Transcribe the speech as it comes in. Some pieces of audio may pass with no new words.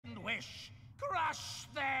wish. Crush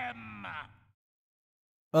them!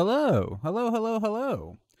 Hello, hello, hello,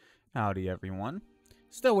 hello. Howdy, everyone.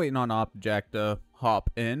 Still waiting on Object to hop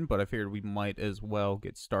in, but I figured we might as well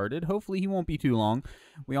get started. Hopefully he won't be too long.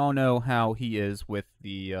 We all know how he is with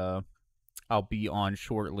the, I'll be on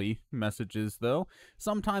shortly messages, though.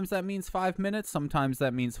 Sometimes that means 5 minutes, sometimes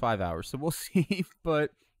that means 5 hours, so we'll see,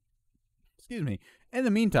 but, excuse me. In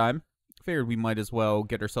the meantime, figured we might as well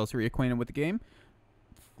get ourselves reacquainted with the game.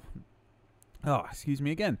 Oh, excuse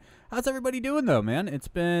me again. How's everybody doing, though, man? It's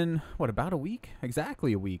been, what, about a week?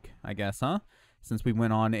 Exactly a week, I guess, huh? Since we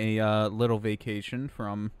went on a little vacation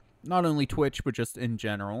from not only Twitch, but just in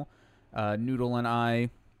general. Noodle and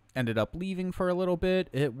I ended up leaving for a little bit.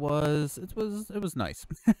 It was nice.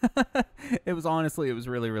 It was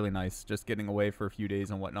really, really nice just getting away for a few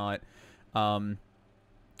days and whatnot.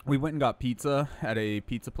 We went and got pizza at a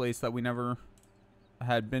pizza place that we never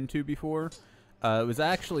had been to before. It was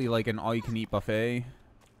actually like an all-you-can-eat buffet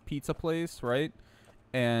pizza place, right?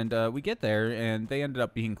 And we get there, and they ended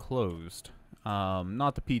up being closed.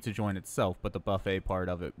 Not the pizza joint itself, but the buffet part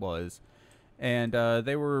of it was. And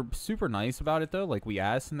they were super nice about it, though. Like, we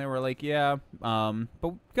asked, and they were like, yeah,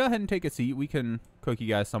 but go ahead and take a seat. We can cook you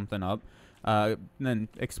guys something up. And then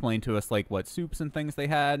explain to us, like, what soups and things they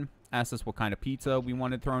had. Asked us what kind of pizza we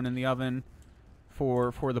wanted thrown in the oven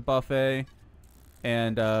for the buffet.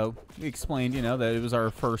 And we explained, you know, that it was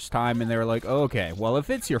our first time, and they were like, oh, okay, well,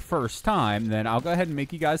 if it's your first time, then I'll go ahead and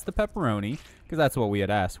make you guys the pepperoni, because that's what we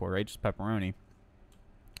had asked for, right? Just pepperoni.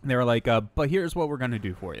 And they were like, but here's what we're going to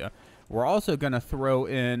do for you. We're also going to throw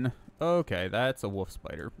in, okay, that's a wolf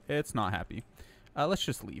spider. It's not happy. Let's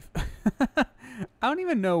just leave. I don't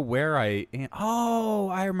even know where I am. Oh,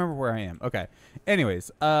 I remember where I am. Okay.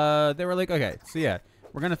 Anyways, they were like, okay, so yeah.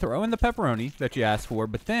 We're going to throw in the pepperoni that you asked for,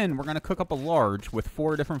 but then we're going to cook up a large with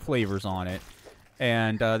 4 different flavors on it.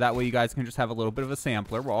 And that way you guys can just have a little bit of a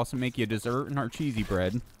sampler. We'll also make you a dessert and our cheesy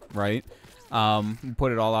bread, right? We'll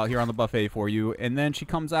put it all out here on the buffet for you. And then she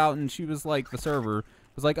comes out and she was like, the server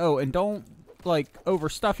was like, oh, and don't, like,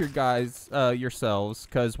 overstuff your guys yourselves,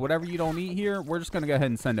 because whatever you don't eat here, we're just going to go ahead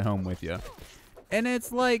and send it home with you. And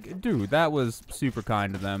it's like, dude, that was super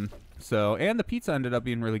kind of them. So, and the pizza ended up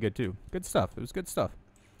being really good, too. Good stuff. It was good stuff.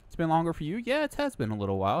 It's been longer for you? Yeah, it has been a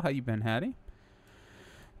little while. How you been, Hattie?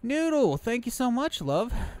 Noodle, thank you so much,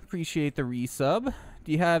 love. Appreciate the resub.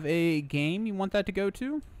 Do you have a game you want that to go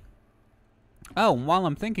to? Oh, while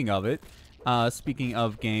I'm thinking of it, speaking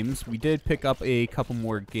of games, we did pick up a couple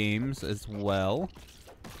more games as well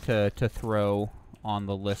to throw on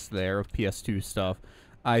the list there of PS2 stuff.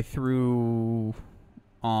 I threw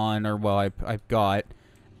on, or well, I've got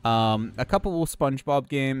a couple of SpongeBob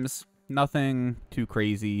games. Nothing too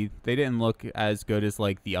crazy. They didn't look as good as,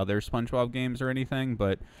 like, the other SpongeBob games or anything,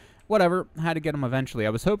 but whatever. Had to get them eventually. I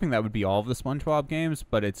was hoping that would be all of the SpongeBob games,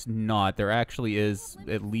 but it's not. There actually is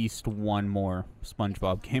at least one more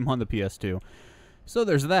SpongeBob game on the PS2. So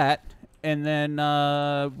there's that. And then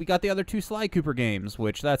we got the other 2 Sly Cooper games,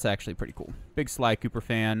 which that's actually pretty cool. Big Sly Cooper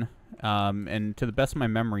fan. And to the best of my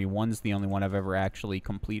memory, one's the only one I've ever actually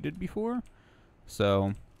completed before.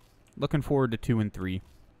 So looking forward to 2 and 3.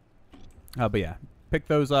 But yeah, picked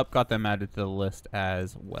those up, got them added to the list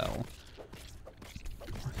as well.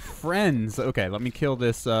 Friends. Okay, let me kill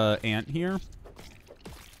this ant here.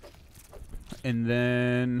 And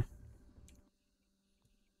then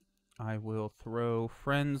I will throw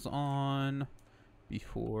friends on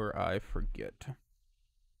before I forget.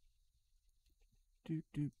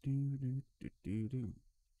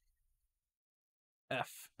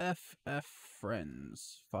 F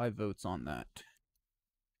friends. 5 votes on that.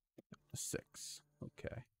 6.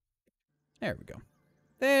 Okay. There we go.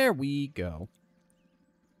 There we go.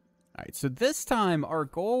 Alright, so this time our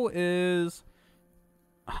goal is...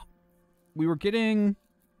 We were getting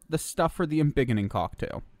the stuff for the embiggening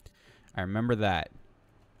cocktail. I remember that.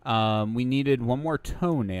 We needed 1 more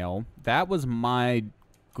toenail. That was my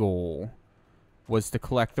goal. Was to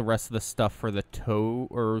collect the rest of the stuff for the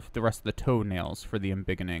the rest of the toenails for the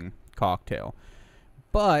embiggening cocktail.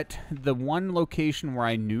 But the one location where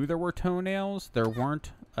I knew there were toenails, there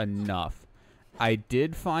weren't enough. I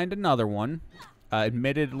did find another one,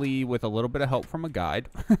 admittedly with a little bit of help from a guide,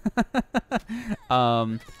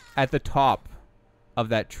 at the top of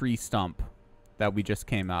that tree stump that we just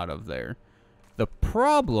came out of there. The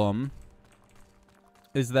problem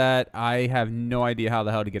is that I have no idea how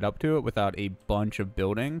the hell to get up to it without a bunch of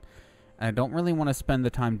building. And I don't really want to spend the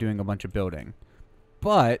time doing a bunch of building.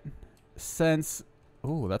 But since...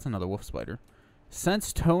 Oh, that's another wolf spider.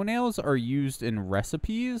 Since toenails are used in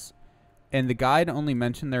recipes, and the guide only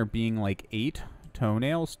mentioned there being like 8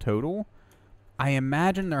 toenails total, I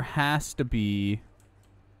imagine there has to be,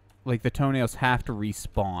 like, the toenails have to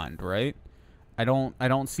respawn, right? I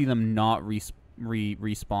don't see them not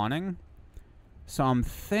respawning. So I'm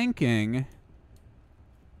thinking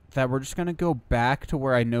that we're just gonna go back to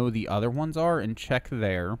where I know the other ones are and check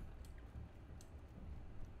there.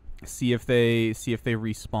 See if they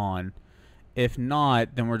respawn. If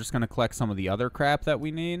not, then we're just gonna collect some of the other crap that we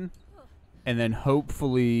need, and then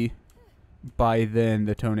hopefully by then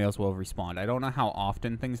the toenails will respawn. I don't know how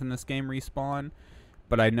often things in this game respawn,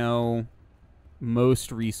 but I know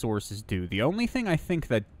most resources do. The only thing I think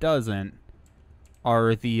that doesn't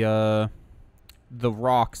are the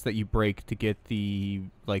rocks that you break to get the,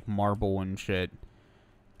 like, marble and shit.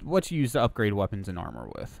 What you use to upgrade weapons and armor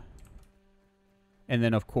with. And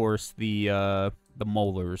then, of course, the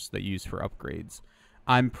molars that you use for upgrades.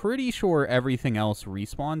 I'm pretty sure everything else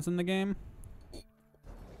respawns in the game.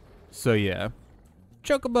 So, yeah.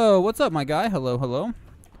 Chocobo, what's up, my guy? Hello, hello.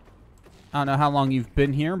 I don't know how long you've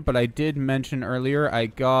been here, but I did mention earlier I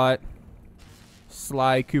got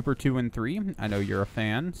Sly Cooper 2 and 3. I know you're a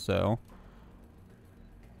fan, so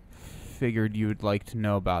figured you would like to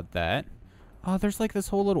know about that. Oh, there's like this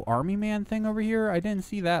whole little army man thing over here. I didn't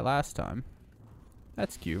see that last time.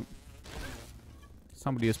 That's cute.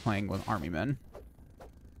 Somebody is playing with army men.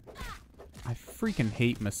 I freaking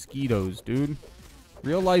hate mosquitoes, dude.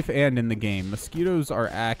 Real life and in the game, mosquitoes are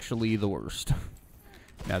actually the worst.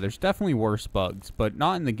 Now, there's definitely worse bugs, but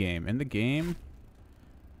not in the game. In the game...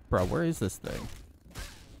 Bro, where is this thing?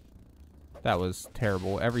 That was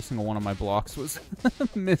terrible. Every single one of my blocks was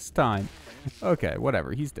mistimed. Okay,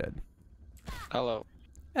 whatever. He's dead. Hello.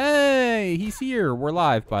 Hey! He's here! We're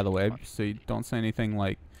live, by the way, so you don't say anything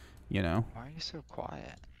like, you know... Why are you so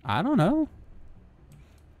quiet? I don't know.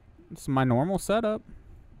 It's my normal setup.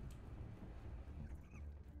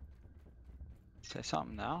 Say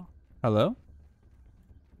something now? Hello?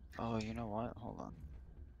 Oh, you know what? Hold on.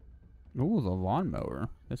 Ooh, the lawnmower.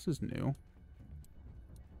 This is new.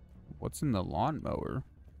 What's in the lawnmower?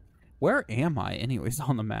 Where am I, anyways,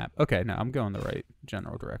 on the map? Okay, no, I'm going the right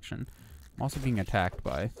general direction. I'm also being attacked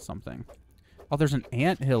by something. Oh, there's an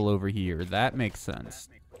anthill over here. That makes sense.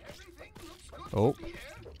 Oh.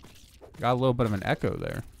 Got a little bit of an echo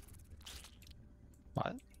there.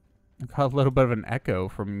 What? I got a little bit of an echo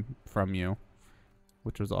from you,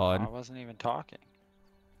 which was odd. I wasn't even talking.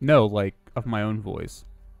 No, like, of my own voice.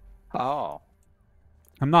 Oh.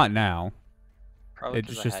 I'm not now. Probably It's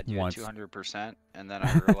because I just had you once. at 200%, and then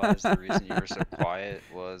I realized the reason you were so quiet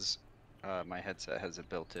was my headset has a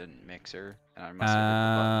built-in mixer, and I must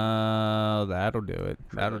have that'll do it.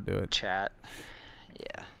 That'll do it. Chat.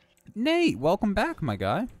 Yeah. Nate, welcome back, my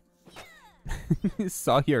guy.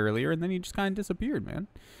 Saw you earlier, and then you just kind of disappeared, man.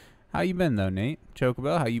 How you been, though, Nate?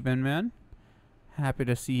 Chocobo, how you been, man? Happy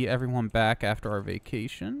to see everyone back after our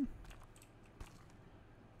vacation.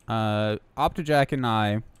 Optojack and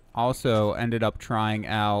I also ended up trying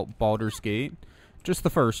out Baldur's Gate. Just the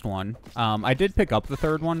first one. I did pick up the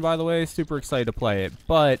third one, by the way. Super excited to play it.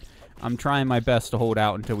 But I'm trying my best to hold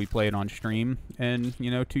out until we play it on stream in,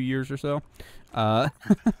 2 years or so.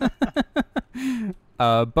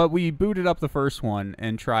 But we booted up the first one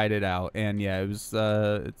and tried it out. And yeah, it was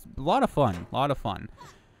it's a lot of fun. A lot of fun.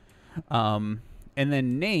 And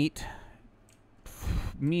then Nate,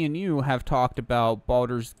 me and you have talked about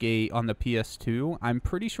Baldur's Gate on the PS2. I'm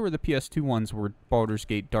pretty sure the PS2 ones were Baldur's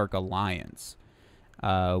Gate Dark Alliance,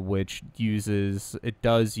 which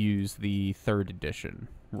does use the 3rd edition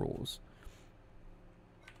rules.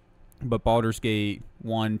 But Baldur's Gate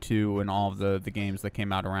 1, 2, and all of the games that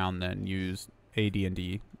came out around then used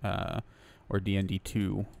AD&D or D&D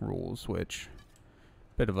 2 rules, which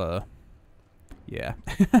bit of a... Yeah.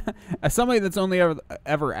 As somebody that's only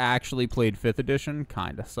ever actually played 5th edition,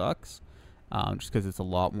 kind of sucks. Just because it's a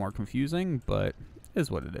lot more confusing, but it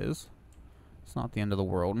is what it is. It's not the end of the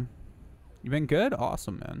world. You been good?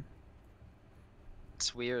 Awesome, man.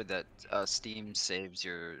 It's weird that Steam saves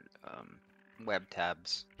your web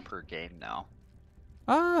tabs per game now.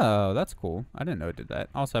 Oh, that's cool. I didn't know it did that.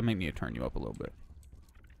 Also, I might need to turn you up a little bit.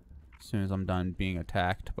 As soon as I'm done being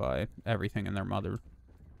attacked by everything and their mother.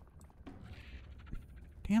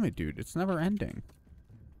 Damn it, dude. It's never ending.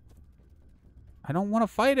 I don't want to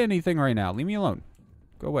fight anything right now. Leave me alone.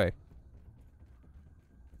 Go away.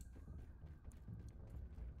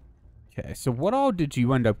 Okay, so what all did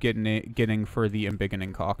you end up getting for the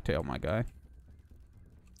embiggening cocktail, my guy?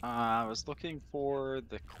 I was looking for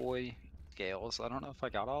the koi scales. I don't know if I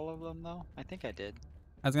got all of them, though. I think I did.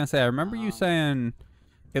 I was going to say, I remember you saying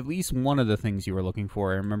at least one of the things you were looking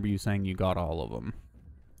for. I remember you saying you got all of them.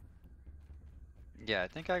 Yeah, I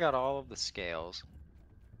think I got all of the scales.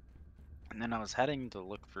 And then I was heading to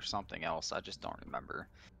look for something else. I just don't remember.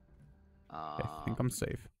 Okay, I think I'm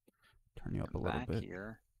safe. Turn you up a little Back bit.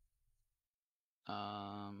 here.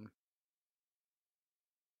 Ta-da.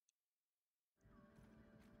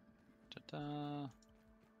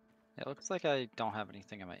 It looks like I don't have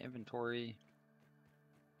anything in my inventory.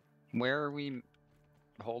 Where are we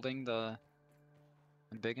holding the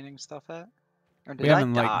beginning stuff at? Or We did I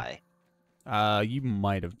haven't die? you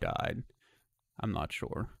might have died. I'm not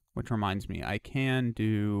sure. Which reminds me, I can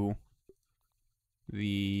do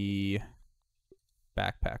the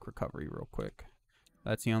backpack recovery real quick.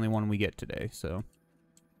 That's the only one we get today, so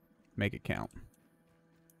make it count.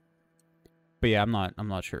 But yeah, I'm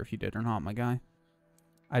not sure if you did or not, my guy.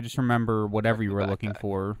 I just remember whatever you were looking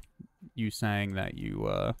for, you saying that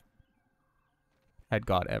you had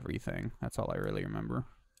got everything. That's all I really remember.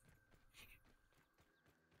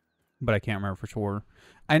 But I can't remember for sure.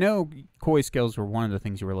 I know koi scales were one of the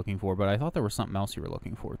things you were looking for, but I thought there was something else you were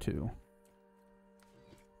looking for too.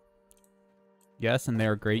 Yes, and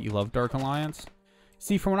they're great. You love Dark Alliance.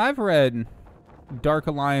 See, from what I've read, Dark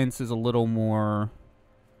Alliance is a little more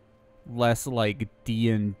less like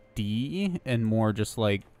D&D and more just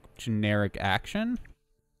like generic action.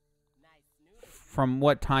 From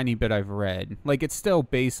what tiny bit I've read, like it's still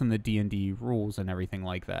based on the D&D rules and everything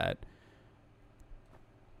like that,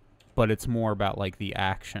 but it's more about like the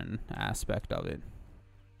action aspect of it.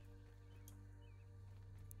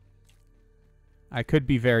 I could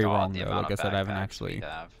be very wrong though. Like I said, I haven't actually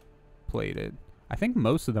played it. I think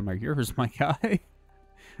most of them are yours, my guy.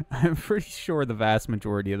 I'm pretty sure the vast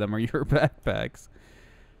majority of them are your backpacks.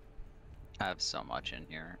 I have so much in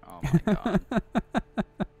here. Oh my god.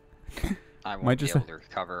 I won't be able to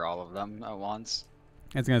recover all of them at once.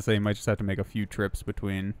 I was gonna say, you might just have to make a few trips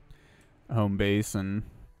between home base and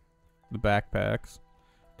the backpacks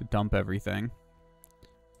to dump everything.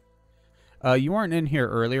 You weren't in here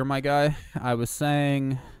earlier, my guy. I was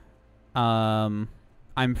saying, I'm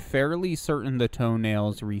fairly certain the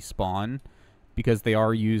toenails respawn because they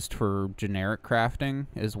are used for generic crafting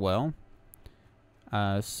as well.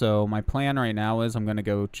 So my plan right now is I'm gonna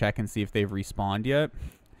go check and see if they've respawned yet.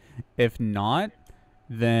 If not,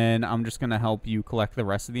 then I'm just going to help you collect the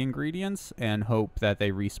rest of the ingredients and hope that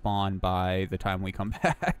they respawn by the time we come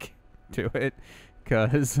back to it.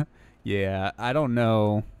 Because, yeah, I don't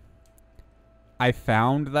know. I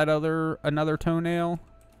found that another toenail,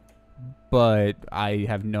 but I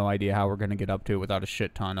have no idea how we're going to get up to it without a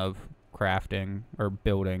shit ton of crafting, or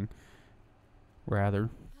building, rather.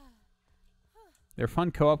 They're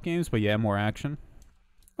fun co-op games, but yeah, more action.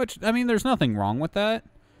 Which, I mean, there's nothing wrong with that.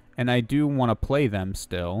 And I do want to play them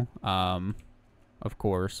still, of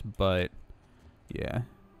course, but yeah.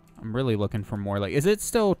 I'm really looking for more, like, is it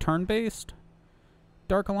still turn-based?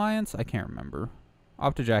 Dark Alliance? I can't remember.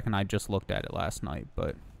 Optajack and I just looked at it last night,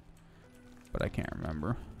 but I can't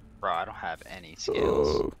remember. Bro, I don't have any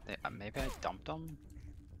skills. Maybe I dumped them?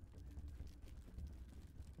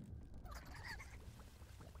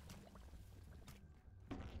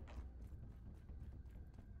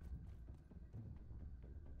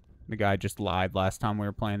 The guy just lied last time we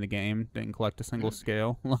were playing the game. Didn't collect a single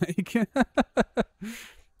scale. Like,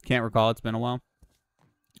 can't recall. It's been a while.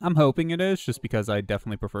 I'm hoping it is, just because I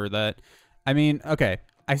definitely prefer that. I mean, okay,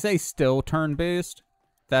 I say still turn-based.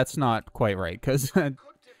 That's not quite right, because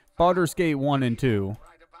Baldur's Gate 1 and 2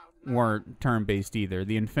 weren't turn-based either.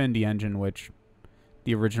 The Infinity Engine, which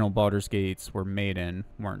the original Baldur's Gates were made in,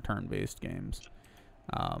 weren't turn-based games.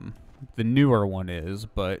 The newer one is,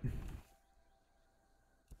 but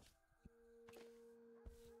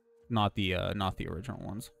not the original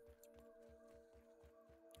ones.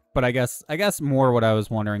 But I guess more what I was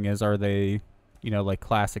wondering is, are they, you know, like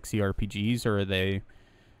classic CRPGs, or are they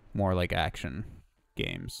more like action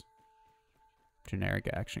games? Generic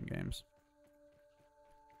action games.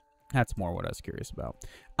 That's more what I was curious about.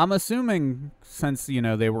 I'm assuming, since, you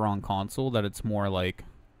know, they were on console, that it's more like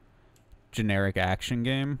generic action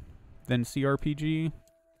game than CRPG.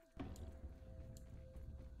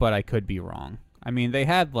 But I could be wrong. I mean, they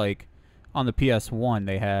had, like, on the PS1,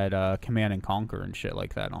 they had Command and Conquer and shit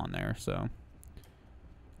like that on there, so.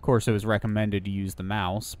 Of course, it was recommended to use the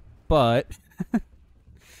mouse, but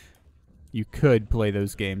you could play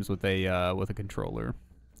those games with a controller,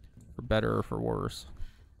 for better or for worse.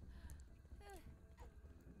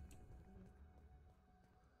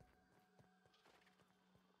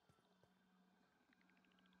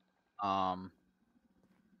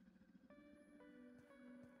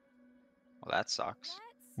 Well, that sucks.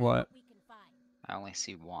 What? I only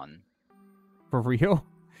see one. For real?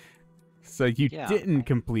 So you didn't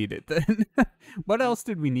complete it then? What else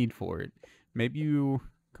did we need for it? Maybe you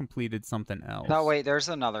completed something else. No, wait, there's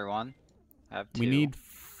another one. I have 2. We need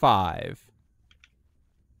 5.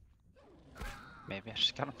 Maybe I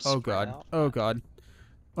just got them Oh spread god. out. Oh god.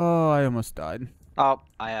 Oh, I almost died. Oh,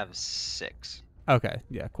 I have 6. Okay.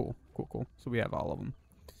 Yeah, cool. Cool, cool. So we have all of them.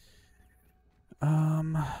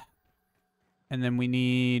 And then we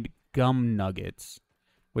need gum nuggets,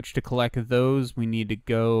 which to collect those, we need to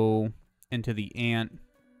go into the ant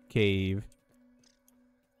cave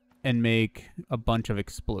and make a bunch of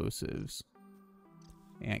explosives.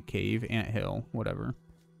 Ant cave, ant hill, whatever.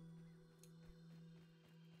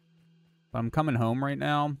 But I'm coming home right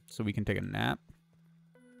now, so we can take a nap.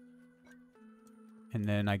 And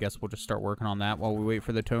then I guess we'll just start working on that while we wait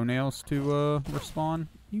for the toenails to respawn.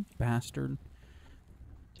 You bastard.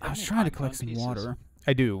 I was trying to collect some water.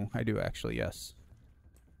 I do actually, yes.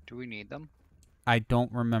 Do we need them? I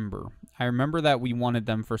don't remember. I remember that we wanted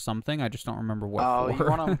them for something. I just don't remember what for. for. You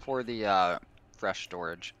want them for the fresh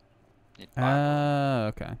storage. Need 5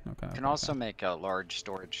 of them. Okay. You can also make a large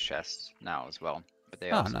storage chest now as well, but they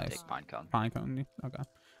also take pinecone. Pinecone, okay.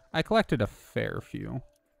 I collected a fair few.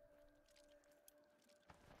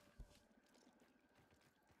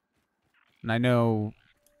 And I know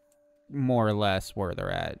more or less where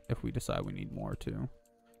they're at if we decide we need more too.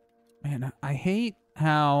 Man, I hate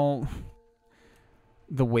how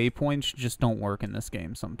the waypoints just don't work in this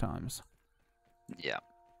game sometimes. Yeah.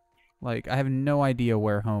 Like, I have no idea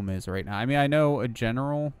where home is right now. I mean, I know a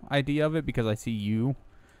general idea of it because I see you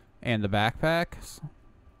and the backpacks.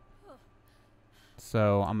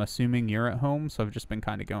 So I'm assuming you're at home, so I've just been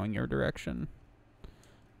kind of going your direction.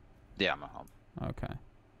 Yeah, I'm at home. Okay.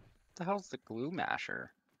 What the hell's the glue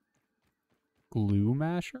masher? Glue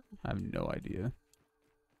masher? I have no idea.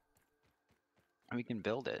 We can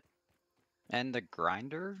build it. And the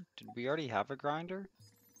grinder? Did we already have a grinder?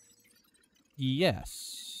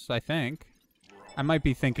 Yes, I think. I might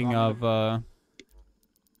be thinking of the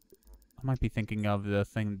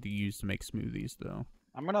thing to use to make smoothies though.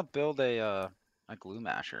 I'm gonna build a glue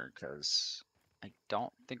masher because I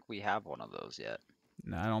don't think we have one of those yet.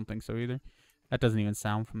 No, I don't think so either. That doesn't even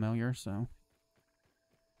sound familiar, so.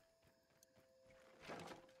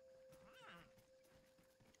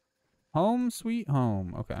 Home sweet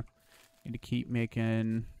home. Okay. Need to keep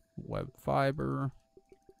making web fiber.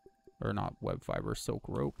 Or not web fiber, silk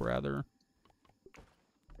rope rather.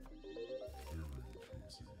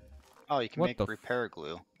 Oh, you can make repair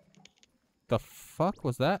glue. The fuck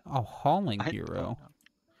was that? A hauling hero.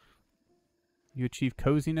 You achieve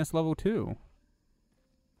coziness level 2.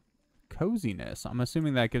 Coziness. I'm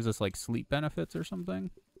assuming that gives us like sleep benefits or something.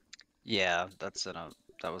 Yeah, that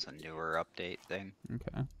was a newer update thing.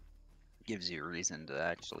 Okay. Gives you a reason to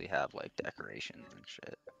actually have like decorations and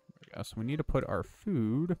shit. Yeah, so we need to put our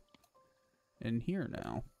food in here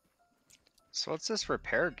now. So what's this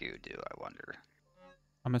repair goo do, I wonder?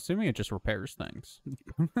 I'm assuming it just repairs things.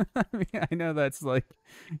 I mean, I know that's like,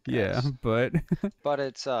 yeah, but but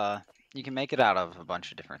it's you can make it out of a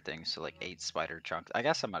bunch of different things. So like 8 spider chunks. I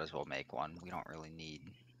guess I might as well make one. We don't really need.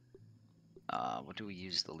 What do we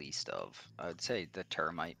use the least of? I would say the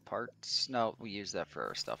termite parts. No, we use that for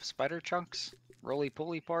our stuff. Spider chunks,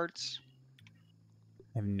 roly-poly parts.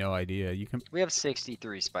 I have no idea. You can. We have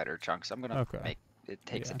 63 spider chunks. I'm gonna Okay. make. It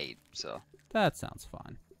takes 8, so. That sounds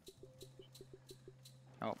fine.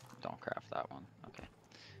 Oh, don't craft that one. Okay.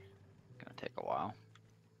 Gonna take a while.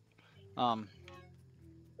 Oh,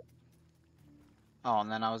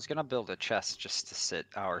 and then I was gonna build a chest just to sit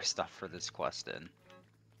our stuff for this quest in.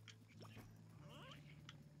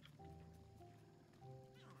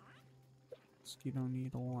 Mosquito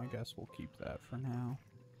needle. I guess we'll keep that for now.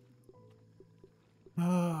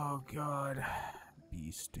 Oh god.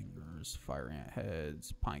 Bee stingers, fire ant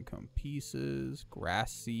heads, pinecone pieces,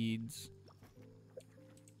 grass seeds.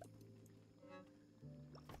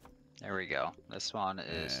 There we go. This one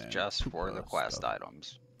is And just for the quest stuff.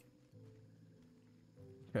 items.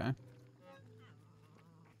 Okay.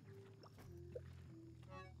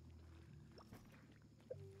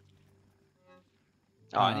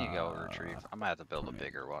 Oh, I need to go retrieve. I might have to build a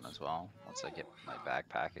bigger one as well once I get my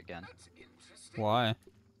backpack again. Why?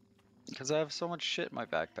 Because I have so much shit in my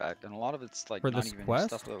backpack, and a lot of it's like For not this even quest?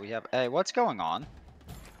 stuff that we have. Hey, what's going on?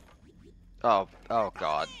 Oh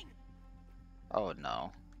god. Oh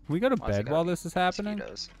no. Can we go to Why's it bed gotta while be this is happening?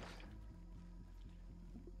 Mosquitoes?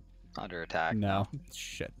 Under attack. No.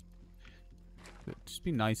 Shit. It'd just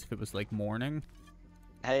be nice if it was like morning.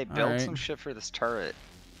 Hey, build Alright. some shit for this turret.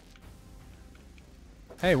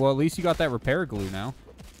 Hey, well at least you got that repair glue now.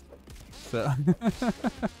 So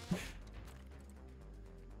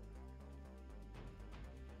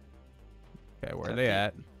okay, where are they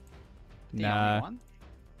at? The only one?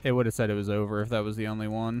 It would have said it was over if that was the only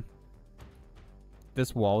one.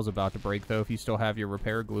 This wall's about to break, though, if you still have your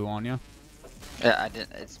repair glue on you. Yeah, I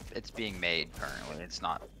didn't. It's being made currently. It's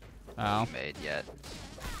not being made yet.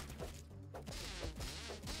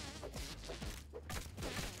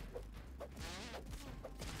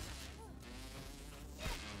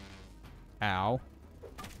 Ow.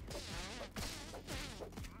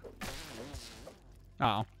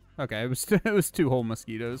 Oh, okay. It was it was 2 whole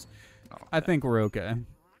mosquitoes. Okay. I think we're okay.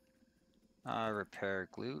 Repair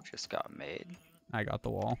glue just got made. I got the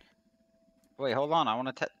wall. Wait, hold on. I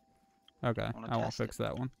want to Okay, I won't test fix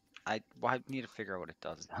that one. well, I need to figure out what it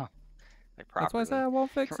does now. Like That's why I properly. said I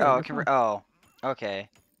won't fix it. Oh, okay.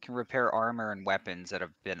 Can repair armor and weapons that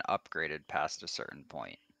have been upgraded past a certain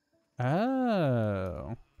point.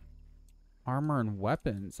 Oh. Armor and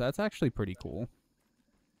weapons. That's actually pretty cool.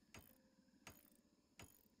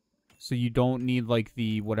 So you don't need, like,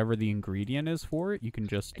 the whatever the ingredient is for it? You can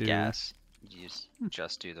just do... Yes. You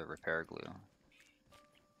just do the repair glue.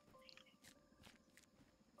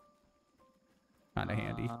 Kinda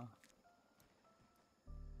handy. Do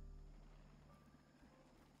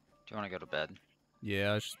you want to go to bed?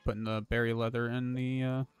 Yeah, I was just putting the berry leather in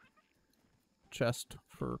the chest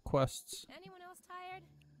for quests. Anyone else tired?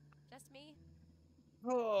 Just me?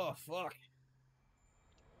 Oh, fuck.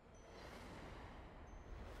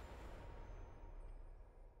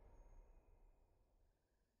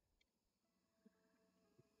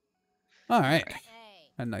 Alright. Hey.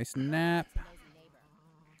 A nice nap.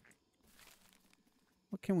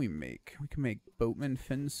 What can we make? We can make boatman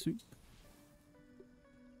fin soup.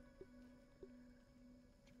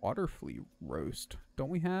 Water flea roast. Don't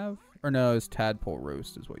we have? Or no, it's tadpole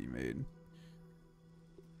roast is what you made.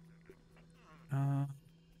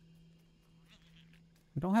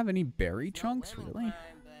 We don't have any berry chunks, really?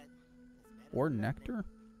 Or nectar?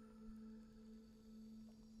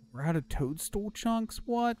 We're out of toadstool chunks?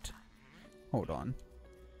 What? Hold on.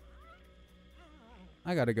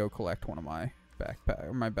 I gotta go collect one of my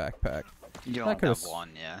backpack. You only have one,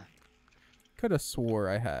 yeah. Could have swore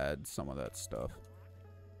I had some of that stuff.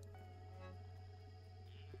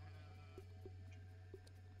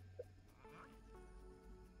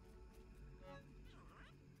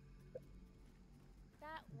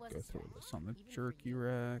 Go through this on the jerky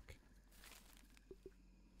rack.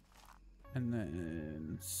 And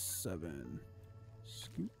then 7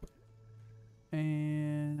 scoop.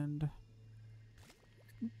 And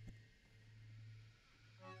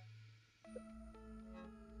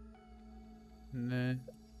then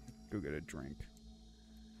go get a drink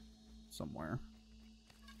somewhere.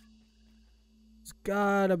 There's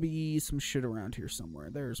gotta be some shit around here somewhere.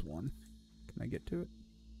 There's one. Can I get to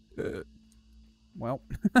it? Well,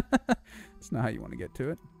 it's not how you want to get to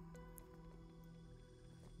it.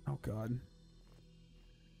 Oh god.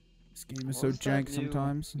 This game is so jank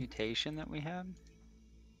sometimes. Mutation that we had?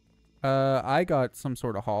 I got some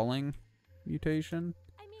sort of hauling mutation.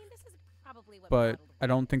 I mean, this is probably what But I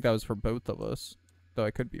don't think that was for both of us. Though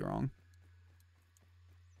I could be wrong.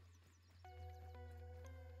 I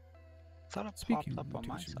thought it Speaking popped of up on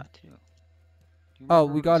my mutation. side too. Do you Oh,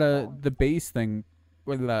 remember we what got it was called? the base thing.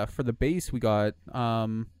 Well, for the base, we got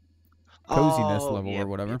coziness level or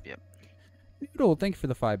whatever. Yep. Noodle, thank you for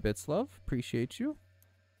the 5 bits, love. Appreciate you.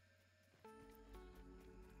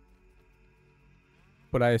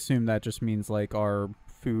 But I assume that just means like our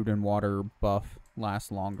food and water buff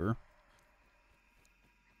lasts longer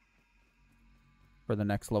for the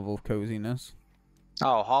next level of coziness.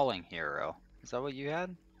 Oh, hauling hero. Is that what you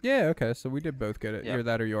had? Yeah, okay, so we did both get it. Yep. Either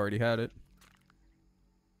that or you already had it.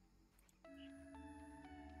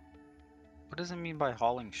 What does it mean by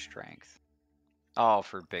hauling strength? Oh,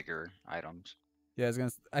 for bigger items. Yeah,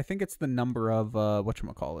 I think it's the number of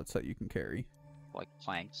whatchamacallits that you can carry. Like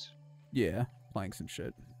planks. Yeah, planks and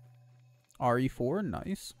shit. RE4,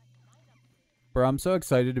 nice. Bro, I'm so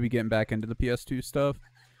excited to be getting back into the PS2 stuff.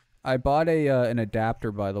 I bought an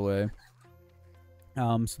adapter, by the way,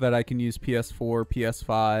 so that I can use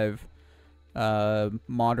PS4, PS5,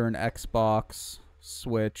 modern Xbox,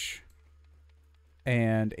 Switch,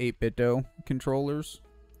 and 8BitDo controllers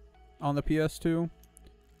on the PS2.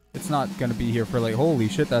 It's not gonna be here for like, holy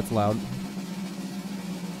shit, that's loud.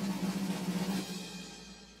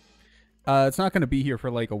 It's not gonna be here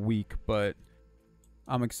for like a week, but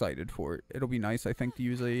I'm excited for it. It'll be nice, I think, to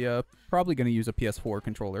use a, probably gonna use a PS4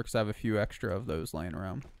 controller, because I have a few extra of those laying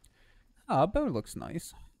around. Ah, bow looks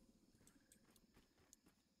nice.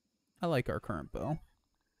 I like our current bow.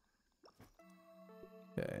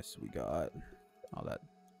 Okay, so we got, oh,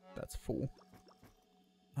 that's full.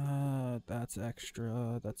 That's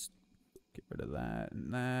extra. Let's get rid of that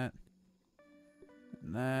and that.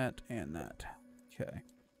 and that, and that. Okay.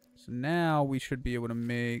 So now we should be able to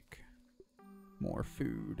make more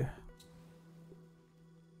food.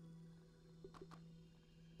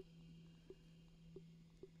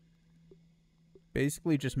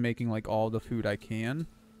 Basically just making like all the food I can.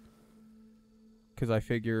 Because I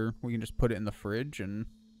figure we can just put it in the fridge and,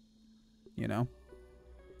 you know,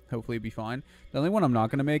 hopefully it'd be fine. The only one I'm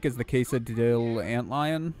not going to make is the quesadilla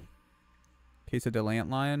antlion. Quesadilla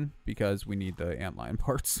antlion, because we need the antlion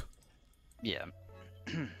parts. Yeah.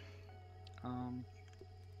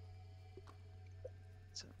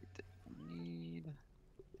 So we need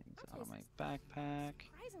things out of my backpack.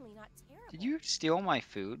 Surprisingly not terrible. Did you steal my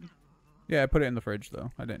food? Yeah, I put it in the fridge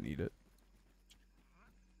though. I didn't eat it.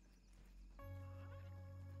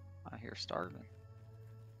 I hear starving.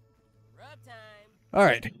 Rub time. All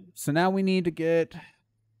right. So now we need to get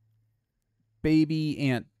baby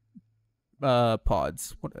ant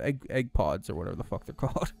pods. What egg pods or whatever the fuck they're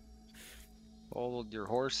called. Hold your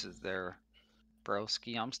horses there,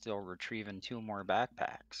 broski. I'm still retrieving 2 more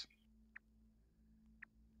backpacks.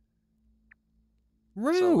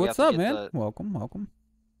 Roo, So we what's have to up, get man? the- Welcome, welcome.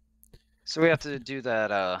 So we have to do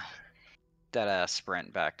that that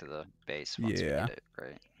sprint back to the base once we Yeah. get it,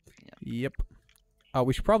 right? Yep. Oh,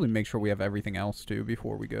 we should probably make sure we have everything else too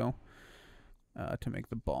before we go. To make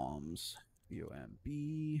the bombs.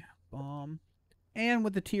 BOMB bomb. And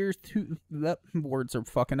with the tier 2, that words are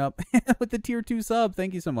fucking up. With the tier 2 sub,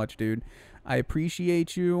 thank you so much, dude. I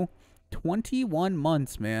appreciate you. 21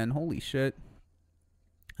 months, man. Holy shit.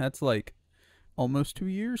 That's like almost 2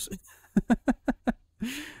 years.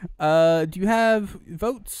 Do you have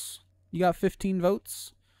votes? You got 15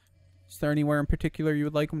 votes? Is there anywhere in particular you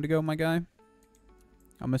would like them to go, my guy?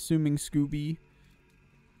 I'm assuming Scooby.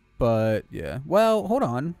 But, yeah. Well, hold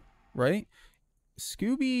on. Right?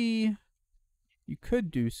 Scooby... You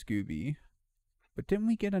could do Scooby. But didn't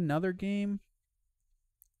we get another game?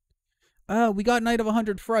 We got Night of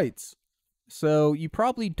 100 Frights. So you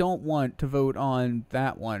probably don't want to vote on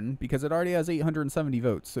that one because it already has 870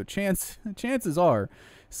 votes. So chances are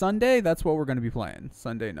Sunday, that's what we're going to be playing.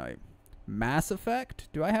 Sunday night. Mass Effect.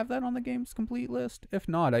 Do I have that on the game's complete list? If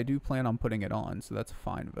not, I do plan on putting it on. So that's a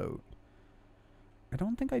fine vote. I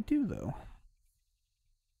don't think I do, though.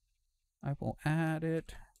 I will add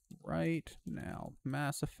it right now.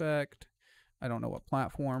 Mass Effect. I don't know what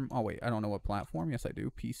platform. Oh, wait. I don't know what platform. Yes, I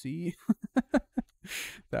do. PC.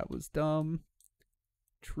 That was dumb.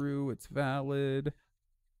 True. It's valid.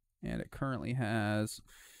 And it currently has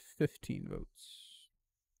 15 votes.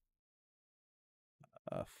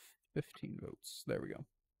 15 votes. There we go.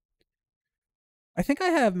 I think I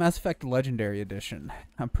have Mass Effect Legendary Edition.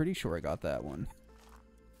 I'm pretty sure I got that one.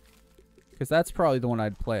 Because that's probably the one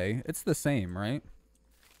I'd play. It's the same, right?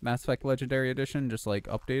 Mass Effect Legendary Edition, just like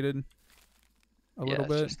updated a little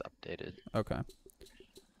bit? Yeah, it's just updated. Okay.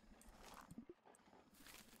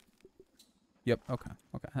 Yep, okay.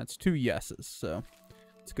 Okay, that's 2 yeses, so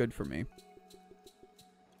it's good for me.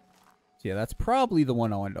 So yeah, that's probably the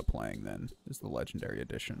one I'll end up playing then, is the Legendary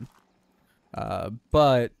Edition.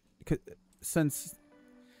 But since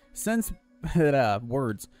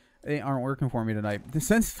words, they aren't working for me tonight.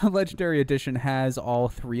 Since the Legendary Edition has all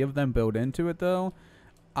 3 of them built into it, though,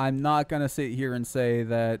 I'm not going to sit here and say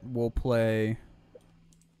that we'll play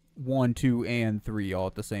 1, 2, and 3 all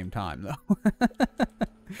at the same time, though.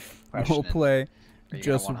 We'll play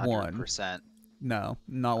just 1. No,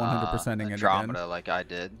 not 100%ing it Andromeda again. like I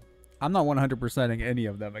did. I'm not 100%ing any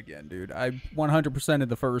of them again, dude. I 100%ed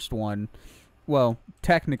the first one. Well,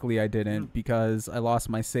 technically I didn't because I lost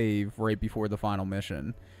my save right before the final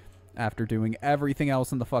mission after doing everything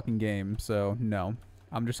else in the fucking game. So, no.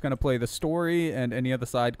 I'm just going to play the story and any other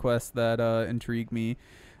side quests that intrigue me.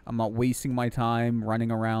 I'm not wasting my time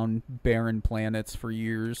running around barren planets for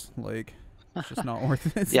years. Like, it's just not worth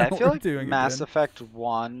it. It's Yeah, I not feel worth like doing Mass again. Effect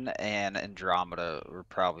 1 and Andromeda were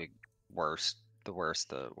probably the worst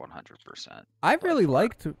 100%. I by really far.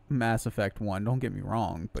 liked Mass Effect 1, don't get me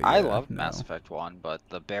wrong. But I yeah, loved no. Mass Effect 1, but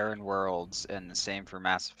the barren worlds and the same for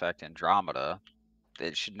Mass Effect Andromeda,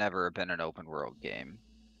 it should never have been an open world game.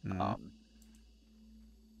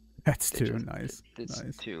 That's They too just- nice. It's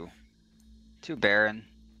Nice. too barren,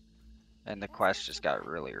 and the quests just got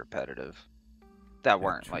really repetitive. That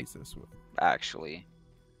weren't like Jesus. actually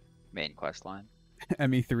main quest line.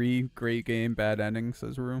 ME3, great game, bad ending,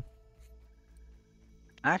 says Rue.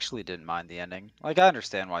 I actually didn't mind the ending. Like, I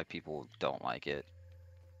understand why people don't like it,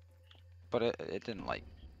 but it didn't like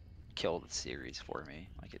kill the series for me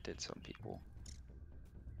like it did some people.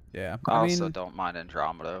 Yeah. I I also mean, don't mind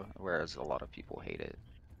Andromeda, whereas a lot of people hate it.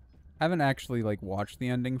 I haven't actually like watched the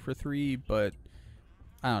ending for 3, but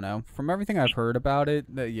I don't know. From everything I've heard about it,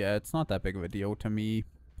 yeah, it's not that big of a deal to me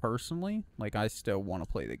personally. Like, I still want to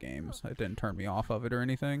play the games. It didn't turn me off of it or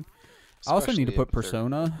anything. I also need to Especially put if they're-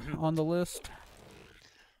 Persona on the list.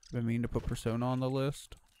 I mean to put Persona on the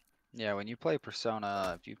list. Yeah, when you play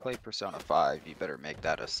Persona, if you play Persona 5, you better make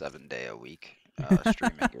that a 7-day-a-week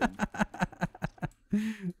streaming game.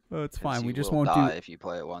 Well, it's 'Cause fine. We you just will won't die do. if you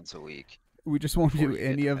play it once a week. We just won't before do you get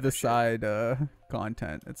any to of the finish it. side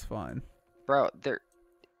content. It's fine. Bro, they're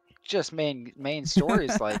just main story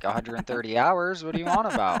is like 130 hours. What do you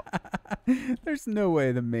want about? There's no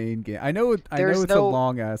way the main game. I know There's it's a no-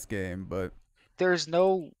 long ass game, but There's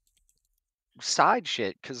no side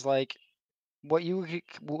shit, because like what you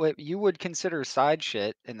would consider side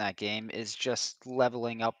shit in that game is just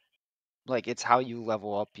leveling up. Like, it's how you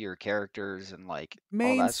level up your characters and like all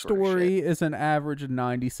main that sort of shit. story is an average of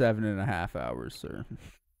 97.5 hours, sir.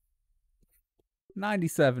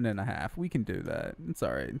 97.5. We can do that. It's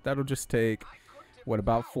all right. That'll just take what,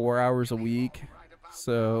 about 4 hours a week.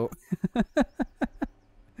 So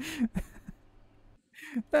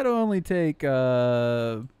that'll only take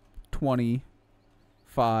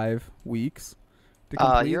 25 weeks to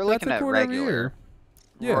complete. You're That's looking a at quarter of a regular. year.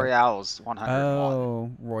 Yeah. Royale's 101.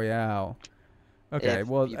 Oh, Royale. Okay, If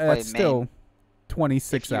well, you play that's still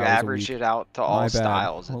 26 If you hours average a week. it out to My all bad.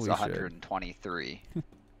 styles, it's Holy shit. 123.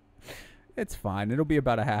 It's fine. It'll be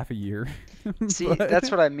about a half a year. See, But-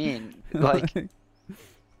 that's what I mean. Like,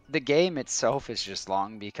 the game itself is just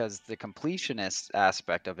long because the completionist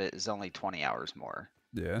aspect of it is only 20 hours more.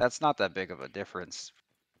 yeah. That's not that big of a difference.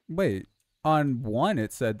 Wait, on one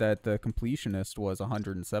it said that the completionist was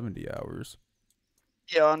 170 hours.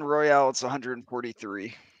 Yeah, on Royale it's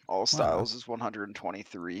 143. All styles is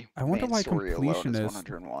 123. I wonder Main why story alone is completionist-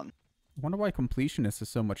 101. I wonder why completionist is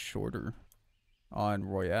so much shorter on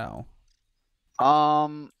Royale. I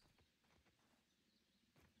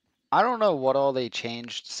don't know what all they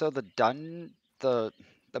changed. So the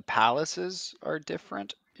palaces are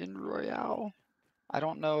different in Royale. I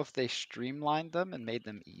don't know if they streamlined them and made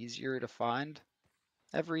them easier to find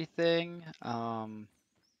everything. I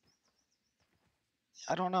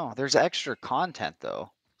don't know. There's extra content though.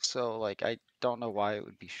 So like I don't know why it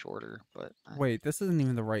would be shorter, but Wait, this isn't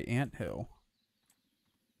even the right anthill.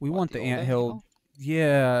 We What, want the the old anthill. anthill?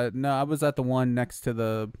 Yeah, no, I was at the one next to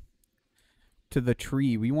the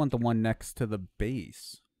tree. We want the one next to the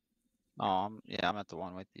base. yeah, I'm at the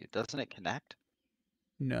one with you. Doesn't it connect?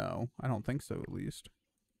 No, I don't think so, at least.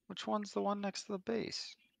 Which one's the one next to the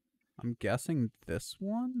base? I'm guessing this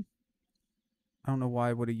one? I don't know why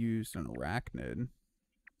I would have used an arachnid.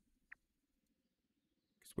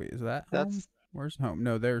 'Cause wait, is that home? That's Where's home?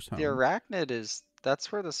 No, there's home. the arachnid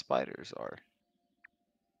that's where the spiders are.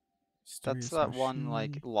 That's Mysterious that one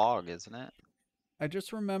like machine. log, isn't it? I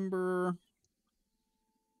just remember.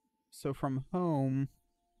 So from home.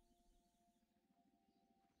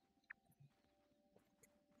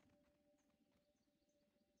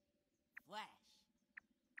 Flash.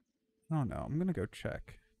 I don't know. I'm gonna go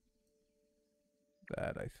check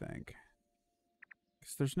that, I think.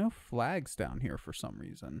 Because there's no flags down here for some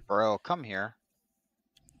reason. Bro, come here.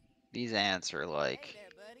 These ants are like Hey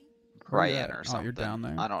there, buddy. Where you praying at? or Oh, something. you're down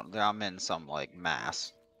there? I'm in some like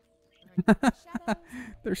mass. Shadows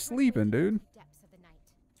They're sleeping, dude. depths of the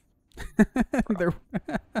night. They're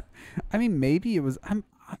I mean, maybe it was.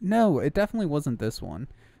 No, it definitely wasn't this one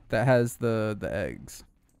that has the eggs.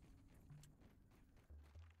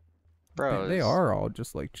 Bro, They are all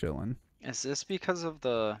just like chilling. Is this because of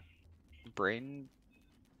the brain?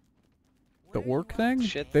 The orc thing?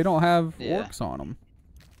 Shit. They don't have Yeah. orcs on them.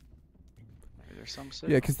 There's some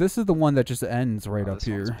Yeah, because this is the one that just ends right up this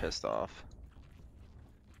one's here. pissed off.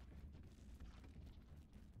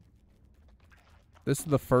 This is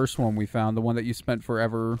the first one we found, the one that you spent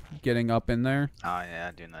forever getting up in there. Oh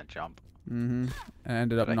yeah, doing that jump. Mm-hmm. And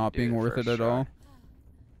ended up But I not can do being it worth it first at try. all.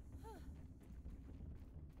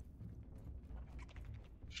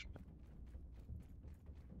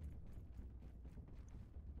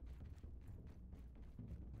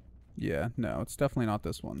 Yeah, no, it's definitely not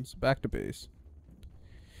this one. It's back to base.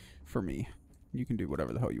 For me. You can do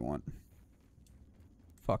whatever the hell you want.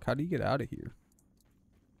 Fuck, how do you get out of here?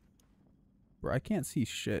 Bro, I can't see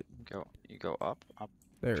shit. You go up.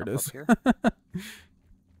 There it Jump is. up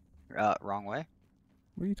here. Wrong way.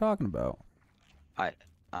 What are you talking about?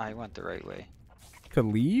 I went the right way. To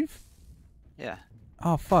leave? Yeah.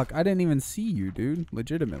 Oh, fuck. I didn't even see you, dude.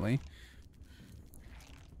 Legitimately.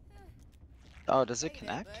 Oh, does it Hey there,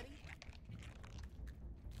 connect? buddy.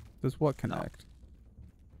 Does what connect?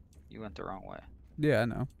 You went the wrong way. Yeah, I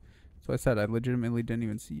know. So I said I legitimately didn't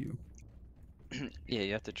even see you. Yeah,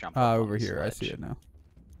 you have to jump up on Over the here. I see sledge. it now.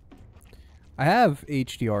 I have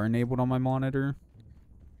HDR enabled on my monitor,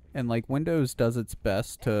 and like Windows does its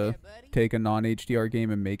best to take a non-HDR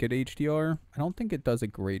game and make it HDR. I don't think it does a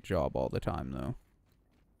great job all the time though.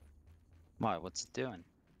 Why? What's it doing?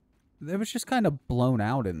 It was just kind of blown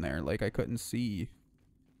out in there, like I couldn't see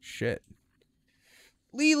shit.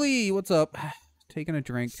 Lily, what's up? Taking a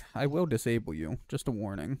drink. I will disable you. Just a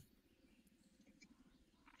warning.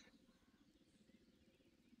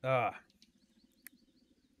 Ah.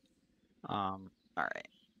 All right.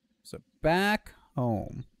 So back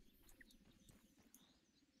home.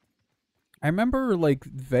 I remember like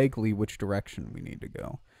vaguely which direction we need to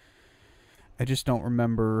go. I just don't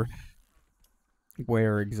remember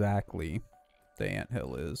where exactly the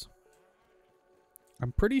anthill is.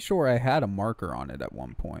 I'm pretty sure I had a marker on it at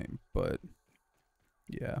one point, but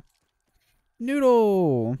yeah.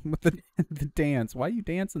 Noodle with the the dance. Why are you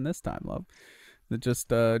dancing this time, love? Just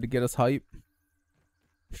to get us hype.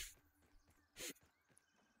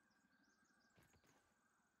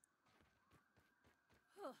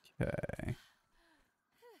 Okay.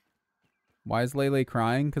 Why is Lele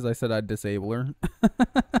crying? Because I said I'd disable her.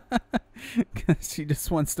 Because she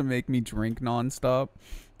just wants to make me drink nonstop.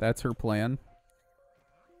 That's her plan.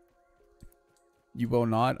 You will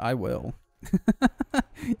not? I will.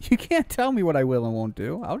 You can't tell me what I will and won't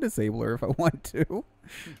do. I'll disable her if I want to.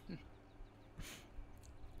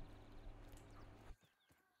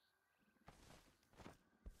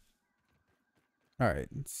 Alright,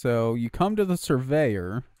 so you come to the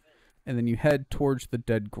surveyor, and then you head towards the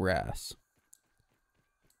dead grass.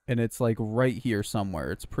 And it's like right here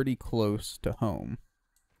somewhere. It's pretty close to home.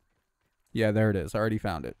 Yeah, there it is. I already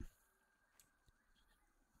found it.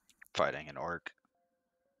 Fighting an orc.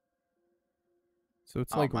 So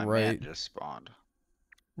it's Oh, like my right man just spawned.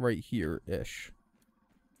 right here-ish.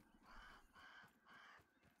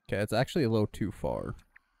 Okay, it's actually a little too far.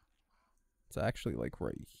 It's actually like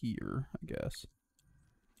right here, I guess.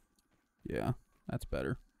 Yeah, that's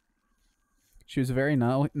better. She was very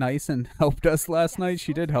nice and helped us last night.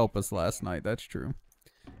 She did help us last night, that's true.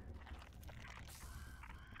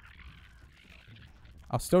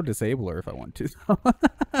 I'll still disable her if I want to.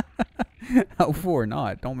 How for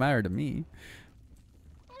not? Don't matter to me.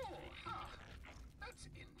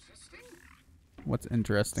 What's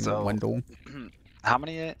interesting, So- Wendell? How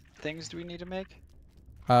many things do we need to make?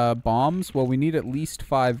 Bombs? Well, we need at least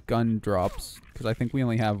 5 gun drops, because I think we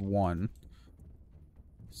only have 1.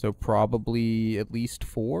 So probably at least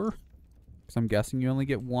 4? Because I'm guessing you only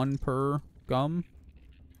get 1 per gum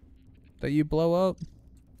that you blow up.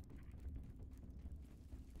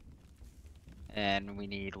 And we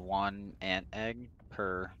need 1 ant egg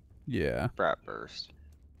per Yeah. brat burst.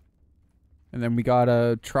 And then we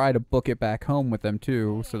gotta try to book it back home with them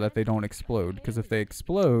too, so that they don't explode. Because if they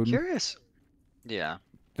explode, Curious. Yeah.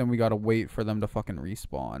 then we gotta wait for them to fucking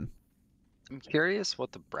respawn. I'm curious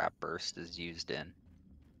what the brat burst is used in.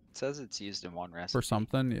 It says it's used in one recipe. For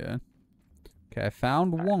something, yeah. Okay, I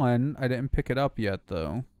found Alright. 1. I didn't pick it up yet,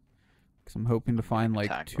 though. Because I'm hoping to find, like,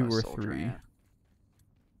 Attacked 2 by a or soldier 3. ant.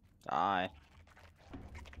 Die.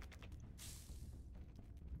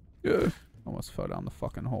 Ugh. Almost fell down the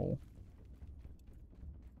fucking hole.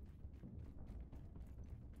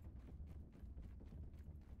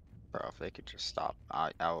 Bro, if they could just stop,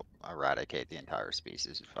 I'll eradicate the entire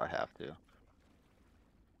species if I have to.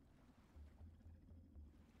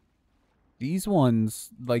 These ones,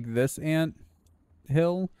 like this ant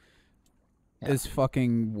hill, Yeah. is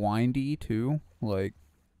fucking windy, too. Like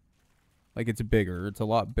it's bigger. It's a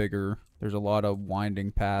lot bigger. There's a lot of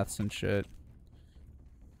winding paths and shit.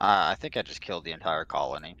 I think I just killed the entire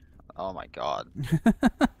colony. Oh my god.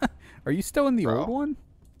 Are you still in the Bro. old one?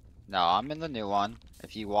 No, I'm in the new one.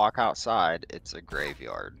 If you walk outside, it's a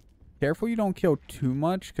graveyard. Careful you don't kill too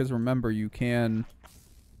much, because remember, you can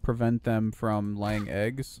prevent them from laying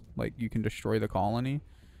eggs. Like, you can destroy the colony.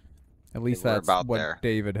 At least we're that's about what there.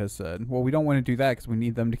 David has said. Well, we don't want to do that, because we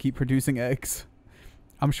need them to keep producing eggs.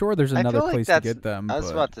 I'm sure there's I another feel like place to that's- get them, I was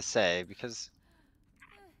but... about to say, because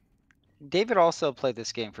David also played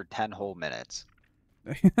this game for 10 whole minutes.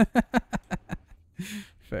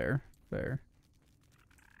 Fair, fair.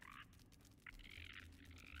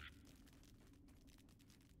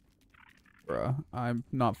 Bruh, I'm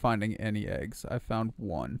not finding any eggs. I found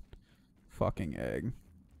 1 fucking egg.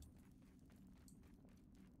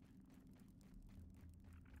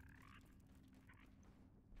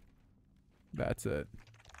 That's it.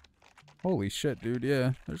 Holy shit, dude.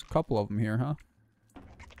 Yeah, there's a couple of them here, huh?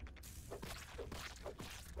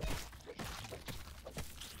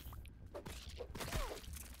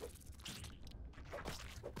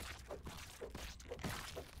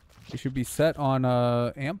 We should be set on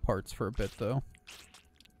amp parts for a bit though.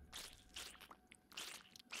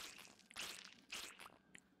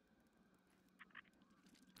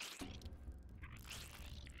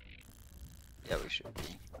 Yeah, we should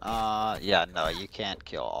be. Yeah, no, you can't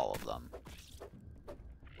kill all of them.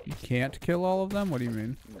 You can't kill all of them? What do you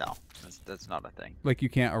mean? No, that's not a thing. Like you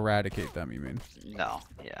can't eradicate them, you mean? No,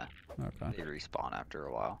 yeah. Okay. They respawn after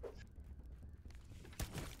a while.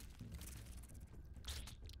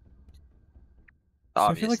 So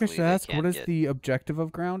I feel like I should Obviously, they ask, what can't is get- the objective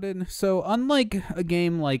of Grounded? So unlike a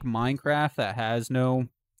game like Minecraft that has no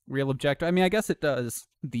real objective, I mean, I guess it does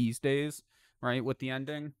these days, right, with the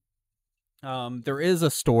ending. There is a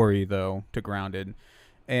story, though, to Grounded.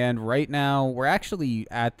 And right now, we're actually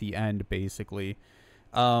at the end, basically.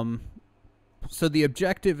 So the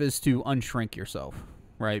objective is to unshrink yourself,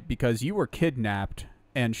 right? Because you were kidnapped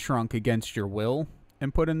and shrunk against your will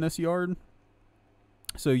and put in this yard.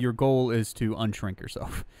 So your goal is to unshrink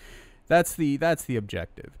yourself. That's the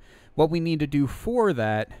objective. What we need to do for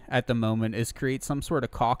that at the moment is create some sort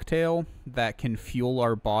of cocktail that can fuel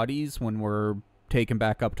our bodies when we're taken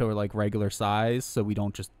back up to like regular size, so we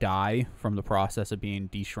don't just die from the process of being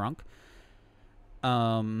deshrunk.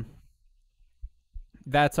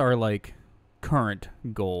 That's our like current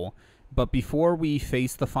goal. But before we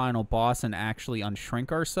face the final boss and actually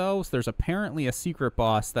unshrink ourselves, there's apparently a secret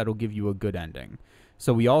boss that'll give you a good ending.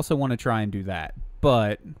 So we also want to try and do that.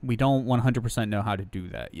 But we don't 100% know how to do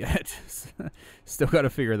that yet. Still got to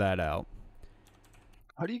figure that out.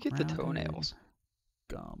 How do you get the Grounded toenails?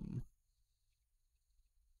 Gum.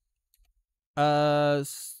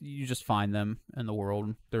 You just find them in the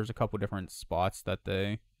world. There's a couple different spots that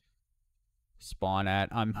they spawn at.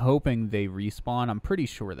 I'm hoping they respawn. I'm pretty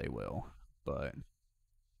sure they will, but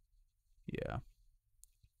yeah.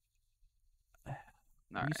 All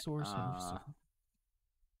right, Resource.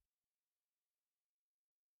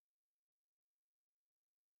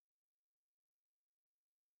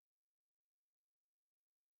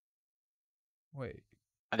 Wait.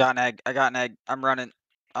 I got an egg. I got an egg. I'm running.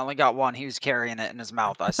 I only got one. He was carrying it in his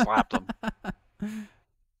mouth. I slapped him.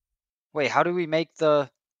 Wait, how do we make the...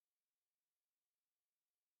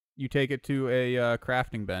 You take it to a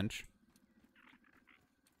crafting bench,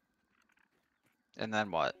 And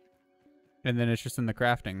then what? and then it's just in the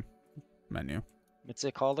crafting menu. What's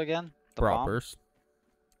it called again? The Prop bomb? burst.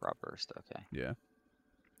 Prop burst, okay. Yeah.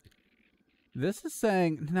 This is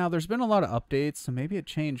saying, now there's been a lot of updates, so maybe it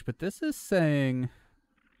changed, but this is saying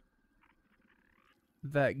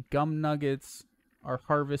that gum nuggets are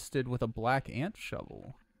harvested with a black ant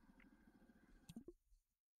shovel.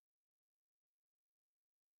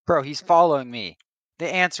 Bro, he's following me.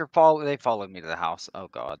 The ants are they followed me to the house. Oh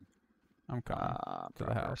god. I'm coming to the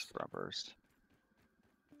Prop house. burst, prop burst.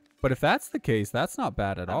 But if that's the case, that's not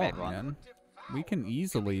bad at I all, made one. man. We can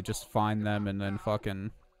easily just find them and then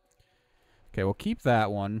fucking... Okay, we'll keep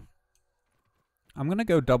that one. I'm going to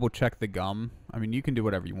go double check the gum. I mean, you can do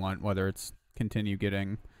whatever you want, whether it's continue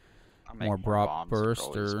getting I'll make more bombs. burst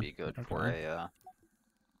It'd always or... be good for okay. a,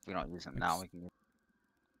 if we don't use them now, we can use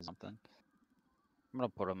something. I'm gonna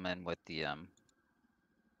put them in with the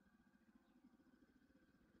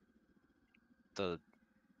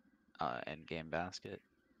end game basket.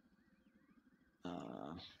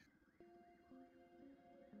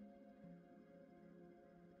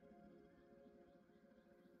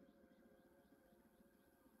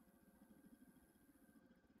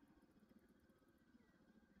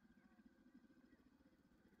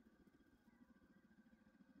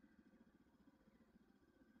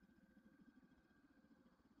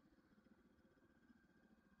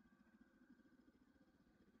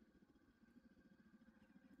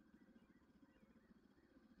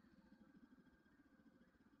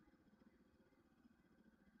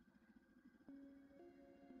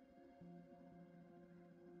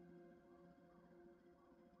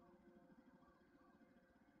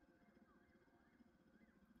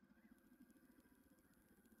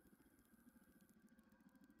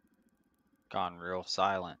 Gone real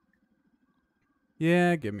silent.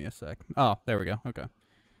 Yeah, give me a sec. Oh, there we go. Okay.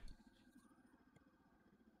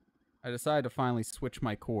 I decided to finally switch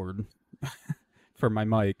my cord for my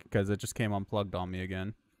mic because it just came unplugged on me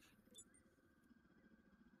again.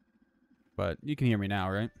 But you can hear me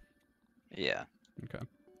now, right? Yeah. Okay.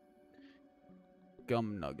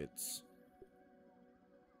 Gum nuggets.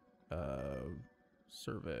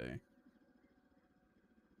 Survey.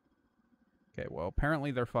 Okay, well,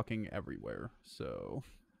 apparently they're fucking everywhere, so...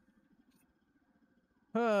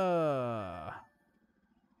 Alright,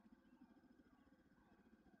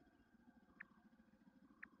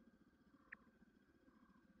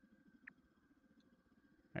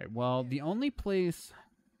 Alright, well, the only place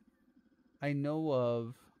I know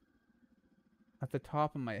of at the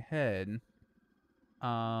top of my head,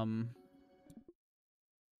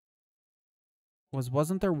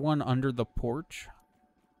 wasn't there one under the porch?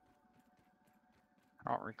 I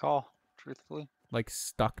don't recall, truthfully. Like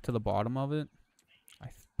stuck to the bottom of it? I'm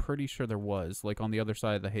pretty sure there was, like on the other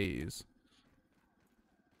side of the haze.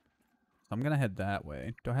 So I'm gonna head that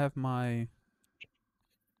way. Do I have my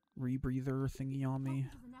rebreather thingy on me?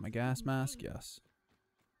 My gas mask? Yes.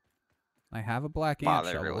 I have a black Wow, ant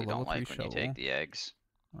they shovel, really level don't 3 like when shovel. you take the eggs.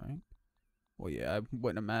 Right. Well, yeah, I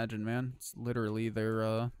wouldn't imagine, man. It's literally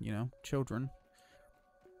their, you know, children.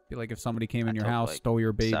 Be like if somebody came in I your took, house, like, stole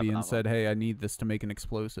your baby, 7 and of said, "Hey, I need this to make an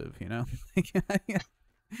explosive," you know? Can't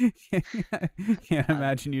I-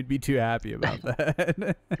 imagine you'd be too happy about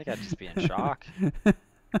that. I think I'd just be in shock.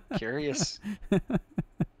 Curious.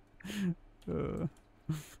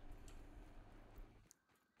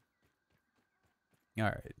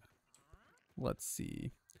 Alright. Let's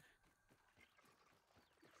see.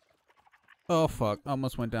 Oh, fuck.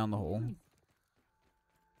 Almost went down the hole.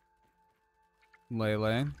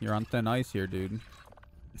 Lele, you're on thin ice here, dude.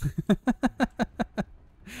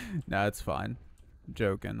 Nah, it's fine. I'm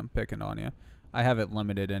joking. I'm picking on you. I have it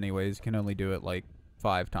limited anyways. You can only do it like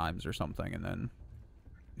 5 times or something, and then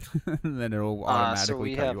and then it'll So automatically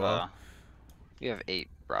we cut have you off. we have 8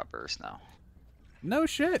 robbers now. No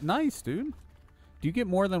shit. Nice, dude. Do you get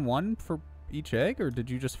more than one for each egg, or did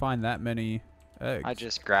you just find that many eggs? I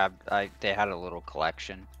just grabbed. They had a little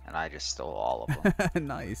collection, and I just stole all of them.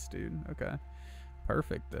 Nice, dude. Okay.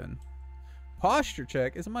 Perfect, then. Posture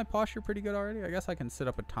check. Isn't my posture pretty good already? I guess I can sit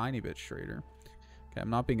up a tiny bit straighter. Okay,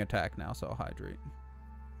 I'm not being attacked now, so I'll hydrate.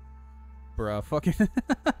 Bruh, fucking...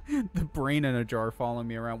 the brain in a jar following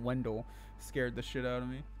me around Wendell scared the shit out of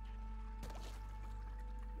me.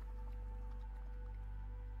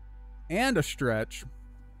 And a stretch.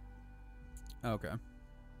 Okay.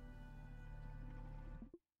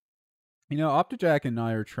 You know, Optajack and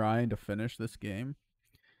I are trying to finish this game.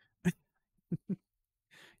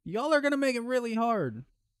 Y'all are gonna make it really hard.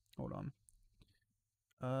 Hold on.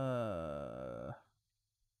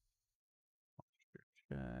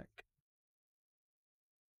 Check.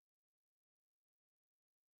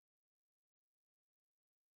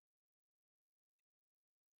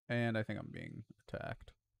 And I think I'm being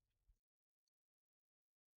attacked.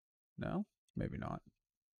 No? Maybe not.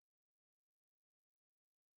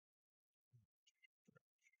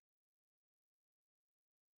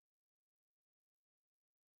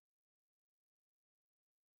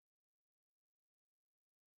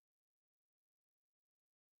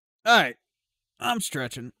 Alright. I'm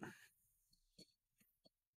stretching.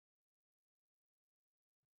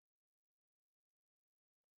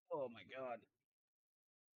 Oh my god.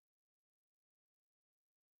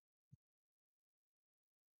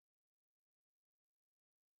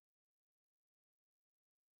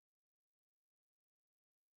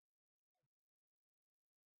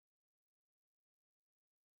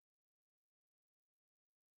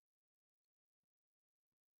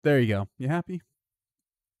 There you go. You happy?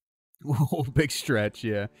 Whoa, big stretch,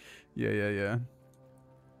 yeah. Yeah.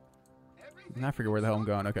 And I forget where the hell I'm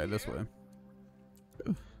going. Okay, this way.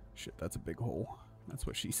 Shit, that's a big hole. That's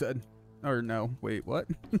what she said. Or no, wait, what?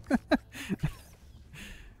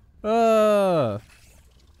 Go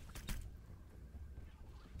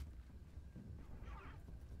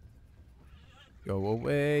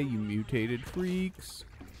away, you mutated freaks.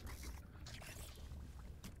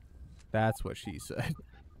 That's what she said.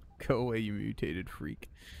 Go away, you mutated freak.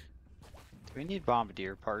 Do we need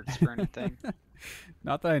bombardier parts for anything?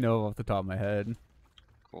 Not that I know of off the top of my head.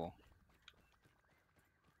 Cool.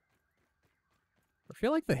 I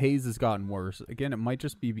feel like the haze has gotten worse. Again, it might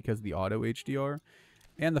just be because of the auto HDR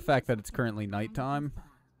and the fact that it's currently nighttime.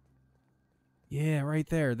 Yeah, right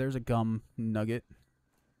there. There's a gum nugget.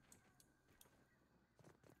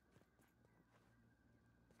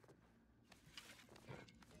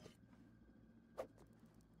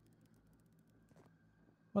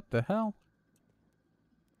 What the hell?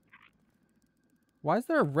 Why is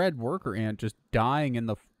there a red worker ant just dying in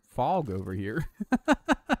the fog over here?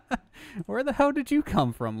 Where the hell did you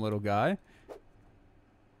come from, little guy?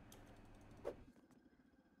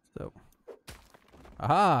 So.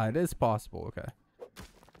 Aha, it is possible. Okay.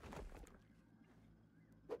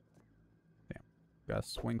 Damn. Gotta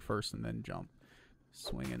swing first and then jump.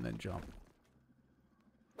 Swing and then jump.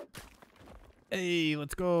 Hey,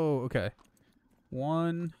 let's go. Okay.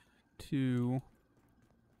 1, 2,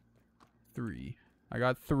 3. I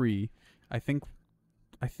got 3. I think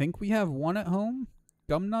we have 1 at home.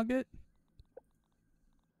 Gum nugget.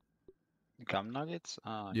 Gum nuggets?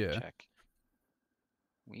 Yeah. Check.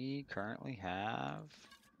 We currently have.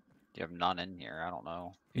 You have none in here. I don't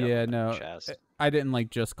know. You have Yeah, them in no. a chest. I didn't like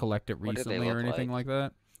just collect it What do they recently or look anything like?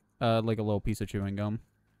 like that. Like a little piece of chewing gum.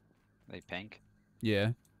 They pink.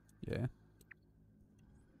 Yeah. Yeah.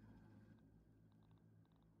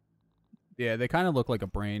 Yeah, they kind of look like a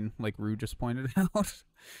brain, like Rue just pointed out.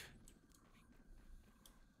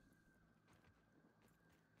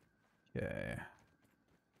 Yeah.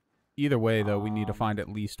 Either way, though, we need to find at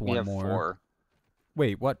least We one have more. 4.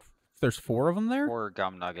 Wait, what? There's 4 of them there? 4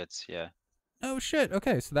 gum nuggets. Yeah. Oh, shit.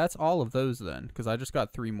 Okay, so that's all of those then, because I just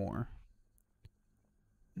got 3 more.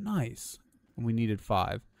 Nice. And we needed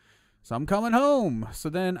 5. So I'm coming home. So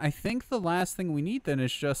then I think the last thing we need then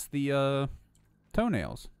is just the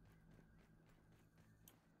toenails.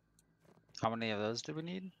 How many of those do we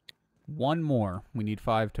need? 1 more. We need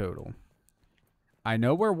 5 total. I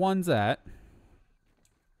know where one's at,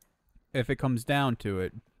 if it comes down to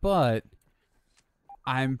it, but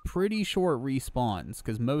I'm pretty sure it respawns,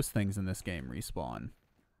 because most things in this game respawn.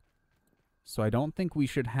 So I don't think we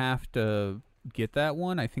should have to get that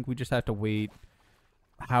one. I think we just have to wait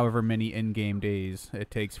however many in-game days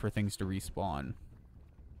it takes for things to respawn.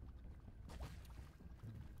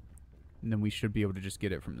 And then we should be able to just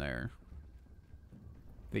get it from there.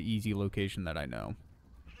 The easy location that I know.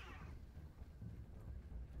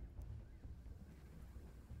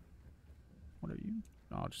 What are you?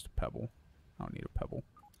 Oh, just a pebble. I don't need a pebble.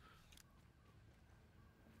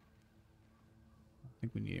 I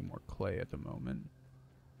think we need more clay at the moment.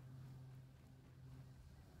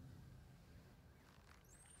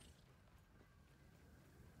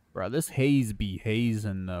 Bro, this haze be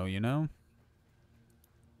hazing though, you know?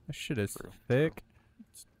 This shit is True, thick.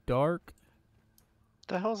 It's dark. What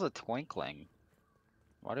the hell's a twinkling?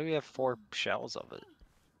 Why do we have 4 shells of it?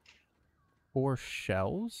 4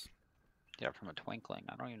 shells? Yeah, from a twinkling.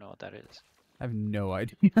 I don't even know what that is. I have no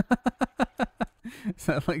idea. Is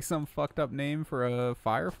that like some fucked up name for a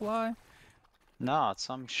firefly? No, it's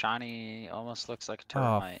some shiny, almost looks like a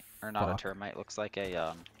Oh, termite. Or not a fuck. termite, looks like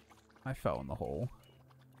a, I fell in the hole.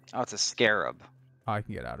 Oh, it's a scarab. Oh, I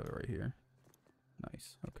can get out of it right here.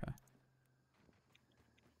 Nice. Okay.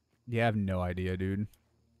 Yeah, I have no idea, dude.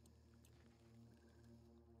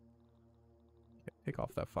 Take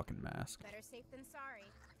off that fucking mask. Better safe than sorry.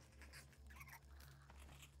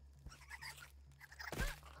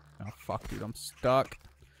 Oh, fuck, dude. I'm stuck.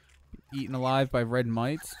 Eaten alive by red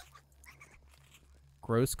mites.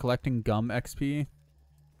 Gross collecting gum XP.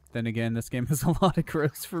 Then again, this game has a lot of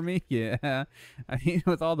gross for me. Yeah. I mean,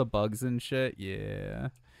 with all the bugs and shit, yeah.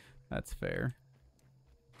 That's fair.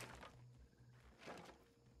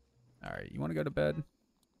 Alright, you want to go to bed?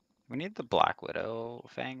 We need the Black Widow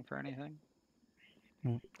fang for anything?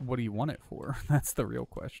 What do you want it for? That's the real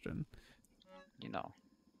question. You know.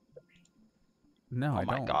 No, I Oh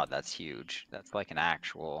my don't. god, that's huge. That's like an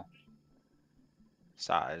actual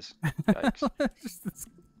size. Yikes. let's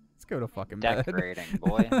go to fucking bed. Decorating,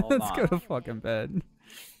 boy. Hold Let's on. go to fucking bed.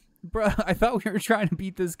 Bro, I thought we were trying to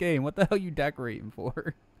beat this game. What the hell are you decorating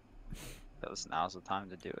for? Because now's the time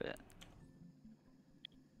to do it.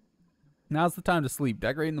 Now's the time to sleep.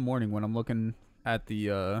 Decorate in the morning when I'm looking at the,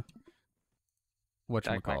 Like my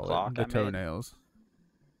whatchamacallit, clock the I made? toenails.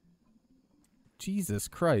 Jesus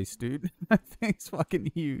Christ, dude. That thing's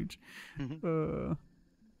fucking huge. I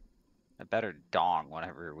better dong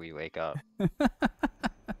whenever we wake up.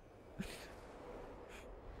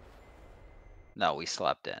 No, we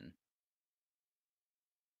slept in.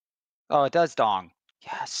 Oh, it does dong.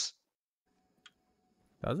 Yes.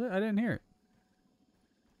 Does it? I didn't hear it.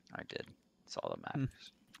 I did. That's all that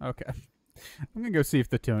matters. Okay. I'm gonna go see if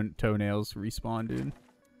the toenails respawn, dude.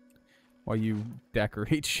 While you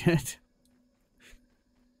decorate shit.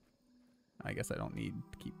 I guess I don't need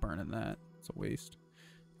to keep burning that. It's a waste.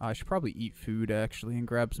 I should probably eat food, actually, and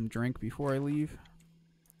grab some drink before I leave.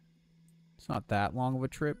 It's not that long of a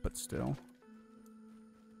trip, but still.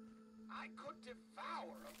 I could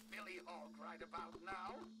devour a Billy Hog right about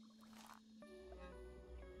now.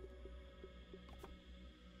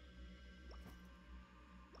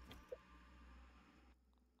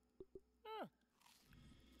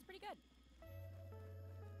 It's pretty good.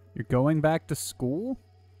 You're going back to school?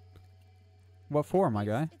 What for, my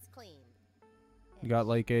guy? It's clean. You got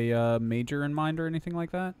like a major in mind or anything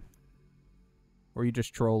like that? Or are you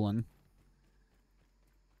just trolling?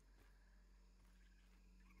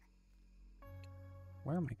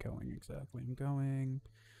 Where am I going exactly? I'm going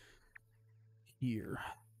here.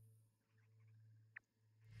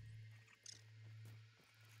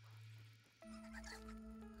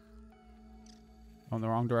 Oh, in the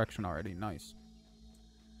wrong direction already. Nice.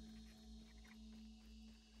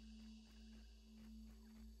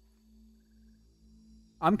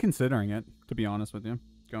 I'm considering it, to be honest with you.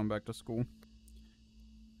 Going back to school.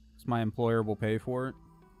 So my employer will pay for it.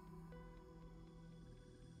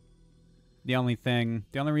 The only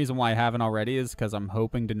reason why I haven't already is because I'm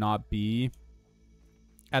hoping to not be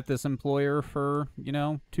at this employer for,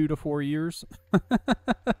 2 to 4 years.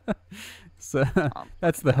 So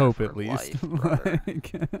that's the hope, at least.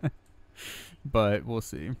 But we'll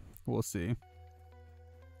see. We'll see.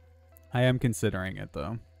 I am considering it,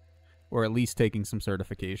 though. Or at least taking some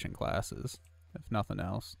certification classes, if nothing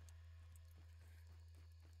else.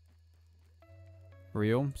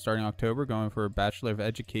 Real, starting October, going for a Bachelor of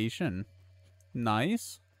Education.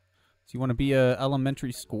 Nice. So you want to be a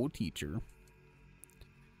elementary school teacher.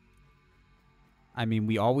 I mean,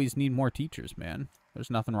 we always need more teachers, man. There's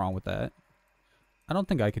nothing wrong with that. I don't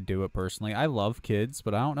think I could do it personally. I love kids,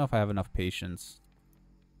 but I don't know if I have enough patience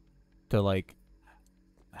to, like,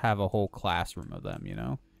 have a whole classroom of them,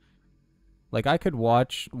 Like, I could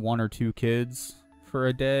watch 1 or 2 kids for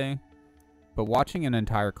a day, but watching an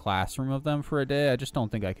entire classroom of them for a day, I just don't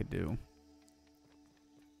think I could do.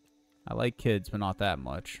 I like kids, but not that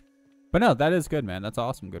much. But no, that is good, man. That's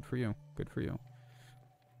awesome. Good for you. Good for you.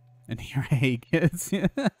 And here I hate kids.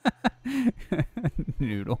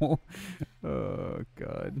 Noodle. Oh,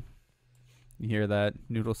 God. You hear that?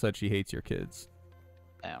 Noodle said she hates your kids.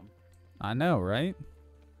 Damn. I know, right?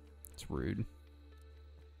 It's rude.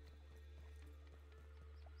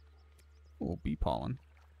 Oh, bee pollen.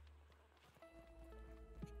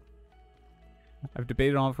 I've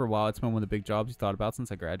debated on it for a while. It's been one of the big jobs you thought about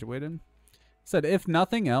since I graduated. Said, if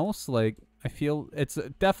nothing else, like, I feel it's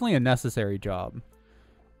definitely a necessary job.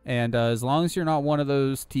 And as long as you're not one of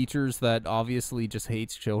those teachers that obviously just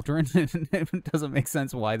hates children, it doesn't make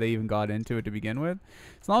sense why they even got into it to begin with.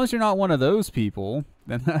 As long as you're not one of those people,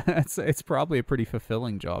 then it's probably a pretty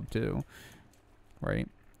fulfilling job too, right?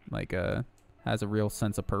 Like, has a real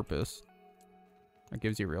sense of purpose. It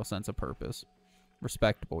gives you a real sense of purpose.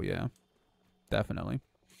 Respectable, yeah, definitely.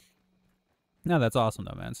 No, that's awesome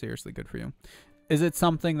though, man. Seriously, good for you. Is it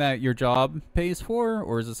something that your job pays for,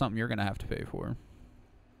 or is it something you're gonna have to pay for?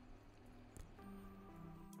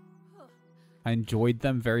 I enjoyed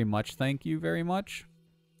them very much. Thank you very much.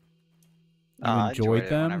 You I enjoyed it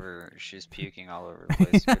them? whenever she's puking all over the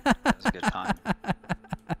place. It was a good time.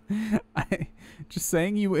 Just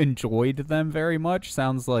saying you enjoyed them very much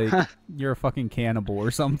sounds like you're a fucking cannibal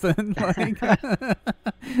or something. Like,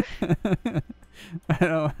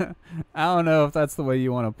 I don't know if that's the way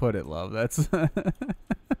you want to put it, love. That's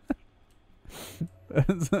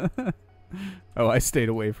oh, I stayed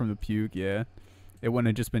away from the puke, yeah. It wouldn't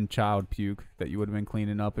have just been child puke that you would have been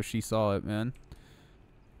cleaning up if she saw it, man.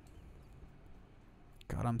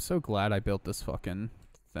 God, I'm so glad I built this fucking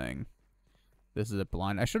thing. This zip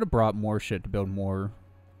line. I should have brought more shit to build more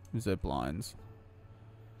zip lines.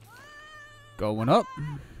 Going up.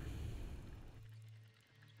 Oh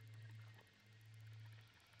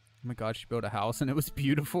my god, she built a house and it was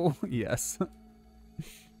beautiful. Yes.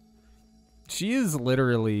 She is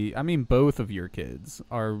literally, I mean, both of your kids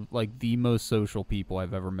are like the most social people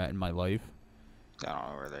I've ever met in my life. I don't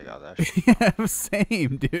know where they got that shit. Yeah,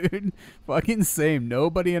 same, dude. Fucking same.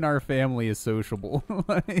 Nobody in our family is sociable.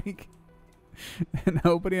 Like,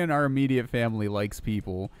 nobody in our immediate family likes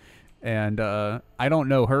people. And I don't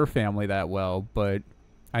know her family that well, but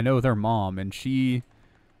I know their mom, and she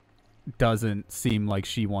doesn't seem like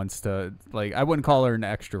she wants to, like, I wouldn't call her an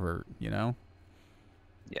extrovert,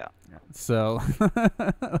 Yeah. So,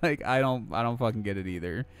 like, I don't fucking get it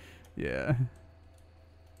either. Yeah.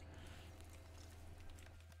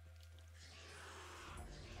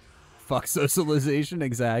 Fuck socialization,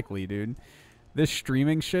 exactly, dude. This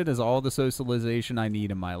streaming shit is all the socialization I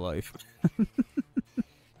need in my life.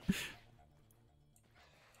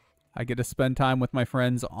 I get to spend time with my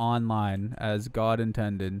friends online as God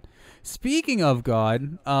intended. Speaking of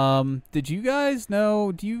God, did you guys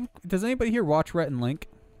know, does anybody here watch Rhett and Link?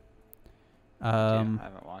 Yeah, I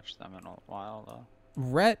haven't watched them in a while though.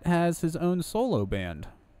 Rhett has his own solo band.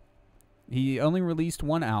 He only released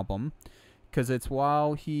one album because it's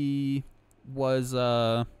while he was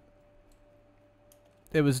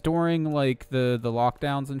it was during like the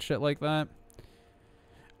lockdowns and shit like that.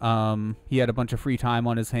 He had a bunch of free time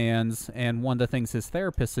on his hands, and one of the things his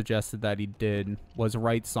therapist suggested that he did was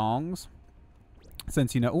write songs.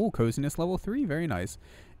 Since coziness level 3, very nice.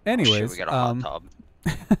 Anyways, shit, we got a hot tub.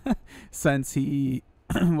 Since he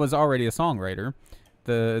was already a songwriter,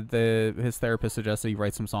 his therapist suggested he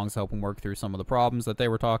write some songs to help him work through some of the problems that they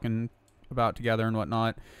were talking about together and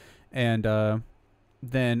whatnot. And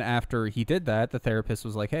then after he did that, the therapist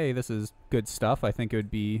was like, hey, this is good stuff. I think it would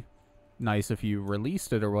be nice if you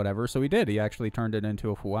released it or whatever. So he did. He actually turned it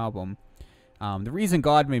into a full album. The reason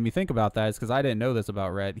God made me think about that is because I didn't know this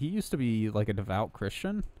about Rhett. He used to be like a devout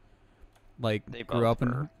Christian. Like They grew both up in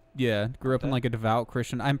were. yeah, grew up in Okay. like a devout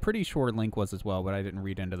Christian. I'm pretty sure Link was as well, but I didn't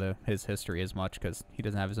read into his history as much because he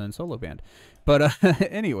doesn't have his own solo band. But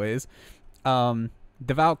anyways,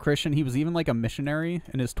 devout Christian. He was even like a missionary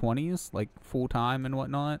in his 20s, like full time and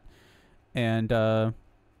whatnot. And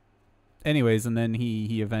anyways, and then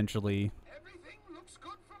he eventually Everything looks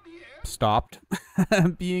good from here. stopped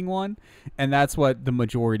being one, and that's what the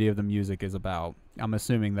majority of the music is about. I'm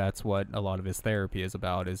assuming that's what a lot of his therapy is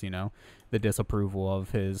about, is, you know, the disapproval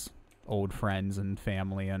of his old friends and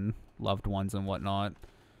family and loved ones and whatnot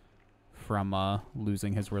from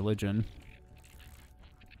losing his religion.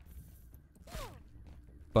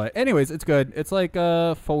 But anyways, it's good. It's like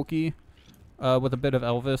folky with a bit of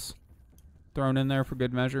Elvis thrown in there for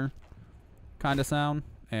good measure kind of sound.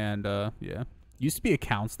 And yeah, used to be a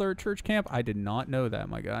counselor at church camp. I did not know that,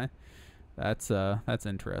 my guy. That's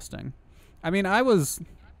interesting. I mean, I was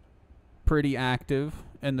pretty active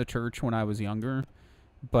in the church when I was younger,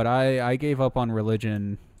 but I gave up on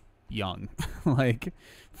religion young. Like,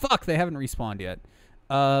 fuck, they haven't respawned yet.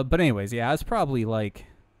 But anyways, yeah, I was probably like,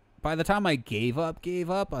 by the time I gave up,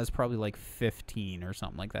 I was probably like 15 or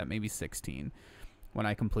something like that, maybe 16, when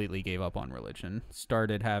I completely gave up on religion.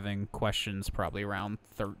 Started having questions probably around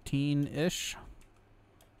 13-ish.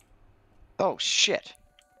 Oh shit.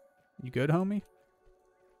 You good, homie?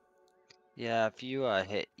 Yeah, if you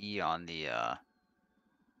hit E on the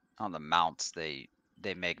mounts, they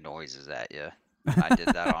make noises at you. I did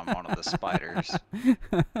that on one of the spiders.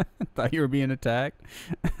 Thought you were being attacked.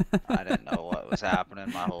 I didn't know what was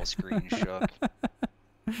happening. My whole screen shook.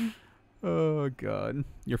 Oh god,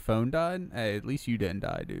 your phone died? Hey, at least you didn't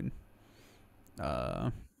die, dude.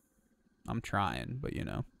 I'm trying, but you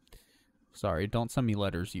know. Sorry, don't send me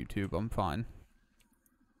letters, YouTube. I'm fine.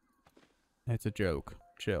 It's a joke.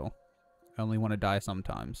 Chill. I only want to die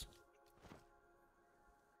sometimes.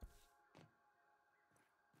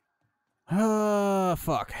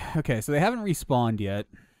 Fuck. Okay, so they haven't respawned yet.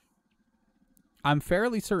 I'm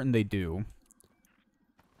fairly certain they do.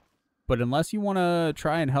 But unless you want to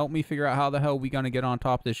try and help me figure out how the hell we gonna get on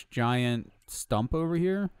top of this giant stump over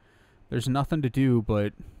here, there's nothing to do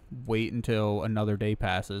but wait until another day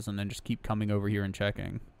passes and then just keep coming over here and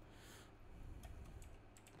checking.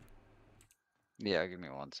 Yeah, give me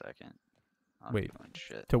 1 second. I'm Wait. doing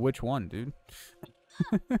shit. To which one, dude?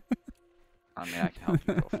 I mean, I can help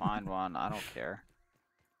you go find one. I don't care.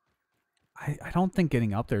 I don't think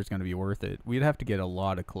getting up there is going to be worth it. We'd have to get a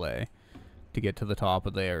lot of clay to get to the top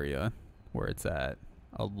of the area where it's at.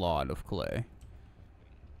 A lot of clay.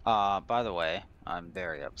 By the way, I'm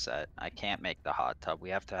very upset. I can't make the hot tub. We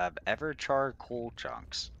have to have Everchar cool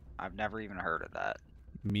chunks. I've never even heard of that.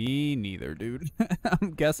 Me neither, dude.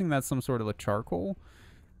 I'm guessing that's some sort of a charcoal.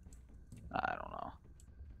 I don't know.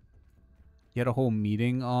 You had a whole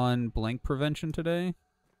meeting on blank prevention today?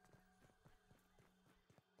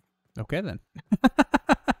 Okay, then.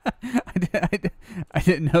 I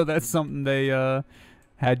didn't know that's something they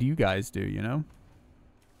had you guys do, you know?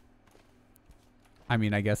 I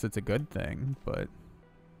mean, I guess it's a good thing, but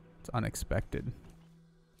it's unexpected.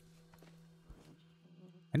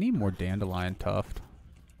 I need more dandelion tuft.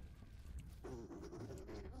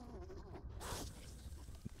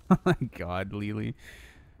 Oh my god, Lily.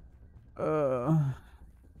 Is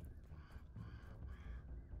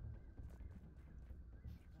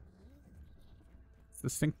the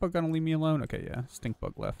stink bug gonna leave me alone? Okay, yeah, stink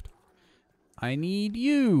bug left. I need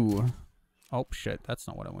you. Oh shit, that's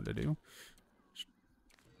not what I wanted to do.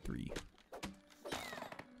 3.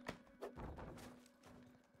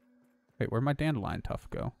 Wait, where'd my dandelion tuft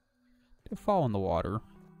go? Did it fall in the water?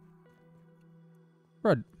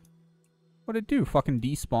 Bro, what'd it do? Fucking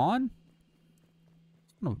despawn?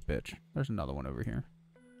 Son of a bitch. There's another one over here.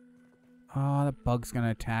 Oh, the bug's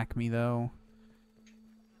gonna attack me though.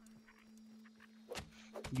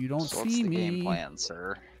 You don't So what's see the me. game plan,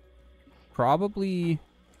 sir? Probably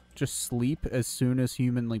just sleep as soon as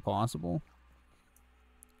humanly possible.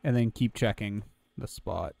 And then keep checking the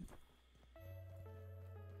spot.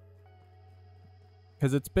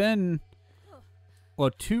 Because it's been, well,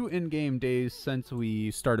 2 in-game days since we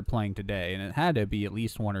started playing today. And it had to be at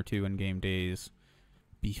least 1 or 2 in-game days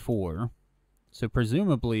before. So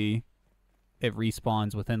presumably it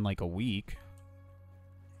respawns within like a week.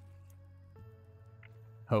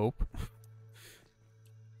 Hope.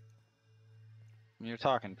 You're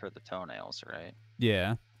talking for the toenails, right?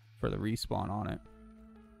 Yeah, for the respawn on it.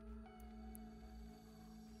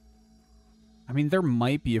 I mean, there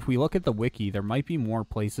might be, if we look at the wiki, there might be more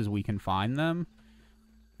places we can find them.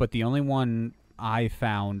 But the only one I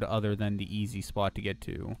found other than the easy spot to get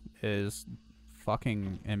to is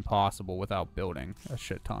fucking impossible without building a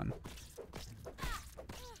shit ton.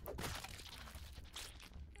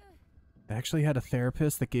 I actually had a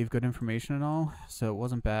therapist that gave good information and all, so it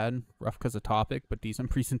wasn't bad. Rough because of topic, but decent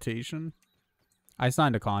presentation. I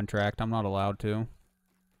signed a contract. I'm not allowed to.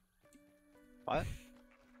 What?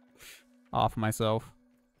 Off myself.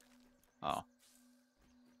 Oh.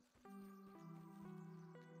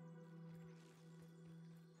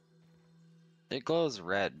 It glows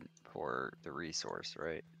red for the resource,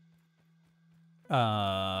 right? Oh,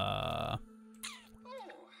 huh.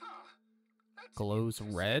 That's Glows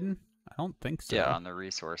interesting. red? I don't think so. Yeah, on the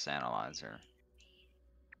resource analyzer.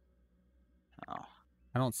 Oh.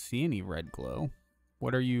 I don't see any red glow.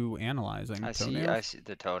 What are you analyzing? I Toenails? see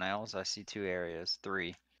the toenails. I see 2 areas.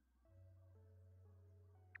 3.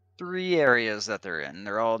 3 areas that they're in.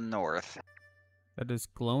 They're all north. That is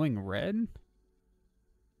glowing red?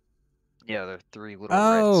 Yeah, they're 3 little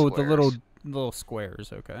Oh, red the squares. little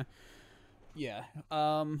squares. Okay. Yeah.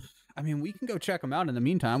 I mean, we can go check them out. In the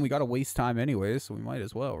meantime, we gotta waste time anyway, so we might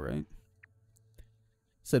as well, right?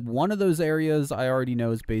 Said one of those areas I already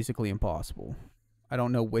know is basically impossible. I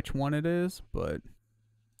don't know which one it is, but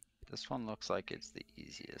This one looks like it's the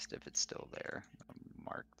easiest if it's still there.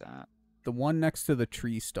 Mark that. the one next to the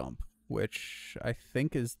tree stump, which I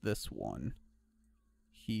think is this one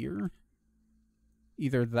here.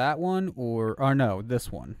 Either that one or no,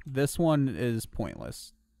 this one. This one is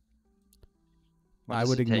pointless. What I does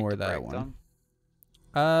would it take ignore to that break one.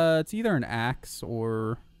 them? It's either an axe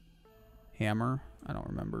or hammer. I don't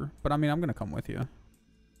remember. But I mean, I'm going to come with you.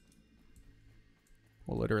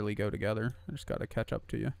 We'll literally go together. I just got to catch up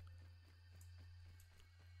to you.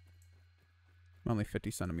 I'm only 50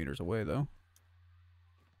 centimeters away, though.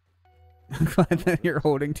 I'm glad that you're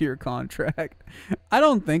holding to your contract. I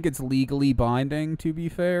don't think it's legally binding, to be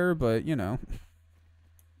fair, but, you know.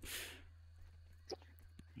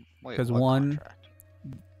 Wait, 'Cause what one- contract?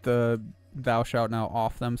 The thou shalt now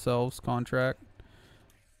off themselves contract.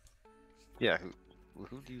 Yeah,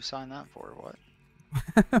 who do you sign that for? What?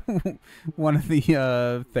 One of the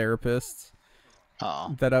therapists.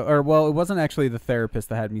 Oh, That or well, it wasn't actually the therapist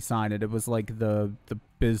that had me sign it. It was like the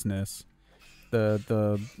business,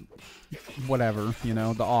 the whatever, you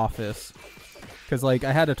know, the office. Because like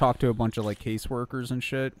I had to talk to a bunch of like caseworkers and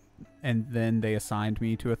shit, and then they assigned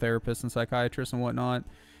me to a therapist and psychiatrist and whatnot.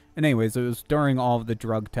 And anyways, it was during all of the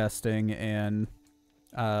drug testing and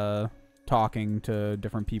talking to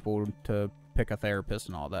different people to pick a therapist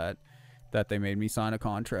and all that they made me sign a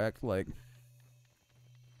contract. Like,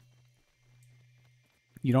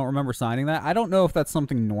 you don't remember signing that? I don't know if that's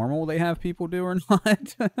something normal they have people do or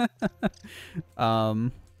not.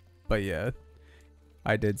 But yeah,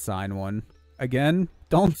 I did sign one. Again,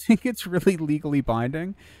 don't think it's really legally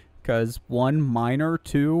binding, because 1, minor,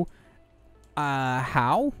 2,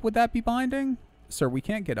 how would that be binding? Sir, we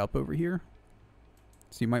can't get up over here.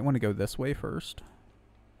 So you might want to go this way first.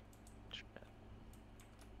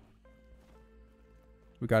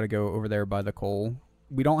 We got to go over there by the coal.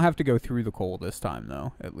 We don't have to go through the coal this time,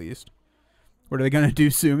 though, at least. What are they going to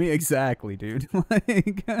do, sue me? Exactly, dude.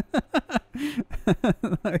 like,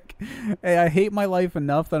 like, hey, I hate my life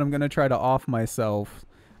enough that I'm going to try to off myself.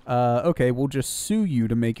 Okay, we'll just sue you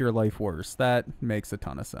to make your life worse. That makes a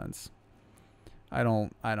ton of sense. I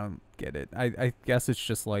don't get it. I guess it's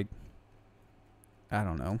just like, I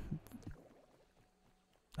don't know.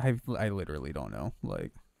 I literally don't know.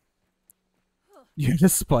 Like, you had a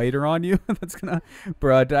spider on you? That's gonna...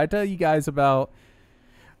 Bruh, did I tell you guys about...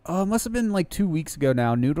 Oh, it must have been like 2 weeks ago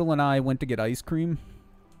now. Noodle and I went to get ice cream.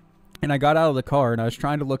 And I got out of the car and I was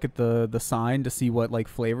trying to look at the sign to see what like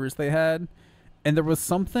flavors they had. And there was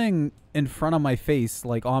something in front of my face,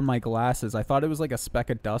 like on my glasses. I thought it was like a speck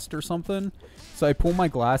of dust or something. So I pulled my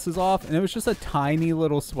glasses off and it was just a tiny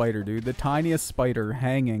little spider, dude. The tiniest spider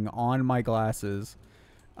hanging on my glasses.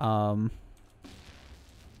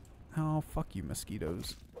 Oh, fuck you,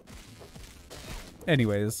 mosquitoes.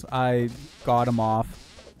 Anyways, I got him off.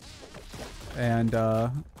 And,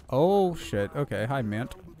 oh, shit. Okay, hi,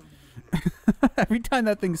 Mant. Every time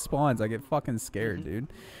that thing spawns, I get fucking scared, dude.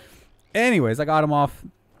 Anyways, I got him off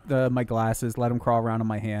my glasses, let him crawl around on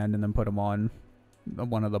my hand, and then put him on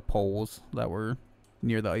one of the poles that were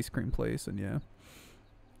near the ice cream place. And, yeah,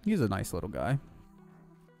 he's a nice little guy.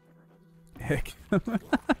 Heck.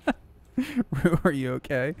 Are you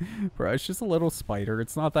okay? Bro, it's just a little spider.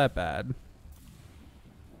 It's not that bad.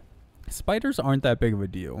 Spiders aren't that big of a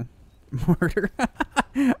deal. Murder.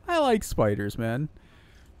 I like spiders, man.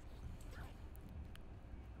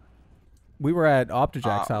 We were at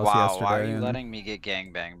Optijack's house wow, yesterday. why are you and letting me get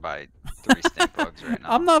gangbanged by 3 stink bugs right now?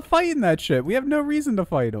 I'm not fighting that shit. We have no reason to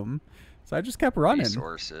fight them. So I just kept running.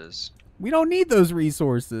 Resources. We don't need those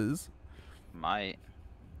resources. Might.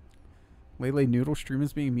 Lele Noodle stream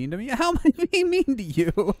is being mean to me? How am I being mean to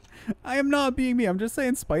you? I am not being mean. I'm just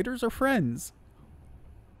saying spiders are friends.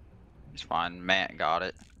 It's fine. Matt got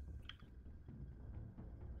it.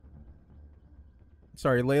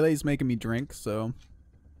 Sorry, Lele's making me drink, so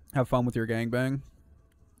have fun with your gangbang.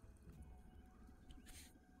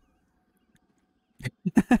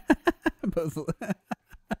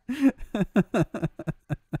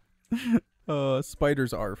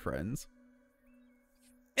 Spiders are friends.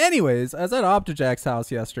 Anyways, I was at Optijack's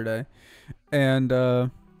house yesterday, and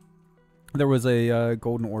there was a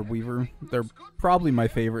golden orb weaver. They're probably my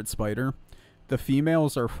favorite spider. The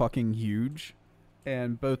females are fucking huge,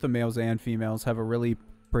 and both the males and females have a really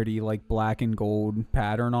pretty like black and gold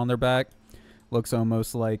pattern on their back. Looks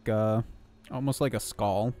almost like a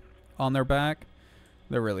skull on their back.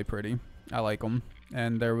 They're really pretty. I like them.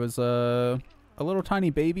 And there was a little tiny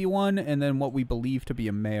baby one, and then what we believe to be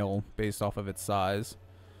a male based off of its size.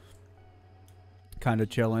 Kind of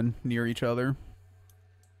chilling near each other.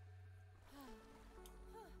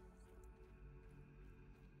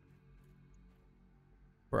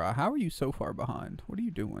 Bruh, how are you so far behind? What are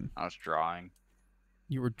you doing? I was drawing.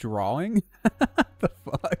 You were drawing? The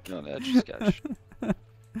fuck? No, Etch a Sketch.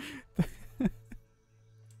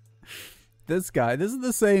 This is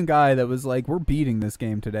the same guy that was like, we're beating this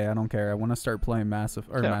game today. I don't care. I want to start playing Mass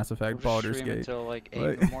Effect Baldur's Gate. Until like 8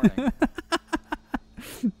 in the morning.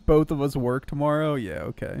 Both of us work tomorrow? Yeah,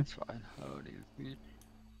 okay. It's fine. Oh, dude.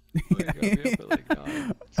 You gotta be up at like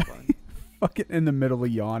 9. It's fine. Fucking in the middle of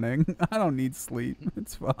yawning. I don't need sleep.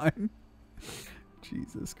 It's fine.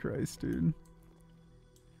 Jesus Christ, dude.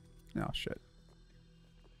 Oh, shit.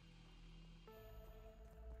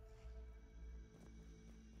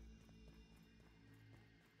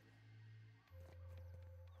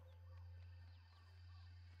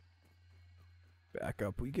 Back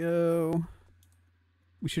up we go.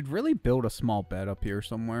 We should really build a small bed up here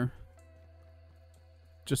somewhere.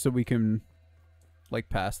 Just so we can, like,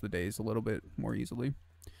 pass the days a little bit more easily.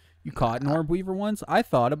 You caught an orb weaver once? I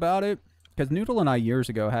thought about it. Because Noodle and I years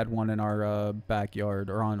ago had one in our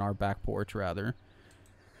backyard, or on our back porch, rather.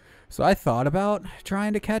 So I thought about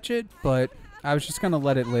trying to catch it, but I was just going to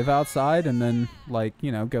let it live outside and then, like,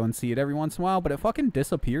 you know, go and see it every once in a while. But it fucking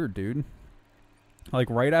disappeared, dude.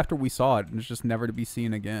 Like, right after we saw it, and it's just never to be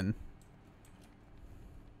seen again.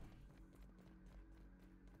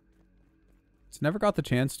 It's never got the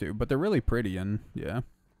chance to, but they're really pretty, and, yeah.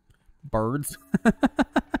 Birds.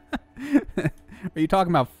 Are you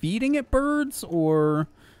talking about feeding it birds, or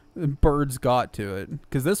birds got to it?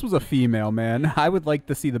 Because this was a female, man. I would like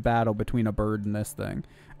to see the battle between a bird and this thing.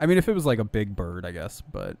 I mean, if it was like a big bird, I guess,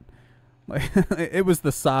 but like it was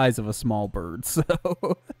the size of a small bird, so...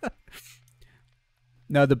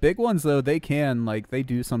 No, the big ones, though, they can, like, they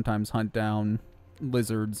do sometimes hunt down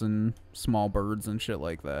lizards and small birds and shit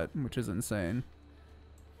like that, which is insane.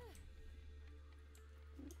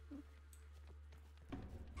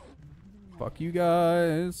 Fuck you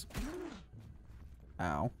guys.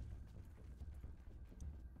 Ow.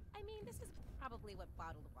 I mean, this is probably what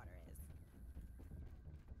bottled water is.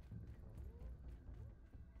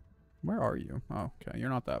 Where are you? Oh, okay, you're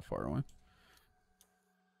not that far away.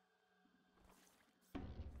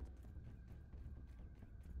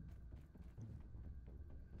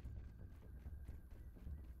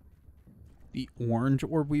 The orange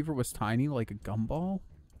orb weaver was tiny like a gumball?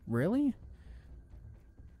 Really?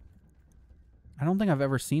 I don't think I've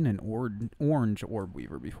ever seen an orange orb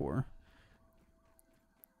weaver before.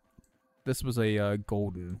 This was a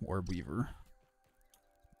golden orb weaver.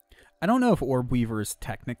 I don't know if orb weaver is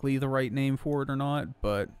technically the right name for it or not,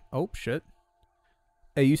 but... Oh, shit.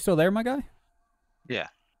 Hey, you still there, my guy? Yeah.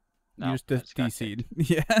 No, you just DC'd.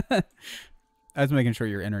 Yeah. I was making sure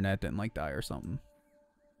your internet didn't, like, die or something.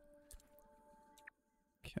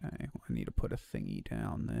 Okay, well, I need to put a thingy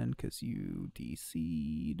down then, because you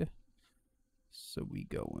DC'd. So we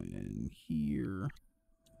go in here.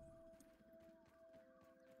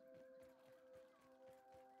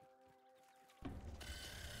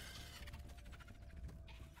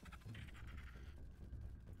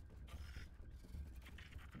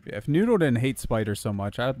 Yeah, if Noodle didn't hate spiders so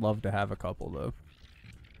much, I'd love to have a couple, though.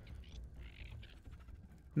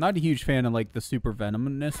 Not a huge fan of, like, the super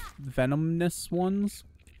venomous ones.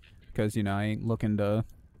 Because, you know, I ain't looking to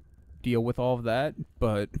deal with all of that,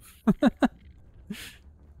 but...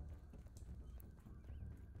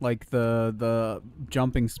 like, the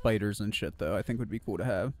jumping spiders and shit, though, I think would be cool to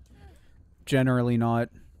have. generally not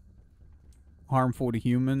harmful to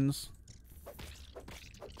humans.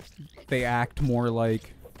 They act more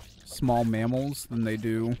like small mammals than they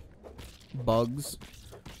do bugs.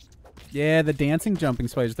 Yeah, the dancing jumping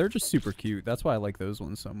spiders, they're just super cute. That's why I like those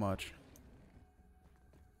ones so much.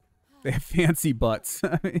 They have fancy butts.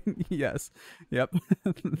 I mean, yes. Yep.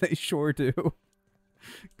 They sure do.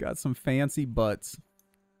 Got some fancy butts.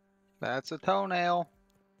 That's a toenail.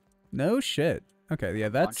 No shit. Okay, yeah,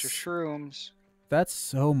 Bunch of that's shrooms. that's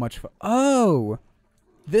so much fun. Oh!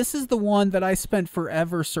 This is the one that I spent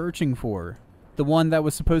forever searching for. The one that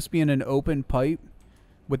was supposed to be in an open pipe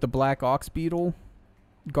with the black ox beetle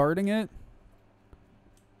guarding it.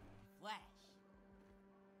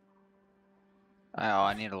 Oh,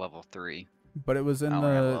 I need a level 3. But it was I in only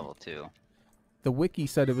have a the level 2. the wiki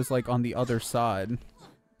said it was like on the other side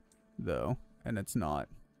though, and it's not.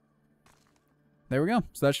 There we go.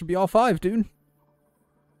 So that should be all 5, dude.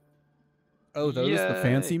 Oh, those the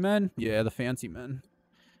fancy Yay. men? Yeah, the fancy men.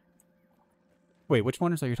 Wait, which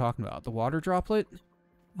ones are you talking about? The water droplet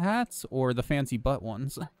hats or the fancy butt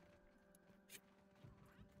ones?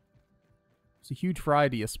 It's a huge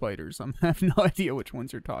variety of spiders. I have no idea which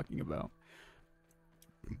ones you're talking about.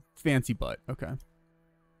 Fancy butt. Okay.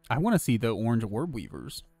 I want to see the orange orb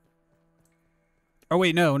weavers. Oh,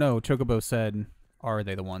 wait, no. Chocobo said, are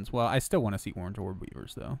they the ones? Well, I still want to see orange orb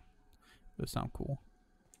weavers, though. Those sound cool.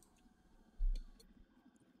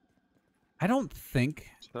 I don't think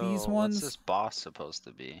these ones... What's this boss supposed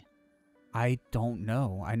to be? I don't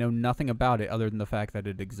know. I know nothing about it other than the fact that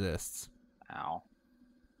it exists. Ow.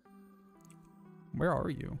 Where are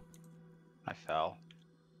you? I fell.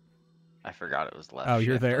 I forgot it was left Oh,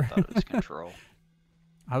 you're shift. there. I thought it was control.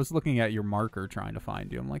 I was looking at your marker trying to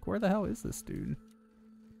find you. I'm like, where the hell is this dude?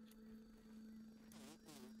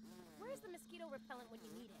 Where's the mosquito repellent when you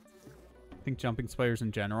need it? I think jumping spiders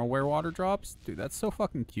in general wear water drops. Dude, that's so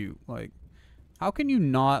fucking cute. Like, how can you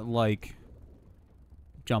not like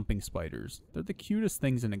jumping spiders? They're the cutest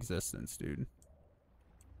things in existence, dude.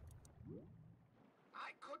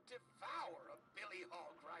 I could devour a billy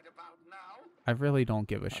hog right about now. I really don't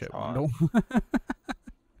give a That's shit, hot. Wendell.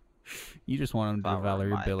 You just want him to Devour devour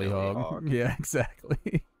your my billy billy hog. hog. Yeah,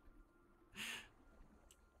 exactly.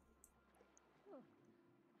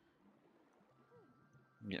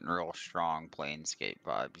 I'm getting real strong Planescape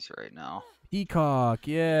vibes right now. Peacock,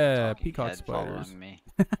 yeah, Talking peacock head spiders. following me.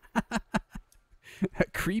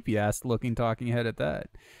 Creepy ass looking talking head at that.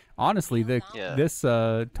 Honestly, Yeah. this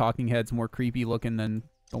talking head's more creepy looking than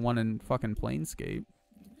the one in fucking Planescape.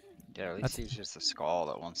 Yeah, at least That's- he's just a skull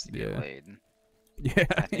that wants to get Yeah. laid. Yeah,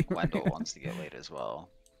 I think Wendell wants to get laid as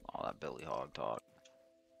well. All that Billy Hog talk.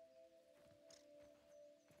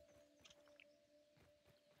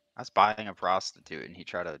 I was buying a prostitute and he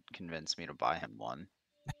tried to convince me to buy him one.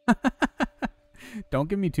 Don't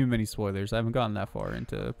give me too many spoilers. I haven't gotten that far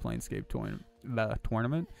into Planescape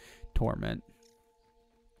tournament. Torment.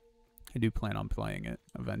 I do plan on playing it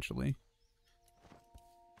eventually.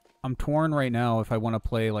 I'm torn right now if I want to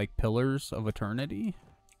play like Pillars of Eternity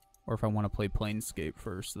or if I want to play Planescape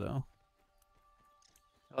first, though.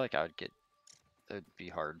 I feel like it'd be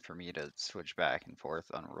hard for me to switch back and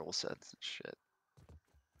forth on rule sets and shit.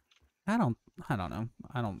 I don't know.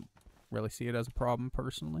 I don't really see it as a problem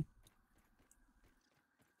personally.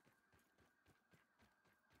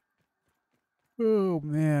 Oh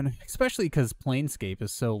man, especially because Planescape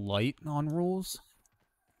is so light on rules.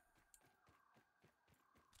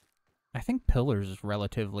 I think Pillars is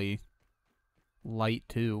relatively light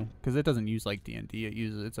too, because it doesn't use like D&D. It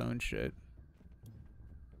uses its own shit.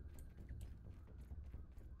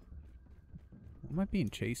 What am I being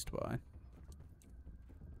chased by?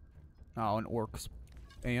 Oh, an orc's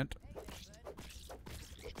ant.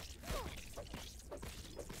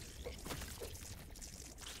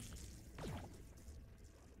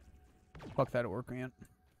 Fuck that orc ant.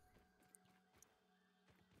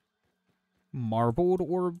 Marbled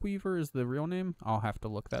Orb Weaver is the real name? I'll have to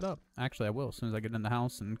look that up. Actually, I will as soon as I get in the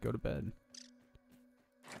house and go to bed.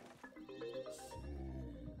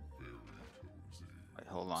 Wait,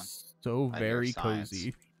 hold on. So I hear very science.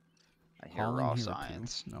 cozy. I hear Calling raw here too.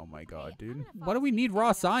 science. Oh my god, I'm dude. gonna What fall do we asleep need while raw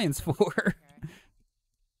I science listen to for? her.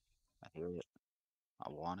 I hear it. I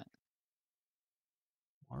want it.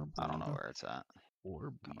 Marbled I don't know where it's at.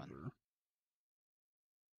 Orb Coming. Weaver.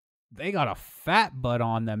 They got a fat butt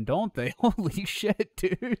on them, don't they? Holy shit,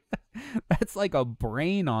 dude. That's like a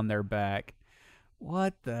brain on their back.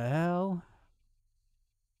 What the hell?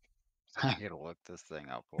 I gotta look this thing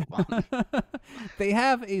up. Hold on. They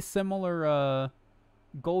have a similar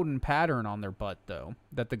golden pattern on their butt, though,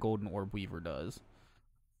 that the Golden Orb Weaver does.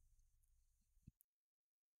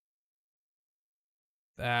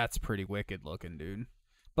 That's pretty wicked looking, dude.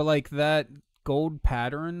 But like that gold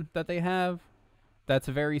pattern that they have, that's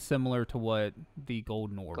very similar to what the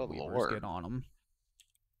golden orb Good weavers lord. get on them.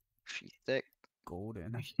 She's thick.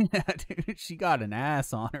 Golden. Yeah, dude, she got an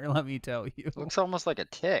ass on her, let me tell you. Looks almost like a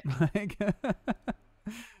tick. Like,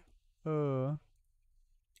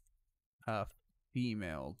 a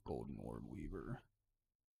female golden orb weaver.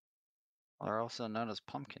 They're also known as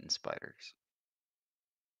pumpkin spiders.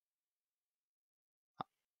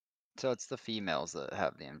 So it's the females that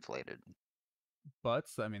have the inflated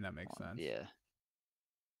Butts? I mean, that makes one. sense. Yeah.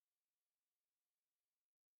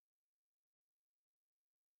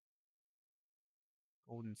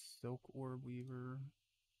 Golden silk orb weaver.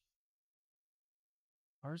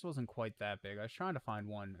 Ours wasn't quite that big. I was trying to find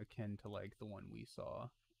one akin to like the one we saw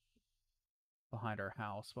behind our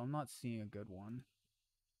house, but I'm not seeing a good one.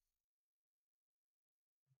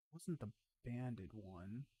 It wasn't the banded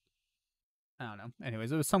one. I don't know.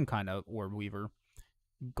 Anyways, it was some kind of orb weaver.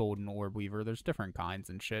 Golden orb weaver. There's different kinds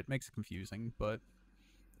and shit. Makes it confusing, but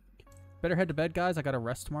better head to bed, guys. I gotta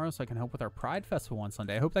rest tomorrow so I can help with our Pride Festival on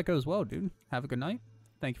Sunday. I hope that goes well, dude. Have a good night.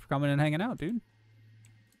 Thank you for coming and hanging out, dude.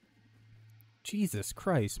 Jesus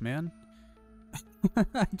Christ, man.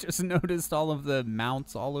 I just noticed all of the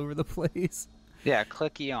mounts all over the place. Yeah,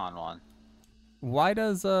 clicky on one. Why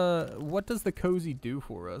does, what does the cozy do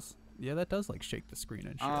for us? Yeah, that does, like, shake the screen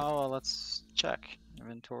and shit. Oh, well, let's check.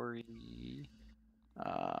 Inventory.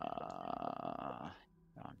 Down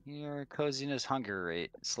here. Coziness hunger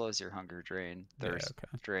rate. Slows your hunger drain. Thirst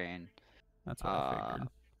drain. That's what I figured.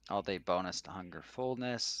 All day bonus to hunger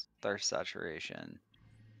fullness. Thirst saturation.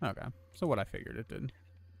 Okay, so what I figured it did.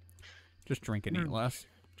 Just drink and eat less,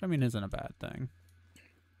 which I mean isn't a bad thing.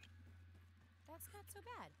 That's not so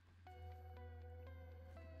bad.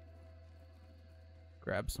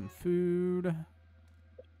 Grab some food.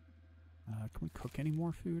 Can we cook any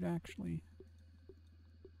more food, actually?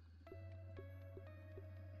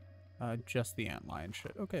 Just the antlion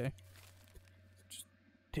shit. Okay. Just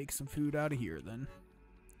take some food out of here, then.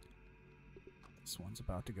 This one's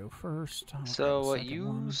about to go first. So what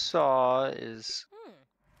you saw is...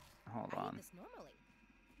 Hold on.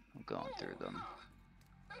 I'm going through them.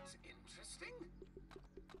 That's interesting.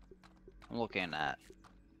 I'm looking at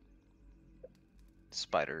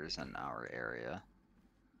spiders in our area.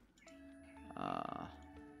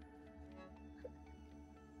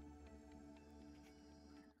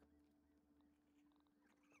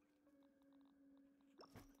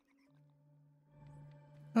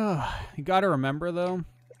 You gotta remember, though,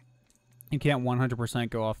 you can't 100%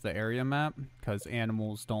 go off the area map, because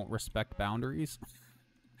animals don't respect boundaries.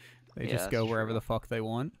 They just go wherever the fuck they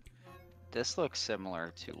want. This looks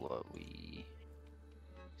similar to what we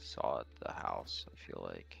saw at the house, I feel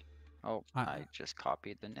like. Oh, I just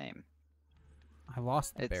copied the name. I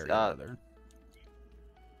lost the berry leather.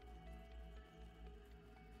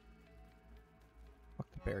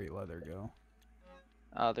 Fuck the berry leather go.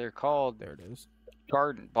 They're called... There it is.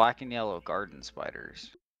 Black and yellow garden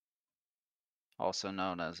spiders. Also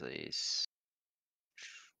known as a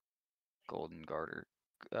golden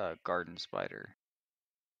garden spider.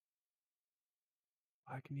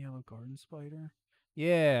 Black and yellow garden spider?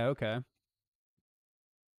 Yeah, okay.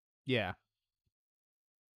 Yeah.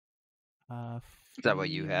 Is that what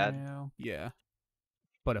you had? Yeah.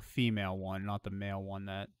 But a female one, not the male one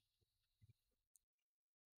that...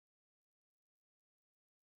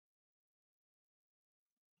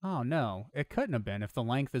 Oh, no. It couldn't have been if the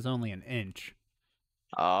length is only an inch.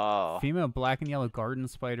 Oh. Female black and yellow garden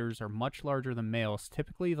spiders are much larger than males.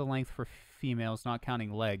 Typically, the length for females, not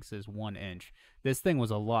counting legs, is 1 inch. This thing was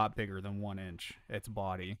a lot bigger than 1 inch, its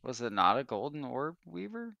body. Was it not a golden orb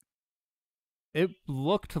weaver? It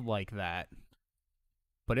looked like that.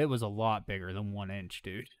 But it was a lot bigger than 1 inch,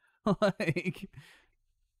 dude. Like...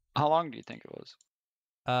 How long do you think it was?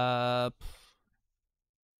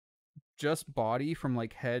 Just body from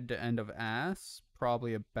like head to end of ass,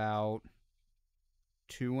 probably about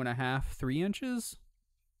 2.5, 3 inches.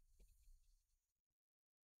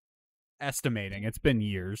 Estimating. It's been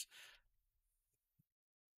years.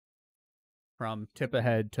 From tip of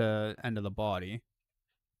head to end of the body.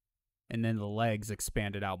 And then the legs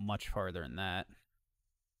expanded out much farther than that.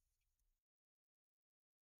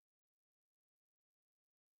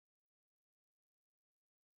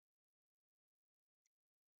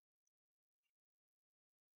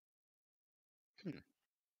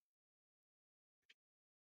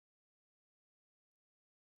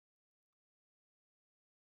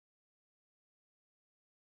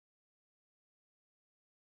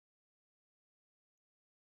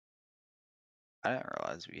 I didn't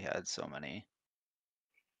realize we had so many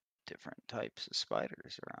different types of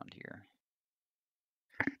spiders around here.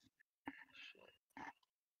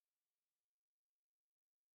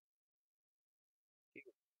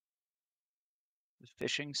 The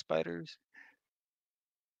fishing spiders.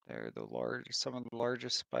 They're some of the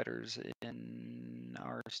largest spiders in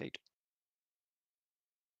our state.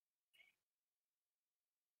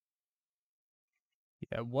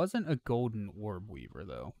 Yeah, it wasn't a golden orb weaver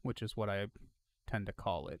though, which is what I tend to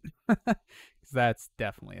call it. Because that's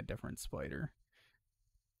definitely a different spider.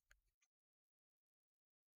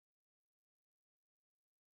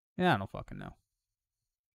 Yeah, I don't fucking know.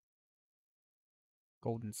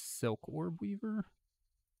 Golden silk orb weaver?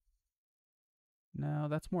 No,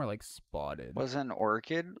 that's more like spotted. Was an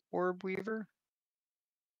orchid orb weaver?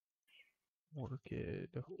 Orchid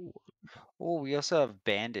orb. Oh, we also have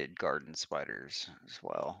banded garden spiders as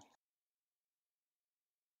well.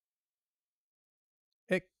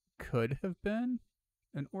 It could have been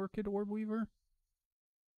an orchid orb weaver.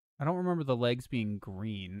 I don't remember the legs being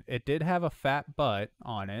green. It did have a fat butt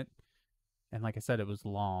on it. And like I said, it was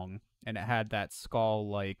long. And it had that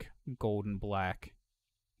skull-like golden black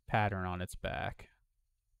pattern on its back.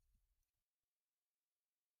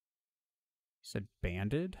 You said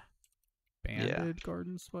banded? Banded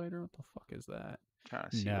garden spider? What the fuck is that? Trying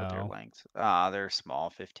to see what their No. length. They're small,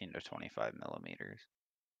 15 to 25 millimeters.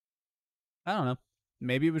 I don't know.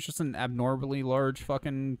 Maybe it was just an abnormally large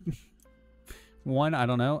fucking one. I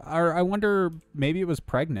don't know. Or I wonder, maybe it was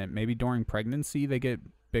pregnant. Maybe during pregnancy they get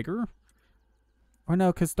bigger? Or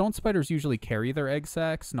no, because don't spiders usually carry their egg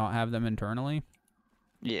sacs, not have them internally?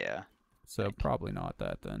 Yeah. So probably not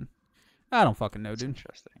that then. I don't fucking know, That's dude.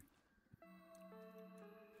 interesting.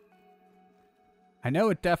 I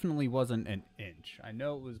know it definitely wasn't an inch. I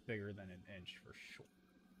know it was bigger than an inch for sure.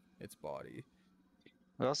 Its body.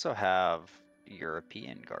 We also have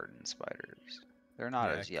European garden spiders. They're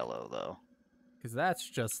not Yeah, as yellow though. because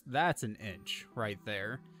that's an inch right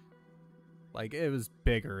there. Like, it was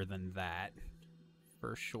bigger than that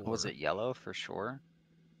for sure. Was it yellow for sure?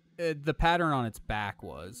 The pattern on its back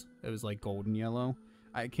was. It was like golden yellow.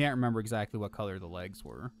 I can't remember exactly what color the legs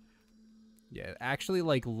were. Yeah, actually,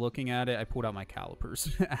 like, looking at it, I pulled out my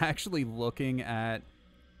calipers. Actually looking at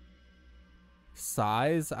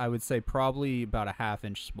size, I would say probably about a ½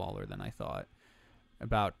 inch smaller than I thought.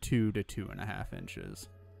 About 2 to 2.5 inches.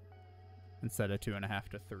 Instead of 2.5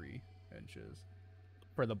 to 3 inches.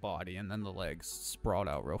 For the body, and then the legs sprawled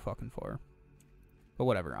out real fucking far. But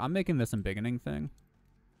whatever, I'm making this embiggening thing.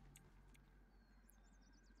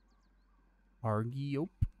 Argiope.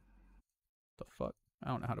 The fuck? I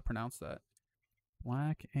don't know how to pronounce that.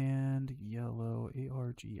 Black and yellow,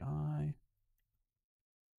 ARGI.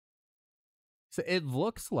 So it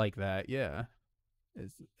looks like that, yeah.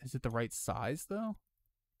 Is it the right size though?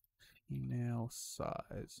 Female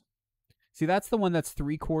size. See, that's the one that's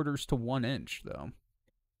 3/4 to 1 inch though.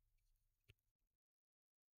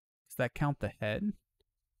 Does that count the head?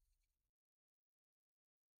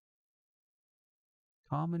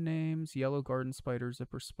 Common names: yellow garden spider,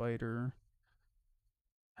 zipper spider.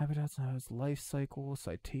 Habitats has life cycle,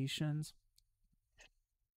 citations.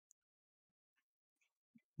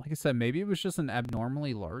 Like I said, maybe it was just an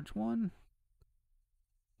abnormally large one.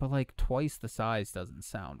 But like twice the size doesn't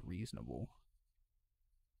sound reasonable.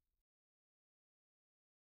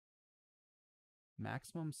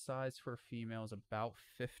 Maximum size for a female is about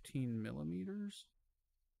 15 millimeters.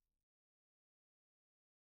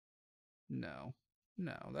 No,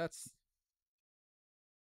 that's...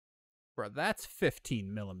 Bro, that's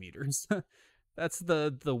 15 millimeters. That's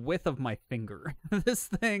the width of my finger. This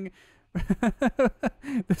thing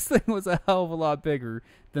was a hell of a lot bigger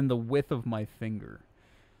than the width of my finger.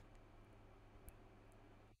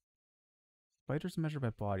 Spiders measured by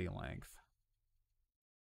body length.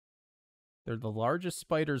 They're the largest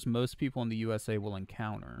spiders most people in the USA will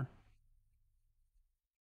encounter.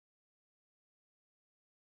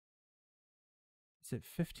 Is it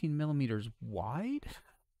 15 millimeters wide?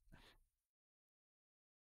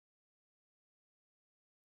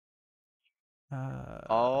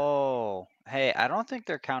 Oh, hey, I don't think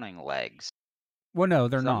they're counting legs. Well, no,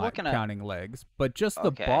 they're 'Cause I'm not looking at- counting legs, but just the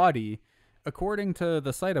Okay. body, according to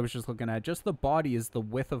the site I was just looking at, just the body is the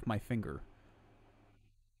width of my finger.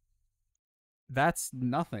 That's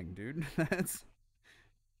nothing, dude. That's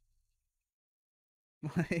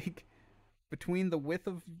like between the width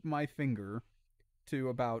of my finger to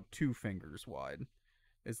about 2 fingers wide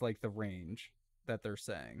is like the range that they're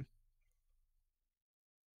saying.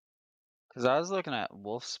 Because I was looking at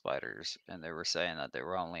wolf spiders, and they were saying that they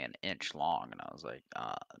were only an inch long, and I was like,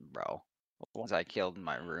 bro, the ones I killed in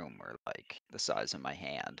my room were like the size of my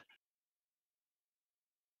hand.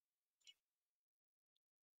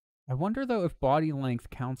 I wonder though if body length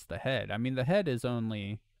counts the head. I mean, the head is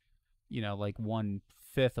only, like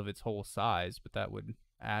 1/5 of its whole size, but that would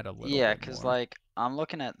add a little Yeah, bit because more. like I'm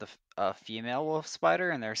looking at the female wolf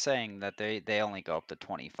spider, and they're saying that they only go up to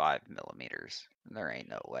 25 millimeters. There ain't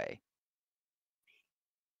no way.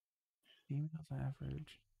 Female's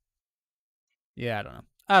average. Yeah,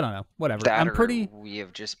 I don't know. Whatever. That I'm or pretty we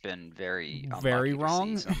have just been very very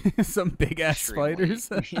unlucky to see wrong. some Some big ass extremely-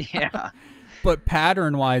 spiders. Yeah. But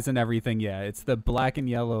pattern wise and everything, yeah, it's the black and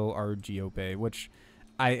yellow Argiope, which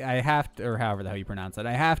I have to, or however the hell you pronounce it,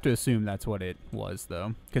 I have to assume that's what it was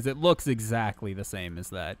though, because it looks exactly the same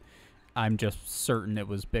as that. I'm just certain it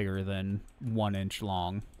was bigger than 1 inch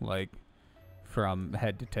long, like from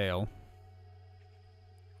head to tail.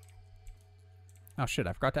 Oh shit,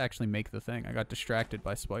 I forgot to actually make the thing. I got distracted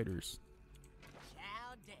by spiders.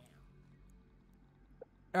 Chow down.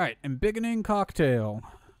 Alright, embiggening cocktail.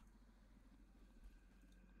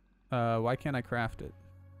 Why can't I craft it?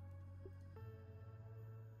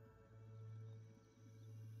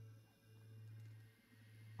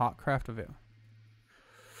 Hot craft available.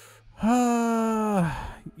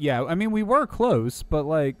 Yeah, I mean, we were close, but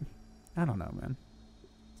like, I don't know, man.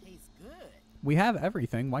 Tastes good. We have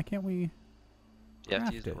everything. Why can't we? You have to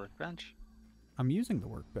Craft use the it. workbench. I'm using the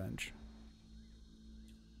workbench.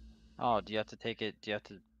 Oh, do you have to take it? Do you have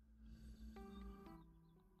to?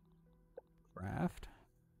 Craft.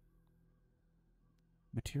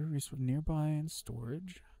 Materials with nearby and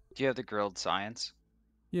storage. Do you have the grilled science?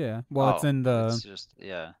 Yeah. Well, it's Oh, in the. It's just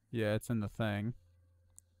yeah. Yeah, it's in the thing.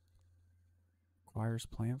 Requires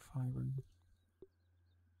plant fiber.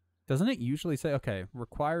 Doesn't it usually say, okay,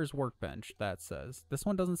 requires workbench, that says. This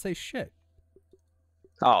one doesn't say shit.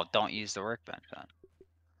 Oh, don't use the workbench then.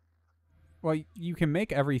 Well, you can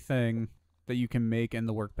make everything that you can make in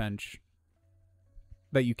the workbench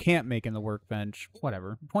that you can't make in the workbench.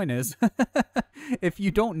 Whatever. Point is, if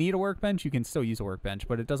you don't need a workbench, you can still use a workbench,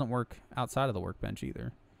 but it doesn't work outside of the workbench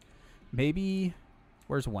either. Maybe...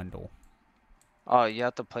 Where's Wendell? Oh, you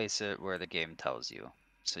have to place it where the game tells you,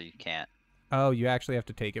 so you can't. Oh, you actually have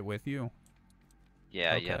to take it with you?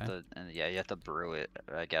 Yeah, you have Okay. to. And yeah, you have to brew it.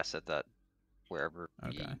 I guess at that wherever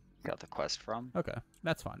you Okay. got the quest from. Okay,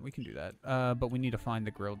 that's fine. We can do that. But we need to find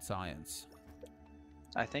the grilled science.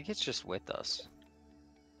 I think it's just with us.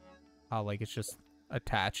 Oh, like it's just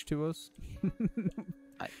attached to us?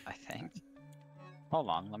 I think. Hold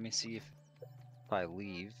on, let me see if I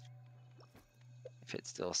leave, if it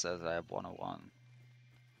still says I have 101.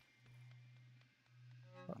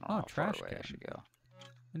 I don't know Oh, how far trash away I can. should go.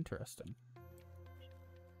 Interesting.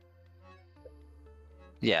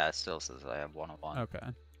 Yeah, it still says I have 101.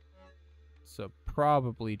 Okay. So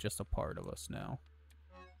probably just a part of us now.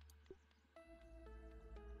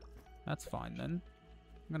 That's fine then.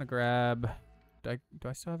 I'm gonna grab... Do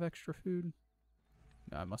I still have extra food?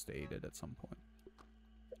 No, I must have ate it at some point.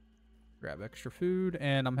 Grab extra food,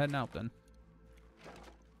 and I'm heading out then.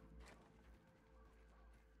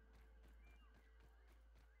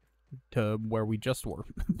 To where we just were,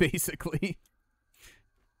 basically.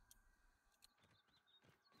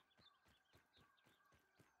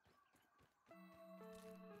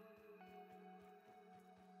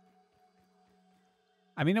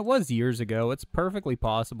 I mean, it was years ago. It's perfectly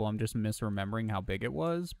possible I'm just misremembering how big it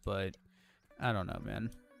was, but I don't know,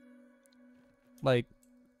 man. Like,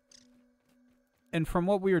 and from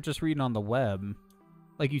what we were just reading on the web,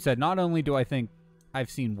 like you said, not only do I think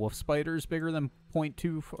I've seen wolf spiders bigger than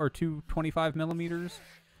 0.2 or 225 millimeters,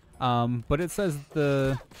 but it says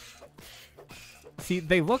the... See,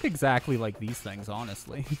 they look exactly like these things,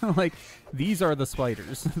 honestly. Like, these are the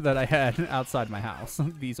spiders that I had outside my house.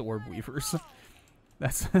 These orb weavers.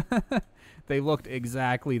 That's they looked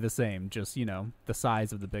exactly the same, just, you know, the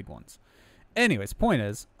size of the big ones. Anyways, point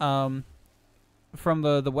is, from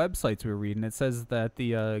the websites we were reading, it says that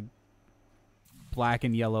the black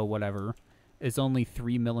and yellow whatever is only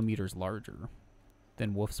 3 millimeters larger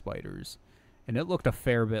than wolf spiders. And it looked a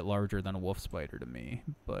fair bit larger than a wolf spider to me,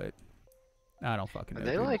 but I don't fucking know. Are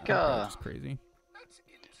they dude. like, That's just crazy. That's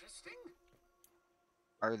interesting.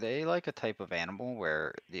 Are they like a type of animal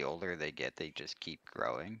where the older they get, they just keep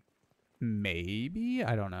growing? Maybe?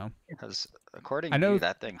 I don't know. Because according I to know- you,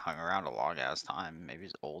 that thing hung around a long ass time. Maybe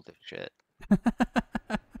it's old as shit.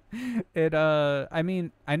 I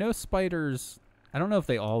mean, I know spiders, I don't know if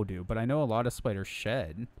they all do, but I know a lot of spiders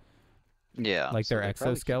shed, Yeah. like so their they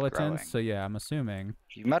probably keep growing. exoskeletons, so yeah, I'm assuming.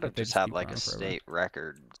 You might have they just just had keep like a growing forever. state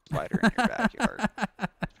record spider in your backyard.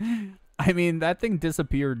 I mean, that thing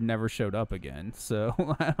disappeared, never showed up again, so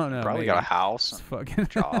I don't know. Probably maybe. got a house Just and fucking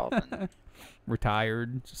job and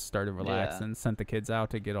retired, just started Yeah. relaxing, sent the kids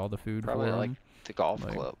out to get all the food probably for like them. the golf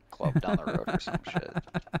Like- club down the road or some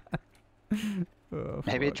shit. Oh,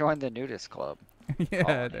 Maybe fuck. join the nudist club. Yeah,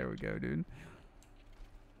 colony. there we go, dude.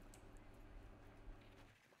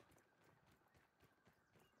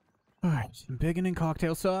 Alright, beginning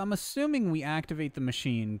cocktail. So I'm assuming we activate the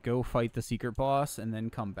machine, go fight the secret boss, and then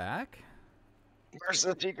come back. Where's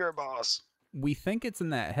the secret boss? We think it's in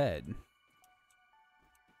that head.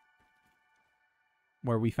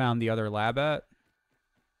 Where we found the other lab at,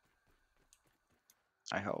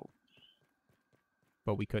 I hope.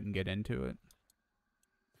 but we couldn't get into it.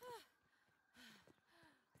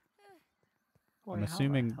 Boy, I'm how the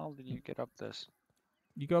assuming- hell did you get up this?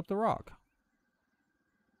 You go up the rock.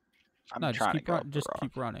 I'm No, just trying to keep go up the just rock.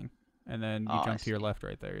 keep running, and then you Oh, I jump to your see. left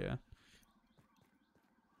right there. Yeah.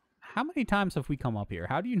 How many times have we come up here?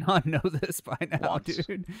 How do you not know this by now, Once.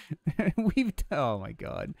 dude? Oh my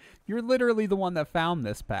god, you're literally the one that found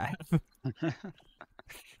this path.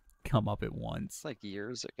 Come up at once. It's like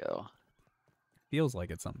years ago. Feels like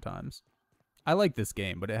it sometimes. I like this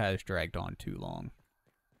game, but it has dragged on too long.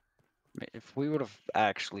 I mean, if we would have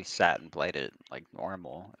actually sat and played it like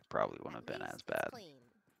normal, it probably wouldn't have been At as least it's bad. clean-ish.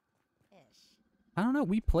 I don't know.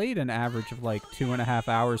 We played an average of like 2.5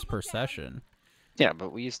 hours per session. Yeah,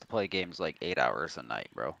 but we used to play games like 8 hours a night,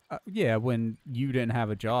 bro. Yeah, when you didn't have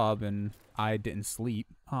a job and I didn't sleep.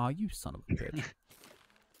 Aw, you son of a bitch.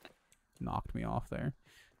 Knocked me off there.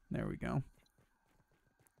 There we go.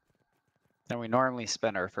 And we normally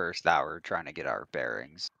spend our first hour trying to get our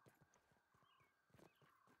bearings.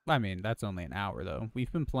 I mean, that's only an hour, though.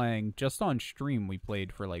 We've been playing, just on stream, we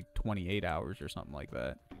played for like 28 hours or something like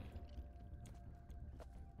that.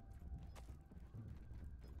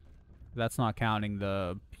 That's not counting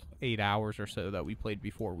the 8 hours or so that we played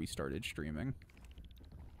before we started streaming.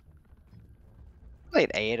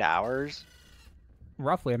 Played 8 hours?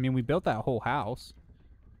 Roughly. I mean, we built that whole house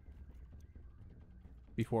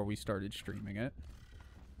before we started streaming it.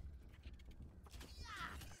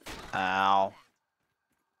 Ow.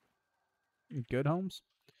 Good, Holmes?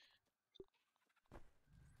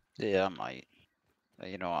 Yeah, I might.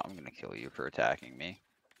 You know what? I'm gonna kill you for attacking me.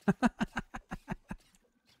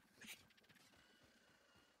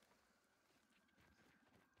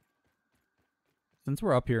 Since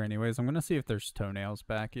we're up here anyways, I'm going to see if there's toenails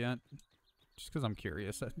back yet. Just because I'm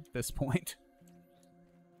curious at this point.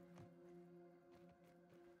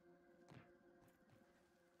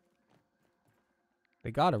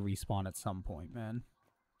 They gotta respawn at some point, man.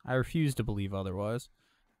 I refuse to believe otherwise.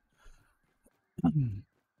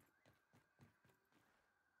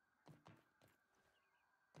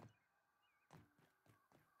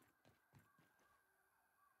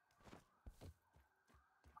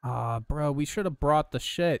 Ah, bro, we should have brought the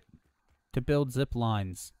shit to build zip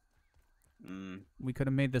lines. Mm. We could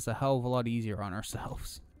have made this a hell of a lot easier on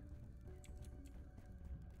ourselves.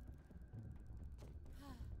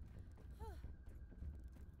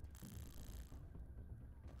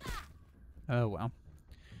 Oh, well.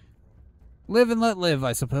 Live and let live,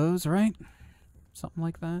 I suppose, right? Something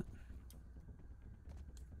like that.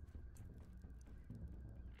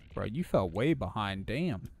 Bro, you fell way behind,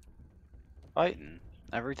 damn. Fighting.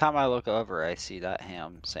 Every time I look over, I see that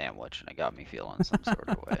ham sandwich, and it got me feeling some sort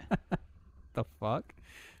of way. The fuck?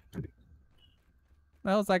 What the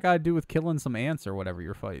hell's that got to do with killing some ants or whatever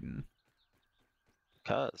you're fighting?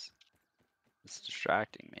 Cause it's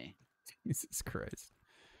distracting me. Jesus Christ.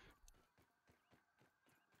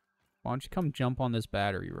 Why don't you come jump on this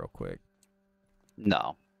battery real quick?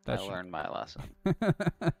 No, That I should- learned my lesson.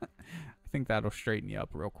 I think that'll straighten you up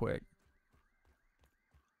real quick.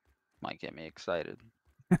 Might get me excited.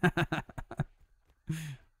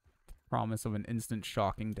 Promise of an instant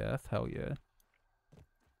shocking death. Hell yeah.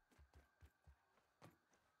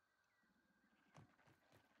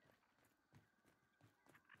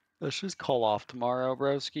 Let's just call off tomorrow,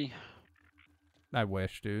 broski. I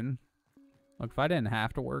wish, dude. Look, if I didn't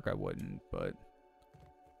have to work, I wouldn't, but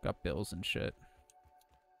got bills and shit.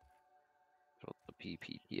 What the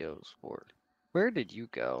PPTOs for? Where did you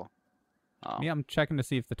go? Oh, Yeah, I'm checking to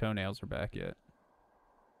see if the toenails are back yet.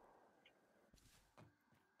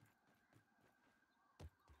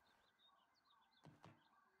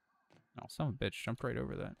 Oh, son of a bitch, jumped right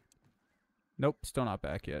over that. Nope, still not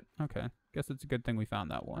back yet. Okay, guess it's a good thing we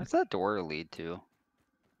found that one. where's that door lead to?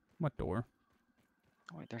 What door?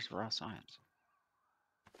 Oh, wait, there's raw science.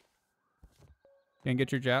 You can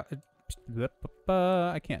get your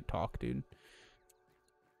I can't talk, dude.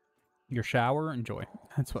 Your shower, enjoy.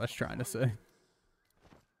 That's what I was trying to say.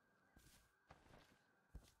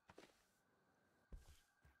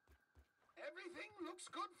 Everything looks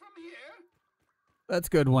good from here. That's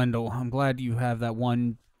good, Wendell. I'm glad you have that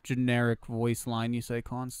one generic voice line you say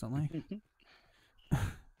constantly.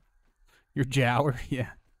 Your jower,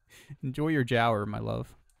 yeah. Enjoy your jower, my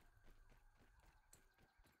love.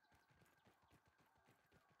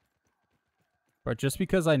 But just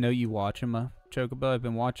because I know you watch him, Chocobo, I've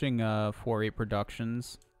been watching 4-8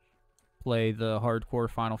 Productions play the hardcore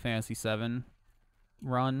Final Fantasy VII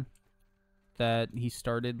run that he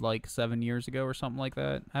started like 7 years ago or something like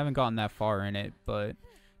that. I haven't gotten that far in it, but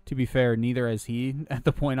to be fair, neither has he at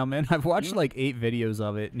the point I'm in. I've watched like 8 videos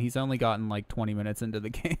of it, and he's only gotten like 20 minutes into the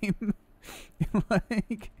game.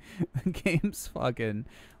 Like, the game's fucking...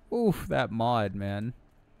 Oof, that mod, man.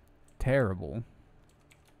 Terrible.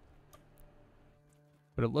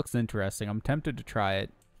 But it looks interesting. I'm tempted to try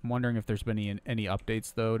it. I'm wondering if there's been any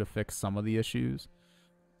updates, though, to fix some of the issues.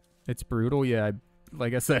 It's brutal, yeah.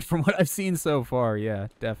 Like I said, from what I've seen so far, yeah,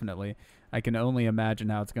 definitely. I can only imagine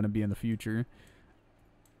how it's going to be in the future.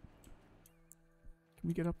 Can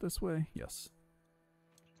we get up this way? Yes.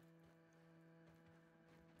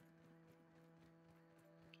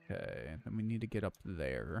 Okay, then we need to get up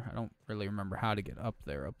there. I don't really remember how to get up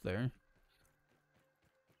there. Can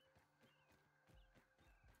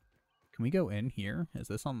we go in here? Is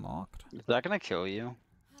this unlocked? Is that gonna kill you?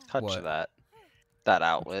 Touch What? that. That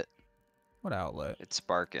outlet. What outlet? It's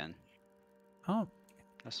sparking. Oh.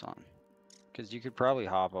 This one. Because you could probably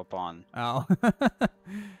hop up on. Ow.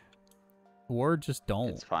 Or just don't.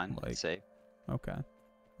 It's fine. Like, It's safe. okay.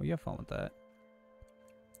 Well, you have fun with that.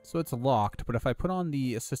 So it's locked, but if I put on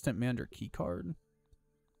the assistant manager keycard,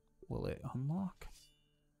 will it unlock?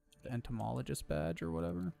 The entomologist badge or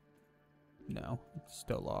whatever? No, it's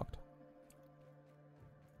still locked.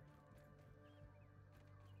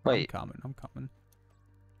 Wait. I'm coming.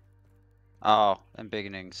 Oh, and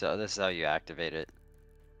beginning. So this is how you activate it.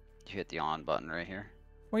 You hit the on button right here.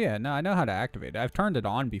 Well, yeah, no, I know how to activate it. I've turned it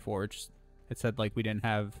on before. It said like we didn't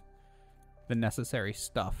have the necessary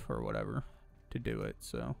stuff or whatever to do it,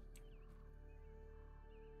 so.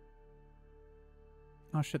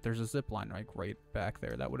 Oh shit, there's a zip line like right back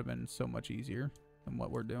there. That would have been so much easier than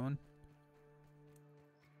what we're doing.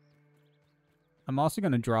 I'm also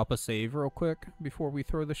going to drop a save real quick before we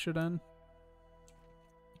throw this shit in.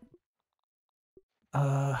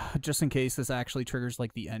 Just in case this actually triggers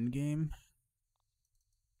like the end game.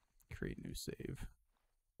 Create new save.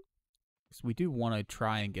 So we do want to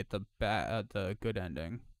try and get the good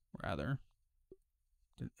ending, rather.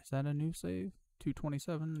 Is that a new save?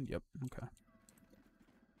 227? Yep, okay.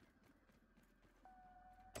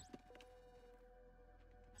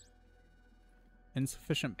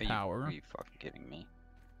 Insufficient power. Are you fucking kidding me?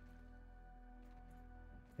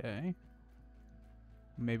 Okay.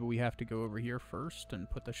 Maybe we have to go over here first and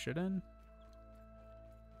put the shit in.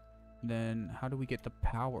 Then how do we get the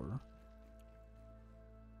power?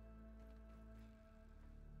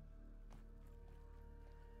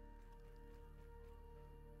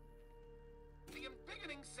 The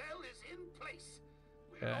embiggening cell is in place.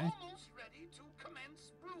 We're Okay. almost ready to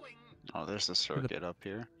commence brewing. Oh, there's a circuit up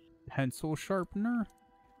here. Pencil sharpener?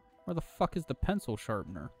 Where the fuck is the pencil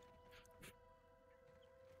sharpener?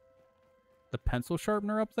 The pencil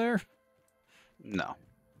sharpener up there? No,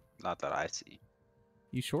 not that I see.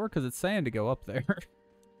 You sure? Because it's saying to go up there.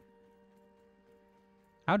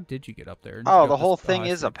 How did you get up there? Did you Oh, go the up whole this- thing I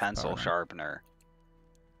is see, a it's pencil power now. sharpener.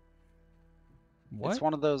 What? It's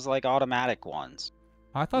one of those like automatic ones.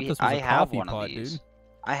 I thought this was I a have coffee one pot, of these. dude.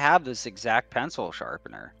 I have this exact pencil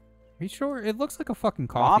sharpener. Are you sure? It looks like a fucking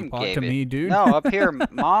coffee Mom pot gave to it. me, dude. No, up here,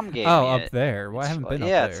 Mom gave me Oh, up it. there. Well, I It's haven't been up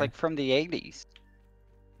yeah, there. it's like from the 80s.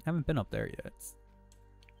 I haven't been up there yet.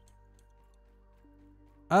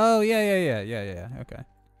 Oh, yeah. Okay.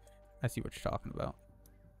 I see what you're talking about.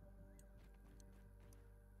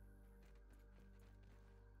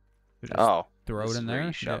 We just Oh, throw this it in is where there?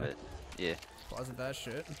 you shove Yeah. it. Yeah. Wasn't that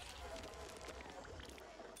shit?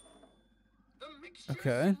 The mixture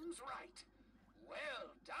Okay. seems right. Well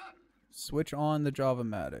done. Switch on the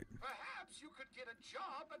Java-matic. Perhaps you could get a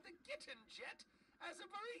job at the Gitten Jet as a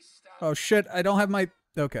barista. Oh shit, I don't have my...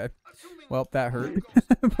 Okay. Assuming Well, that hurt.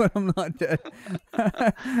 all goes But I'm not dead.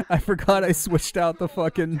 I forgot I switched out the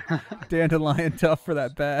fucking dandelion tuff for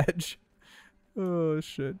that badge. Oh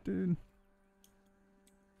shit, dude.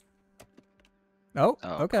 Oh,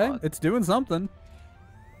 Oh, okay. God. It's doing something.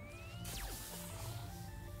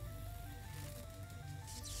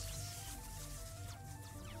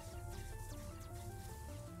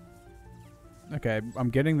 Okay, I'm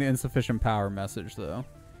getting the insufficient power message though.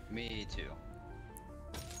 Me too.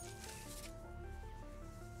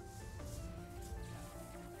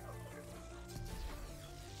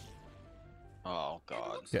 Oh It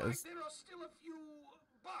God. looks Yes. like there are still a few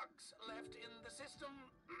bugs left left in the system.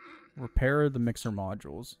 Repair the mixer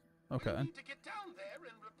modules. Okay. We need to get down there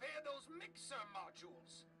and repair those mixer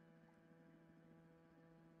modules.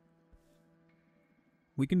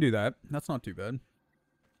 We can do that. That's not too bad.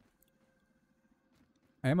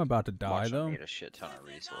 I am about to die, Watch them though. need a shit ton of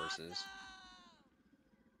resources.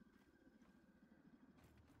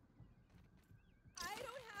 I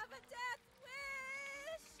don't have a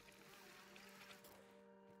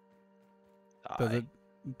death wish.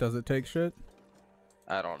 Does it take shit?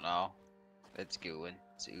 I don't know. It's gooing.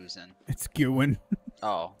 It's oozing. It's gooing.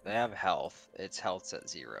 Oh, they have health. Its health's at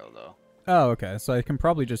 0 though. Oh, okay. So I can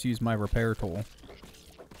probably just use my repair tool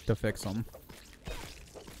to fix them.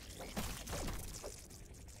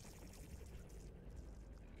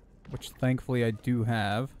 Which thankfully I do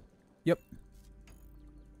have. Yep.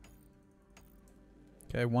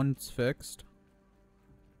 Okay, one's fixed.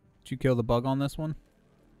 Did you kill the bug on this one?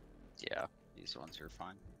 Yeah, these ones are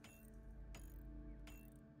fine.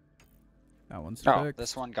 That one's Oh, fixed.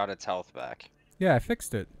 this one got its health back. Yeah, I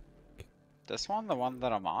fixed it. This one, the one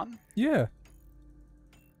that I'm on? Yeah.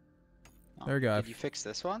 Oh, There we go. Did you fix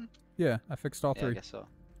this one? Yeah, I fixed all Yeah, I three. guess so.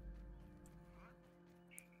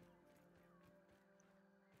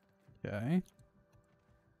 Okay.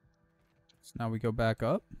 So now we go back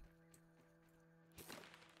up.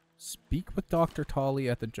 Speak with Dr. Tolly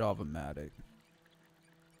at the Java-matic.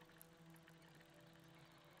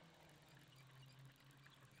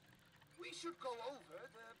 We should go over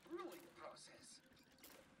the brewing process.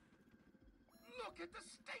 Look at the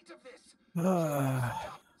state of this.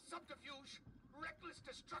 Subterfuge, reckless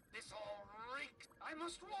destruct. This all reeks. I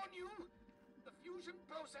must warn you. The fusion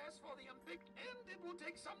process for the and it will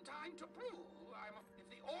take some time to brew. If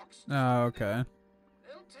the orcs Oh, okay.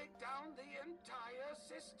 they'll take down the entire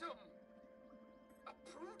system. A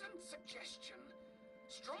prudent suggestion.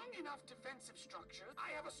 Strong enough defensive structure.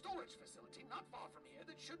 I have a storage facility not far from here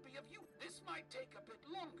that should be of use. This might take a bit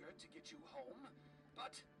longer to get you home,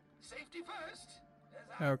 but safety first.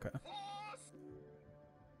 Okay.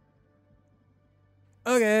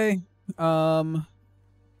 Okay.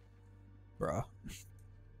 Bruh.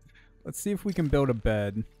 Let's see if we can build a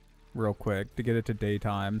bed real quick to get it to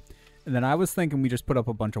daytime. And then I was thinking we just put up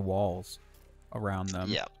a bunch of walls around them.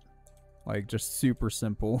 Yep. Like, just super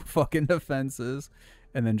simple fucking defenses.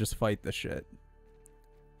 And then just fight the shit.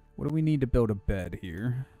 What do we need to build a bed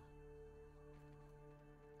here?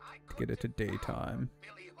 To get it to daytime.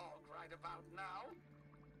 Billy Hog right about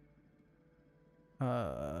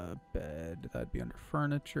now. Bed. That'd be under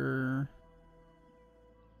furniture.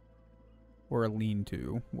 Or a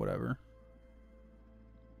lean-to. Whatever.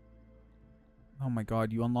 Oh my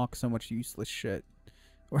god, you unlock so much useless shit.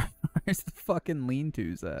 Where's the fucking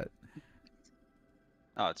lean-tos at?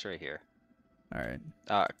 Oh, it's right here. Alright.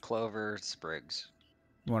 Clover sprigs.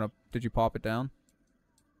 You wanna... Did you pop it down?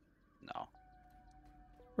 No.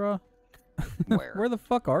 Bruh. Where? Where the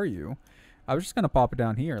fuck are you? I was just gonna pop it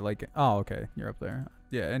down here. Like... Oh, okay. You're up there.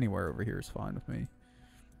 Yeah, anywhere over here is fine with me.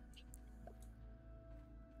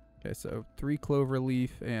 Okay, so 3 clover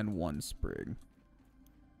leaf and 1 sprig.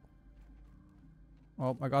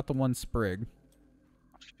 Well, I got the 1 sprig.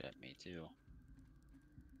 Shit, me too.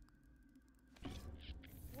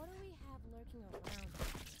 What do we have lurking around?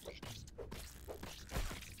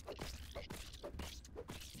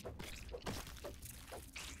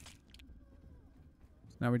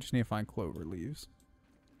 Now we just need to find clover leaves.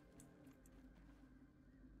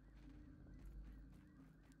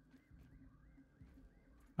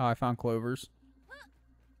 Oh, I found clovers.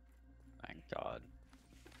 Thank God.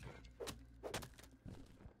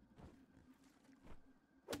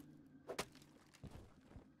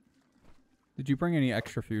 Did you bring any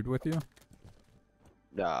extra food with you?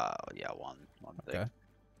 Yeah, one thing. Okay.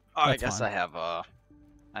 Oh, I That's guess fine.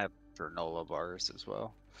 I have granola bars as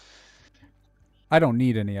well. I don't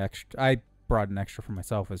need any extra. I brought an extra for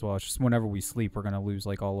myself as well. It's just whenever we sleep, we're going to lose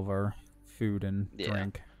like all of our food and Yeah.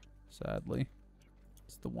 drink, sadly.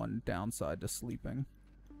 It's the one downside to sleeping.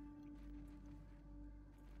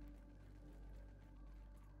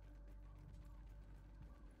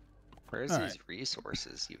 Where's All these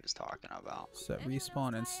resources he was talking about? Set Anyone respawn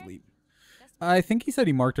and outside? sleep. That's I think he said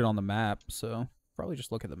he marked it on the map, so probably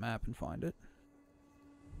just look at the map and find it.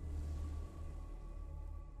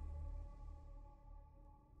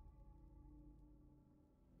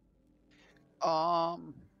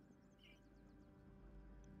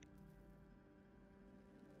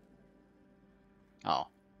 Oh,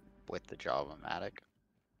 with the Java-matic.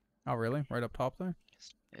 Oh, really? Right up top there?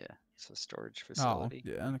 Yeah, it's a storage Oh, facility.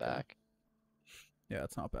 yeah. Okay. Back. Yeah,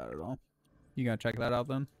 it's not bad at all. You gonna check that out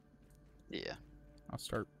then? Yeah. I'll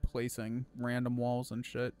start placing random walls and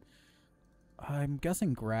shit. I'm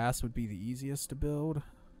guessing grass would be the easiest to build.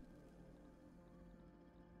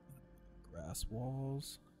 Grass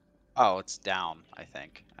walls. Oh, it's down, I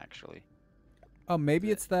think, actually. Oh, maybe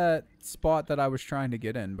Is it- it's that spot that I was trying to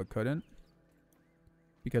get in but couldn't.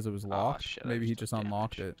 Because it was locked. shit, I Maybe he took just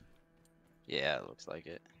unlocked damage. it. Yeah, it looks like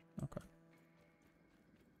it. Okay.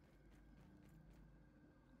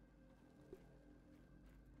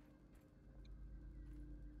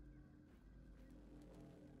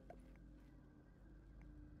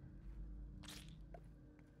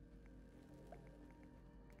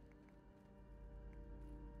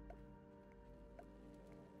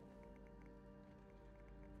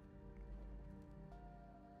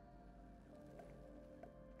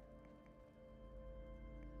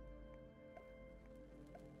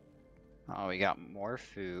 Oh, we got more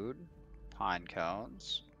food. Pine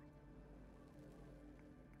cones.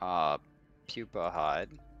 Pupa hide.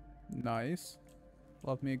 Nice.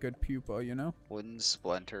 Love me a good pupa, you know? Wooden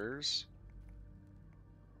splinters.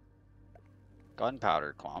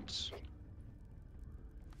 Gunpowder clumps.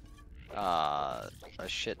 A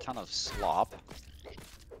shit ton of slop,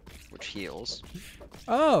 which heals.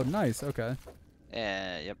 Oh, nice. Okay.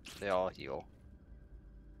 And yep, they all heal.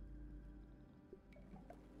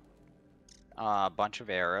 A bunch of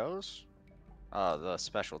arrows. The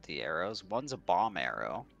specialty arrows. One's a bomb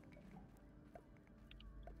arrow.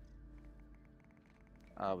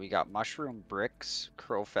 We got mushroom bricks,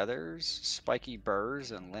 crow feathers, spiky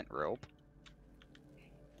burrs, and lint rope.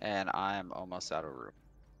 And I'm almost out of room.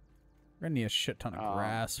 We're gonna need a shit ton of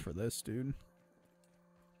grass for this, dude.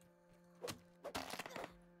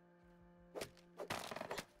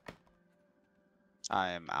 I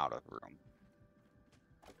am out of room.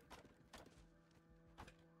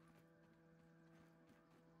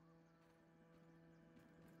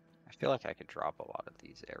 I feel like I could drop a lot of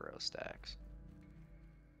these arrow stacks.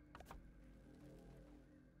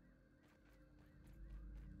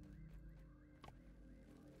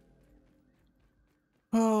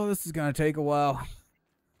 Oh, this is gonna take a while.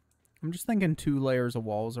 I'm just thinking 2 layers of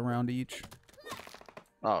walls around each.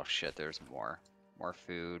 Oh shit, there's more. More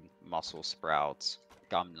food, mussel sprouts,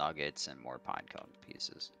 gum nuggets, and more pine cone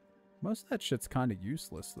pieces. Most of that shit's kind of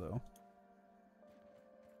useless, though.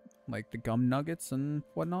 Like the gum nuggets and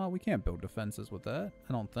whatnot. We can't build defenses with that.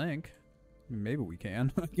 I don't think. Maybe we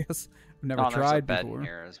can. I guess I've never Oh, there's a tried bed before. in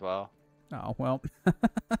here as well. Oh well.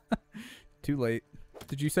 Too late.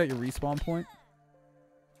 Did you set your respawn point?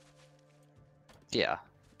 Yeah,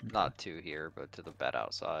 not to here, but to the bed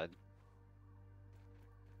outside.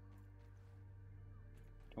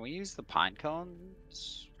 Can we use the pine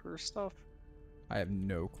cones for stuff? I have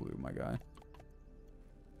no clue, my guy.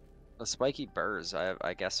 The spiky burrs,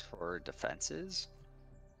 I guess, for defenses.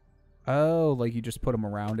 Oh, like you just put them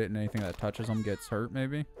around it and anything that touches them gets hurt,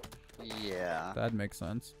 maybe? Yeah. That makes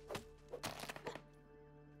sense.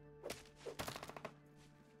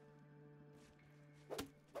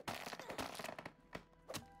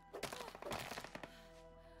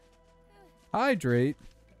 Hydrate?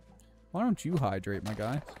 Why don't you hydrate, my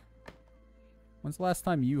guy? When's the last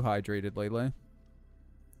time you hydrated, Lele?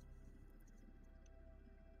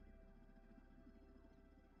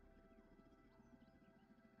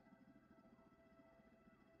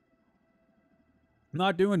 I'm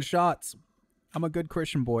not doing shots. I'm a good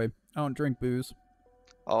Christian boy. I don't drink booze.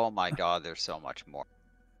 Oh my god, there's so much more.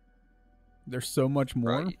 There's so much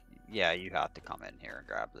more. Bro, yeah, you have to come in here and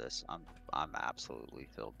grab this. I'm absolutely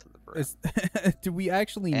filled to the brim. Is, do we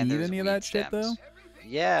actually And need there's any of weed that shit, though? stems.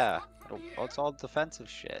 Yeah, it's all defensive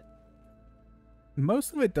shit.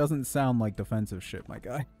 Most of it doesn't sound like defensive shit, my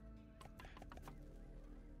guy.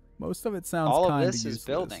 Most of it sounds All kind of of this useless. is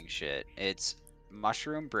building shit. It's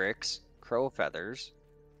mushroom bricks, crow feathers.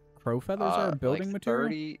 Crow feathers are a building like material?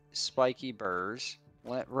 30 spiky burrs,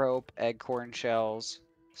 lint rope, acorn shells,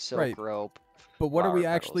 silk Right. rope. But what are flower we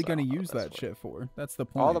petals, actually I going don't to know use what that's that for. shit for? That's the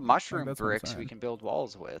point. All the Like, mushroom that's what I'm bricks we saying. can build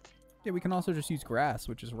walls with. Yeah, we can also just use grass,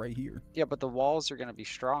 which is right here. Yeah, but the walls are going to be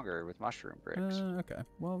stronger with mushroom bricks. Okay.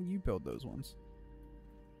 Well, you build those ones.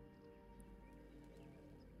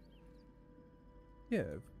 Yeah.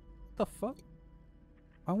 What the fuck?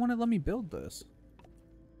 Why won't it let me build this?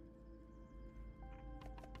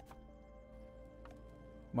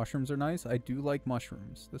 Mushrooms are nice. I do like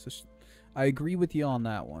mushrooms. This is... I agree with you on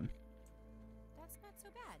that one. That's not so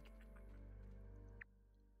bad.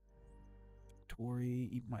 Tori,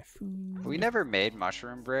 eat my food. We never made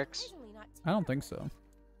mushroom bricks. Surprisingly not too I don't bad. think so.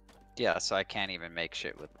 Yeah, so I can't even make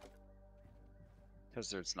shit with them.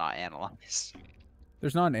 Because it's not analyzed.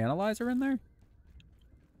 There's not an analyzer in there?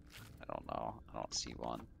 I don't know. I don't see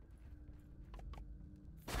one.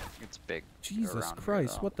 It's big. Jesus around here,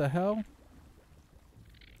 Christ, though. what the hell?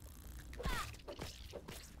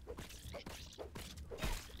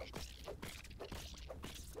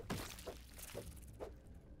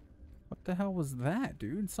 What the hell was that,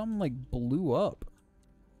 dude? Something like blew up.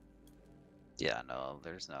 Yeah, no,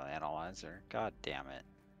 there's no analyzer. God damn it.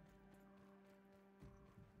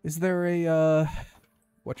 Is there a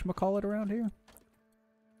whatchamacallit around here?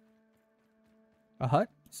 A hut?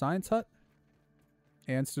 Science hut?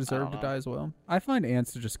 Ants deserve to know. die as well. I find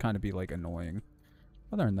ants to just kind of be like annoying.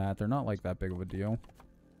 Other than that, they're not like that big of a deal.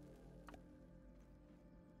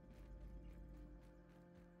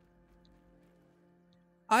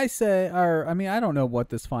 I say, or I mean, I don't know what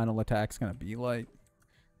this final attack's gonna be like,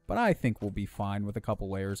 but I think we'll be fine with a couple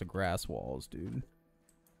layers of grass walls, dude.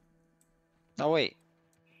 Oh, wait.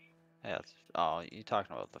 Yeah, oh, you're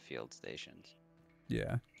talking about the field stations.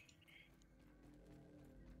 Yeah.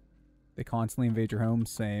 They constantly invade your home.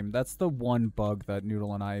 Same. That's the one bug that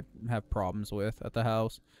Noodle and I have problems with at the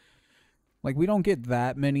house. Like, we don't get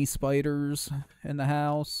that many spiders in the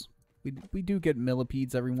house. We do get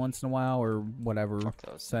millipedes every once in a while, or whatever,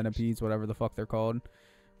 centipedes, whatever the fuck they're called.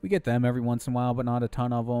 We get them every once in a while, but not a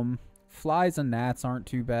ton of them. Flies and gnats aren't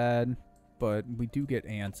too bad, but we do get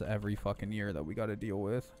ants every fucking year that we gotta deal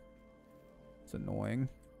with. It's annoying.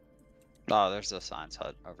 Oh, there's a science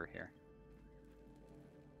hut over here.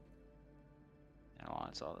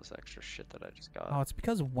 Analyze all this extra shit that I just got. Oh, it's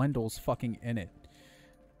because Wendell's fucking in it.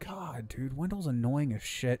 God, dude, Wendell's annoying as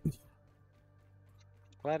shit.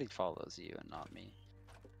 Glad he follows you and not me.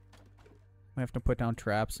 We have to put down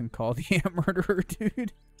traps and call the ant murderer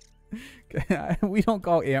dude. We don't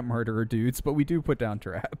call ant murderer dudes, but we do put down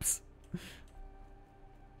traps.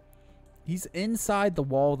 He's inside the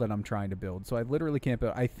wall that I'm trying to build, so I literally can't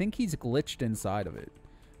build. I think he's glitched inside of it.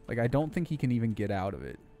 Like, I don't think he can even get out of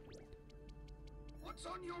it. What's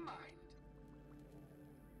on your mind?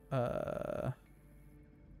 God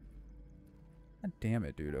damn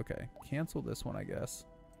it, dude. Okay. Cancel this one, I guess.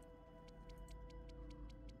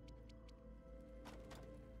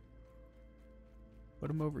 Put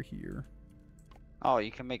him over here. Oh, you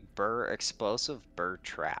can make explosive burr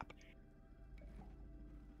trap.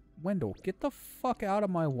 Wendell, get the fuck out of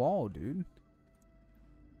my wall, dude.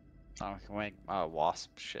 Oh, we can make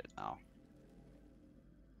wasp shit now.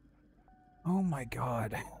 Oh my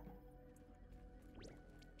god.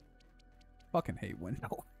 Fucking hate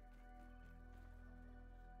Wendell.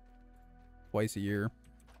 Twice a year.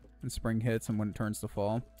 When spring hits and when it turns to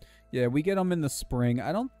fall. Yeah, we get them in the spring.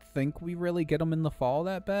 I don't think we really get them in the fall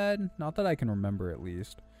that bad. Not that I can remember, at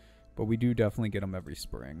least. But we do definitely get them every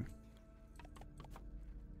spring.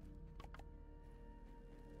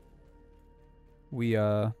 We,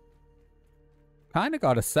 kind of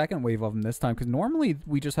got a second wave of them this time. Because normally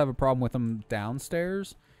we just have a problem with them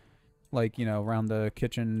downstairs. Like, you know, around the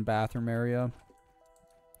kitchen, bathroom area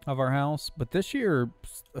of our house. But this year,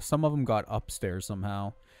 some of them got upstairs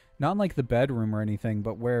somehow. Not in, like, the bedroom or anything,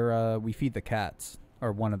 but where we feed the cats.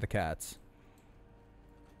 Or one of the cats.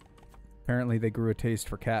 Apparently they grew a taste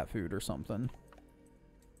for cat food or something.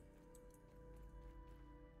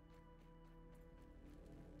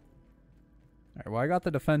 Alright, well, I got the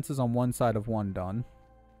defenses on one side of one done.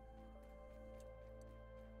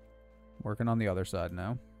 Working on the other side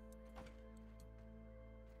now.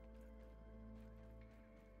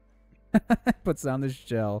 Puts down this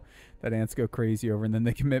gel that ants go crazy over, and then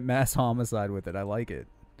they commit mass homicide with it. I like it.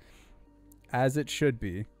 As it should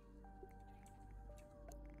be.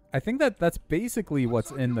 I think that's basically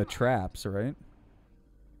what's in the traps, right?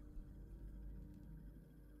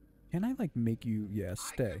 Can I, like, make you... Yeah,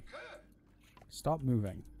 stay. Stop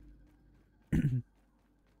moving.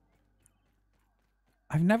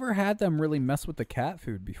 I've never had them really mess with the cat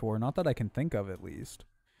food before. Not that I can think of, at least.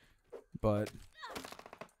 But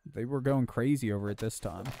they were going crazy over it this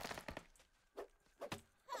time.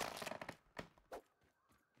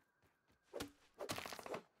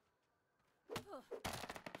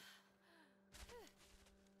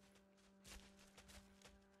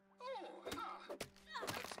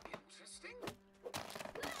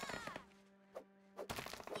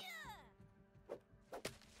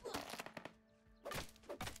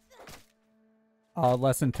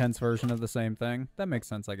 Less intense version of the same thing. That makes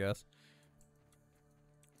sense, I guess.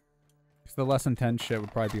 Because the less intense shit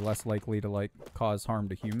would probably be less likely to, like, cause harm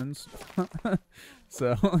to humans.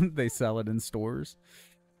 So, they sell it in stores.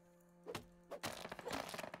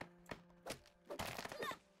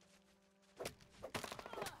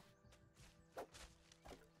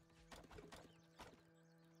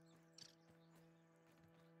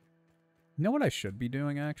 You know what I should be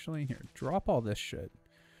doing, actually? Here, drop all this shit.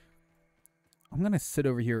 I'm going to sit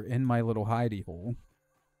over here in my little hidey hole.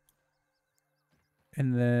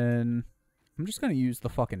 And then I'm just going to use the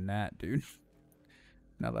fucking gnat, dude.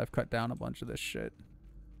 Now that I've cut down a bunch of this shit.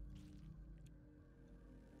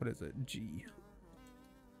 What is it? G.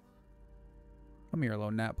 Come here, little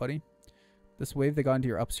gnat buddy. This wave they got into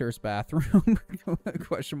your upstairs bathroom?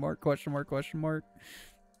 Question mark, question mark, question mark.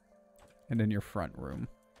 And in your front room.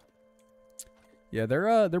 Yeah,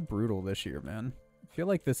 they're brutal this year, man. I feel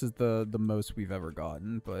like this is the most we've ever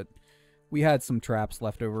gotten, but we had some traps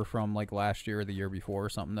left over from like last year or the year before or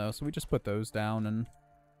something though, so we just put those down and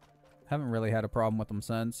haven't really had a problem with them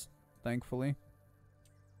since, thankfully.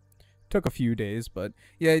 Took a few days, but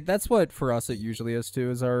yeah, that's what for us it usually is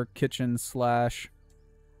too, is our kitchen slash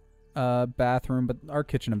bathroom, but our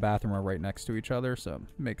kitchen and bathroom are right next to each other, so it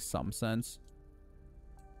makes some sense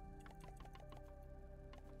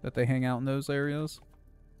that they hang out in those areas.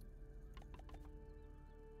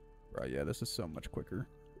 Right, yeah, this is so much quicker.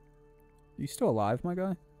 You still alive, my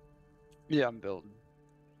guy? Yeah, I'm building.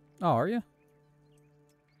 Oh, are you?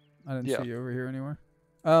 I didn't Yeah. see you over here anywhere.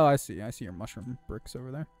 Oh, I see. I see your mushroom bricks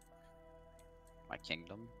over there. My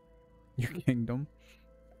kingdom. Your kingdom.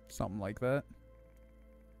 Something like that.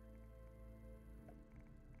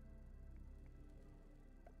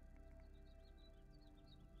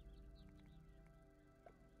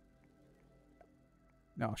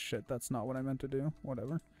 Oh, shit. That's not what I meant to do.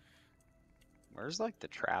 Whatever. Where's like the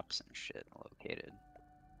traps and shit located?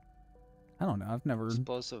 I don't know. I've never...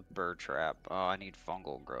 Explosive bird trap. Oh, I need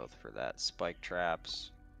fungal growth for that. Spike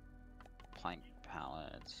traps. Plank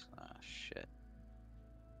pallets. Oh, shit.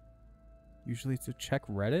 Usually to check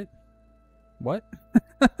Reddit? What?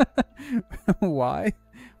 Why?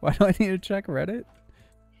 Why do I need to check Reddit?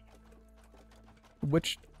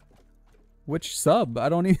 Which sub? I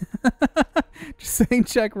don't even... Just saying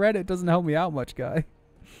check Reddit doesn't help me out much, guy.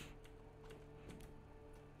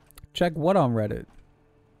 Check what on Reddit?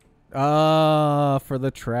 Ah, for the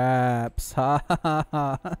traps. Ha ha ha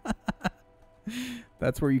ha.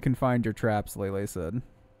 That's where you can find your traps, Lele said.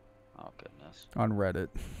 Oh, goodness. On Reddit.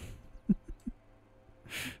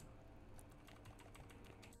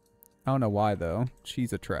 I don't know why, though.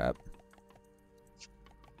 She's a trap.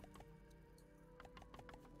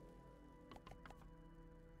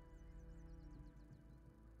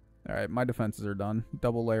 Alright, my defenses are done.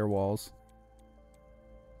 Double layer walls.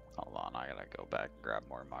 Hold on, I gotta go back and grab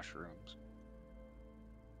more mushrooms.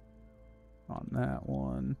 On that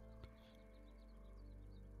one.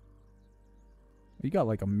 You got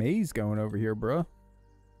like a maze going over here, bro.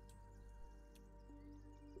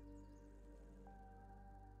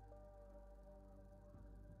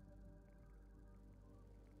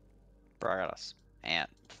 Bro, I got a ant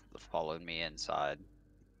followed me inside.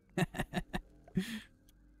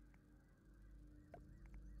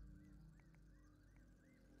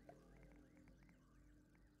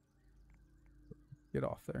 Get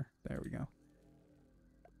off there. There we go.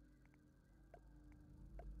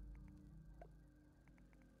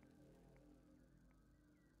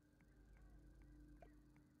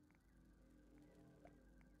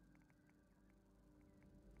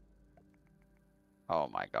 Oh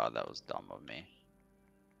my god, that was dumb of me.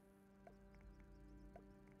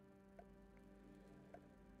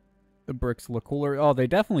 The bricks look cooler. Oh, they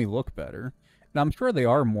definitely look better. And I'm sure they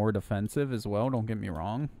are more defensive as well, don't get me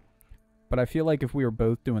wrong. But I feel like if we were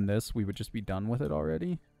both doing this, we would just be done with it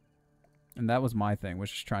already. And that was my thing, was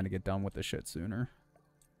just trying to get done with the shit sooner.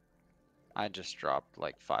 I just dropped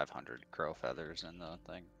like 500 crow feathers in the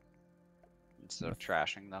thing. Instead of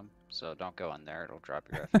trashing them. So don't go in there, it'll drop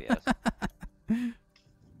your FPS.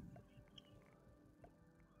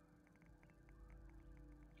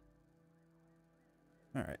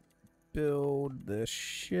 Alright. Build this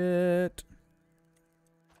shit.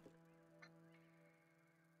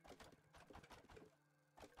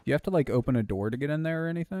 You have to like open a door to get in there or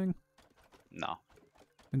anything? No.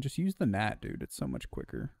 And just use the gnat, dude. It's so much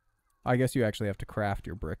quicker. I guess you actually have to craft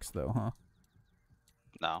your bricks though, huh?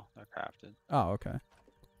 No, they're crafted. Oh, okay.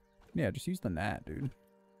 Yeah, just use the gnat, dude.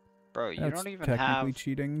 Bro, you That's don't even technically have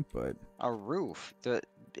cheating, but a roof. The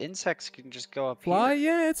insects can just go up fly?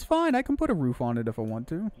 here. Yeah, it's fine. I can put a roof on it if I want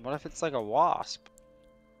to. What if it's like a wasp?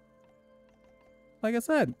 Like I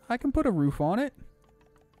said, I can put a roof on it.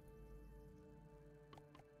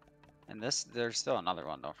 And this, there's still another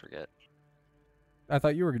one, don't forget. I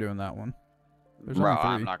thought you were doing that one. There's Bro, only 3.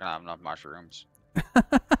 I'm not gonna have enough mushrooms.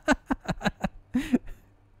 Everything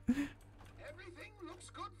looks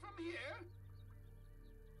good from here.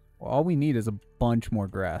 Well, all we need is a bunch more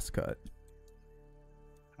grass cut.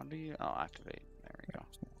 How do you... Oh, activate. There we go.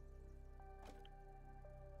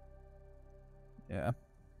 Yeah.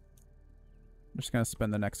 I'm just gonna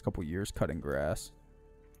spend the next couple years cutting grass.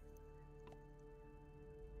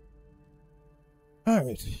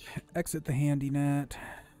 Alright. Exit the handy net.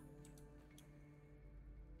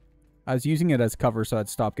 I was using it as cover so I'd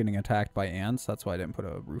stop getting attacked by ants. That's why I didn't put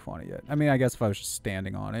a roof on it yet. I mean, I guess if I was just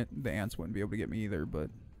standing on it, the ants wouldn't be able to get me either, but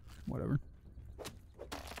whatever.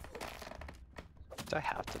 Do I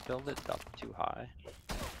have to build it up too high?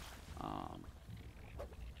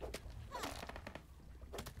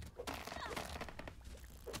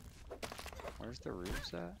 Where's the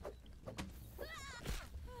roofs at?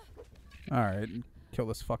 Alright, kill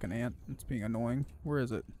this fucking ant. It's being annoying. Where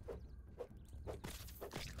is it?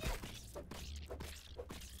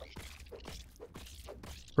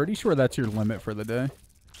 Pretty sure that's your limit for the day.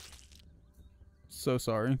 So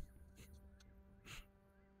sorry.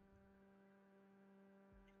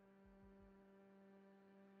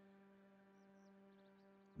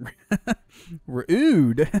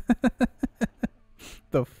 Rude.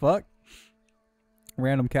 The fuck?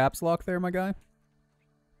 Random caps lock there, my guy.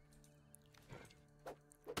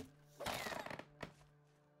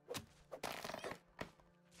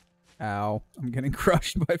 Ow. I'm getting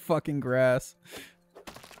crushed by fucking grass.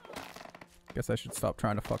 Guess I should stop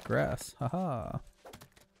trying to fuck grass. Haha.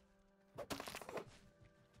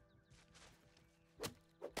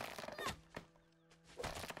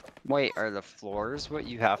 Wait, are the floors what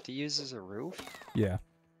you have to use as a roof? Yeah.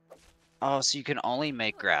 Oh, so you can only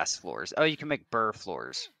make grass floors. Oh, you can make burr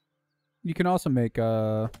floors. You can also make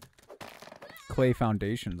clay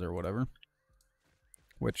foundations or whatever.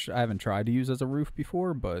 Which I haven't tried to use as a roof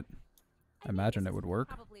before, but I imagine it would work.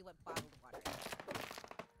 Probably what bottled water is.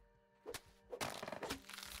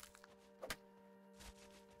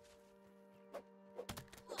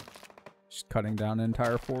 Just cutting down an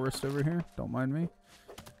entire forest over here. Don't mind me.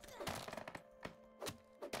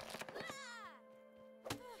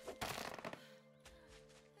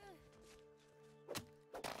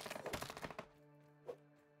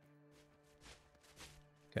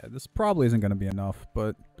 Okay, this probably isn't going to be enough,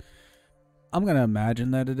 but I'm going to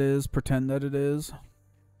imagine that it is, pretend that it is.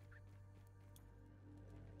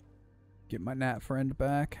 Get my gnat friend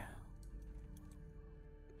back.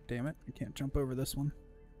 Damn it, I can't jump over this one.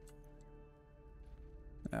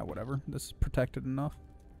 Ah, whatever. This is protected enough.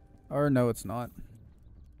 Or no, it's not.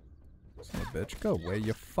 Son of a bitch. Go away,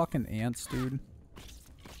 you fucking ants, dude.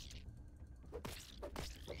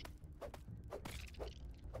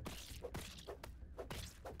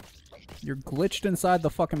 You're glitched inside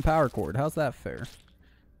the fucking power cord. How's that fair?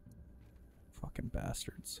 Fucking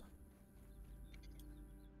bastards.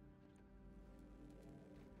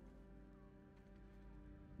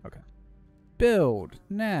 Okay. Build.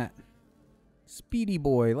 Nat. Speedy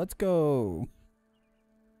boy. Let's go.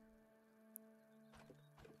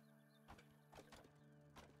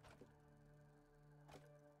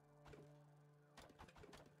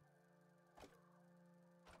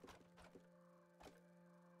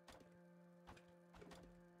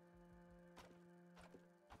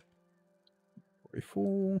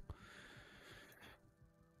 Rifle.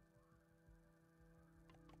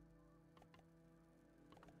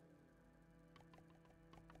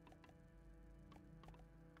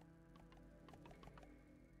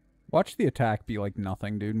 Watch the attack be like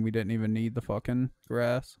nothing, dude, and we didn't even need the fucking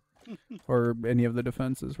grass. Or any of the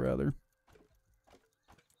defenses, rather.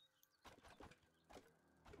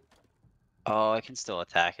 Oh, I can still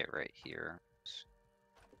attack it right here.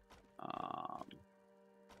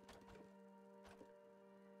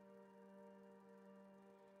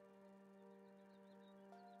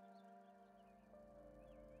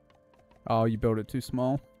 Oh, you built it too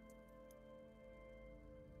small?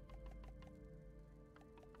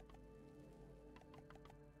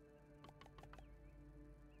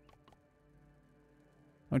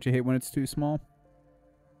 Don't you hate when it's too small?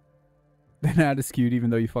 Then add a skewed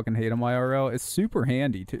even though you fucking hate them IRL. It's super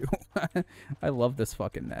handy too. I love this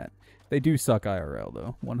fucking net. They do suck IRL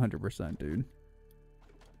though. 100%, dude.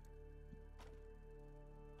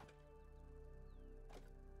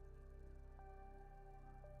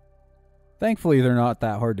 Thankfully, they're not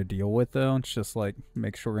that hard to deal with though. It's just like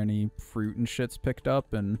make sure any fruit and shit's picked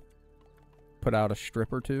up and put out a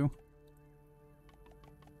strip or two.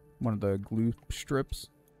 One of the glue strips.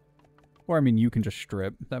 Or, I mean, you can just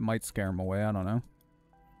strip. That might scare them away. I don't know.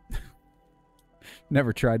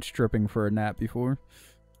 Never tried stripping for a gnat before.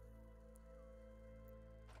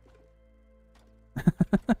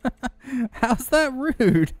 How's that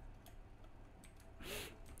rude?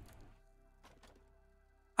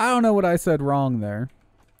 I don't know what I said wrong there.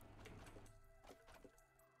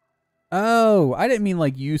 Oh, I didn't mean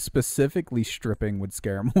like you specifically stripping would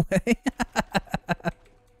scare them away.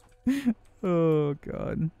 Oh,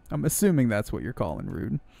 God. I'm assuming that's what you're calling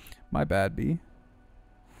rude. My bad, B.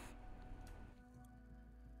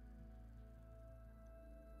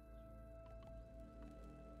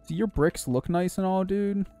 your bricks look nice and all,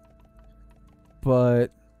 dude.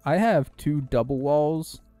 But I have 2 double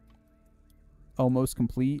walls almost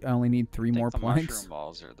complete. I only need 3 more the planks. mushroom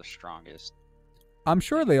walls are the strongest. I'm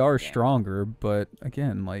sure thing they in the are game. stronger, but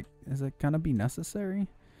again, like, is it gonna be necessary?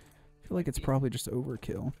 I feel like it's probably just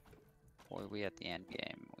overkill. Boy, we at the end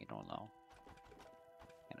game. We don't know.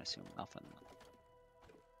 Can assume nothing.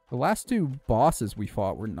 The last 2 bosses we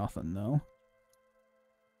fought were nothing, though.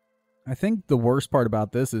 I think the worst part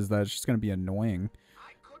about this is that it's just gonna be annoying.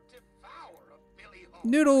 I could devour a Billy Hole.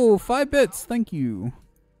 Noodle, 5 bits, thank you.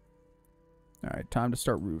 Alright, time to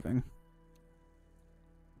start roofing.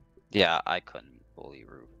 Yeah, I couldn't fully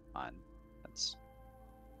roof mine.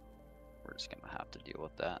 We're just gonna have to deal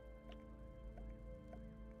with that.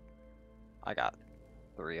 I got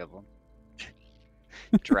 3 of them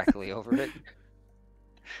directly over it.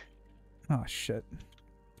 Oh, shit.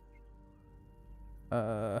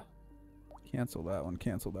 Cancel that one,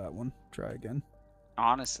 cancel that one. Try again.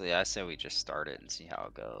 Honestly, I say we just start it and see how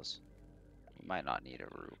it goes. We might not need a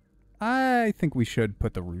roof. I think we should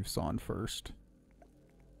put the roofs on first.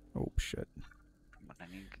 Oh, shit. But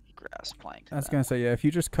I need grass planks. I was gonna say, yeah, if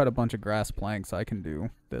you just cut a bunch of grass planks, I can do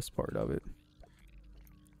this part of it.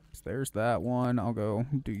 So there's that one. I'll go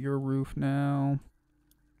do your roof now.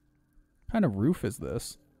 What kind of roof is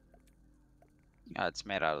this? It's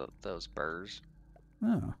made out of those burrs.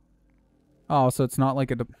 Oh. Oh, so it's not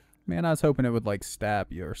like a... Man, I was hoping it would, like,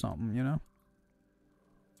 stab you or something, you know?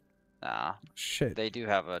 Nah, Shit. they do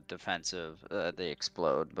have a defensive, they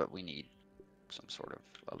explode, but we need some sort of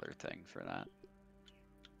other thing for that.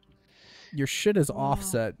 Your shit is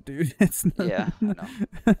offset, dude. It's not... Yeah, I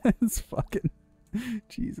know. It's fucking...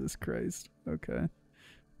 Jesus Christ. Okay.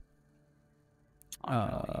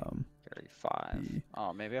 Carry 5.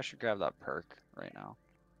 Oh, maybe I should grab that perk right now.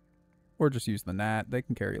 Or just use the gnat. They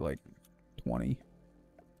can carry, like, 20.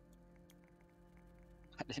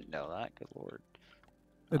 I didn't know that. Good lord.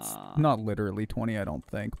 It's not literally 20, I don't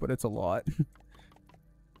think, but it's a lot. That's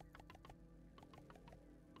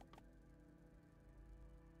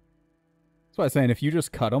why I was saying, if you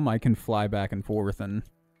just cut them, I can fly back and forth and...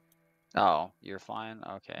 Oh, you're flying?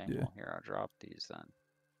 Okay. Yeah. Well, here, I'll drop these then.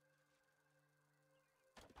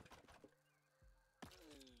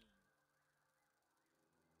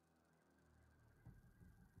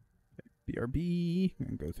 BRB. I'm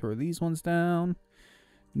gonna go throw these ones down.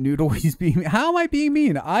 Noodle, he's being... How am I being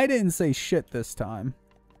mean? I didn't say shit this time.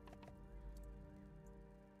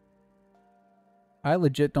 I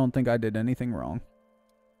legit don't think I did anything wrong.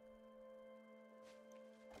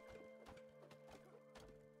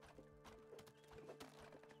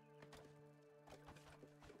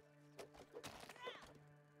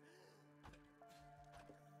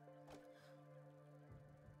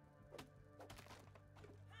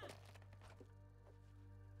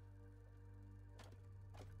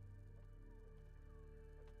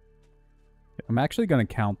 I'm actually going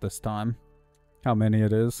to count this time how many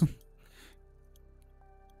it is.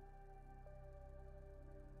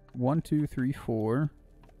 1, 2, 3, 4,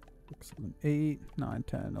 6, 7, 8, 9,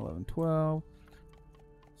 10, 11, 12,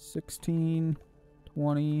 16,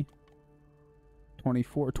 20,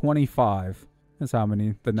 24, 25 is how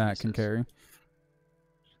many the gnat can Jesus. carry.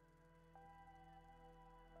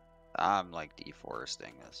 I'm like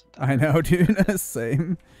deforesting this. I know, dude.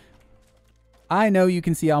 Same. I know you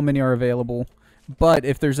can see how many are available, but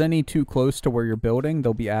if there's any too close to where you're building,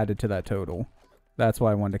 they'll be added to that total. That's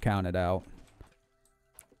why I wanted to count it out.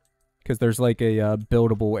 Because there's like a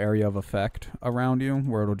buildable area of effect around you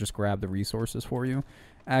where it'll just grab the resources for you.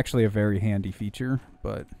 Actually a very handy feature,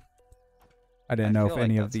 but I didn't know if feel like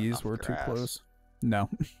any of that's these enough were too grass. close. No.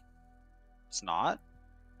 It's not?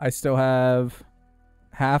 I still have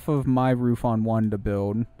half of my roof on one to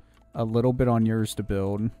build, a little bit on yours to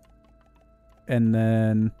build, and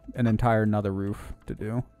then an entire another roof to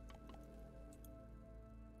do.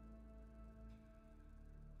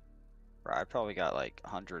 Bro, I probably got like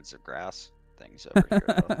hundreds of grass things over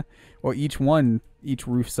here though. Well, each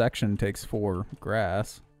roof section takes 4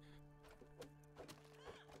 grass.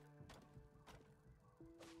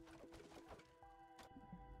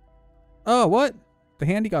 Oh, what? The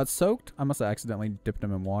handy got soaked? I must have accidentally dipped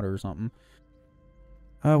him in water or something.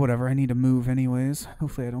 Oh, whatever. I need to move anyways.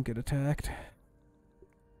 Hopefully I don't get attacked.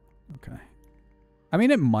 Okay. I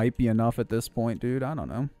mean, it might be enough at this point, dude. I don't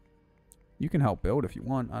know. You can help build if you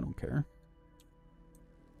want. I don't care.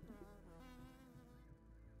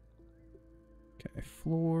 Okay,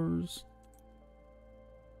 floors.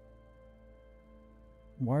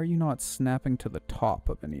 Why are you not snapping to the top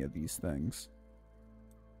of any of these things?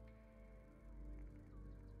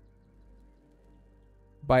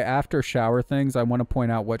 by after shower things, I want to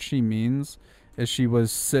point out what she means is she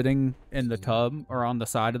was sitting in the tub or on the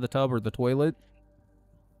side of the tub or the toilet.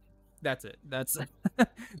 That's it. That's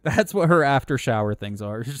that's what her after shower things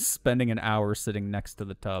are. Just spending an hour sitting next to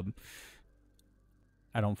the tub.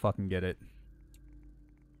 I don't fucking get it.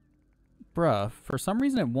 Bruh, for some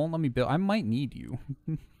reason it won't let me build. I might need you.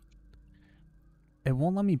 It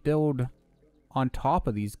won't let me build on top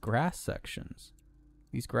of these grass sections.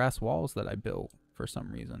 These grass walls that I built for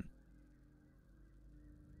some reason.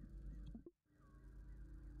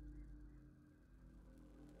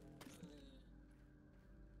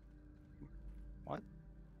 What?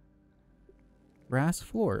 Grass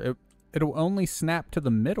floor. It'll only snap to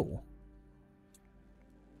the middle.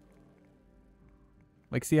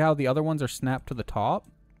 Like, see how the other ones are snapped to the top?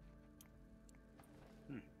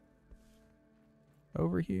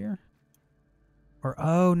 Over here? Or,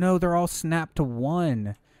 oh no, they're all snapped to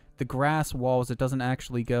one. The grass walls, it doesn't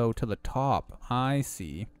actually go to the top. I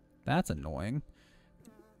see. That's annoying.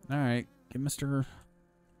 Alright, get Mr.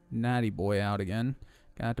 Natty Boy out again.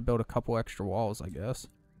 Gonna have to build a couple extra walls, I guess.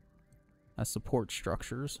 As support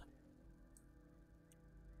structures.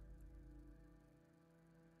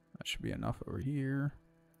 That should be enough over here.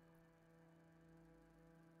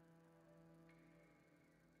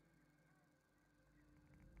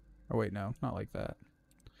 Oh wait, no, not like that.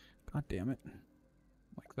 God damn it.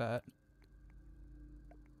 Like that.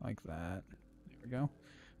 Like that. There we go.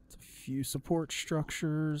 It's a few support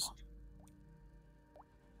structures.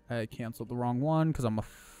 I canceled the wrong one because I'm a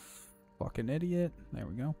fucking idiot. There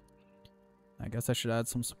we go. I guess I should add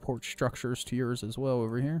some support structures to yours as well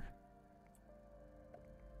over here.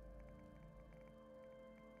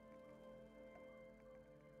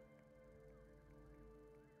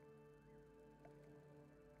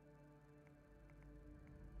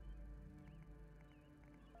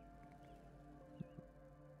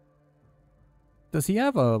 Does he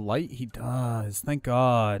have a light? He does. Thank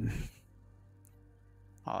God.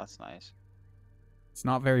 Oh, that's nice. It's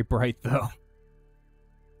not very bright, though.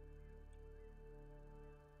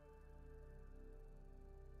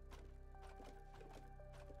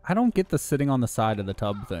 I don't get the sitting on the side of the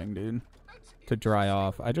tub thing, dude. To dry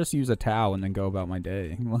off. I just use a towel and then go about my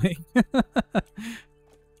day. Like,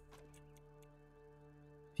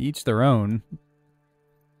 each their own.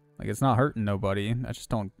 Like, it's not hurting nobody.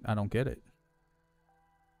 I don't get it.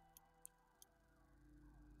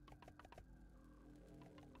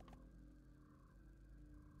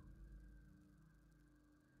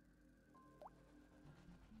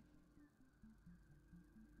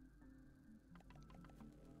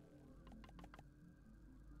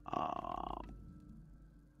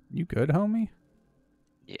 You good, homie?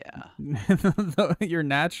 Yeah. Your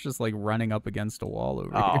gnat's just like running up against a wall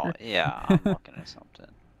over Oh, here. yeah, I'm looking at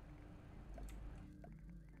something.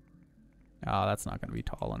 Oh, that's not gonna be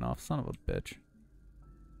tall enough. Son of a bitch.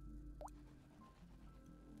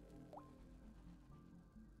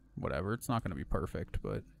 Whatever, it's not gonna be perfect,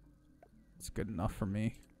 but it's good enough for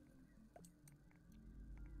me.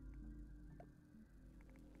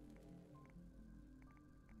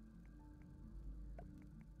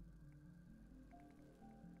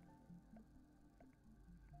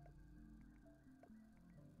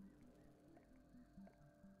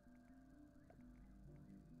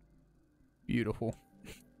 Beautiful.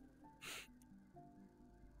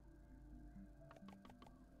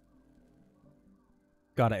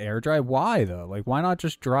 Gotta air dry? Why, though? Like, why not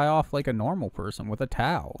just dry off like a normal person with a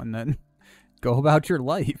towel and then go about your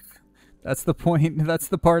life? That's the point. That's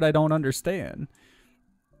the part I don't understand.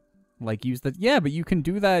 Like, use the... Yeah, but you can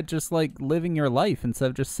do that just, like, living your life instead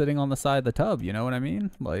of just sitting on the side of the tub, you know what I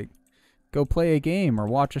mean? Like, go play a game or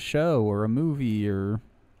watch a show or a movie or...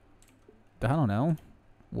 I don't know.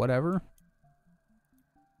 Whatever.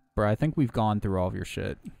 Bro, I think we've gone through all of your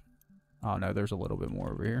shit. Oh, no, there's a little bit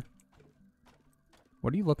more over here.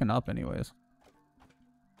 What are you looking up, anyways?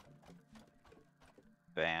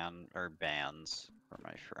 Bands for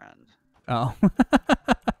my friend. Oh.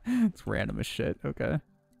 It's random as shit. Okay.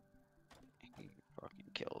 He fucking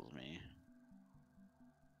kills me.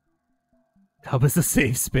 Hub is a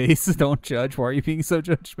safe space. Don't judge. Why are you being so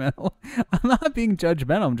judgmental? I'm not being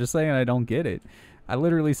judgmental. I'm just saying I don't get it. I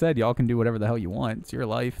literally said y'all can do whatever the hell you want. It's your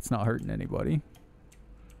life. It's not hurting anybody.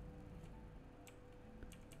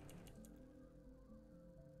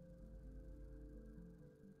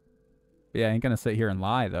 Yeah, I ain't gonna sit here and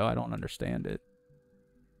lie, though. I don't understand it.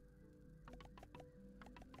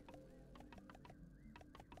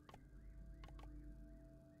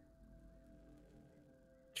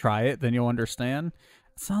 Try it, then you'll understand.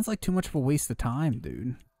 It sounds like too much of a waste of time,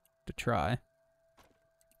 dude, to try.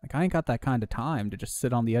 Like, I ain't got that kind of time to just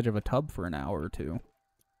sit on the edge of a tub for an hour or two.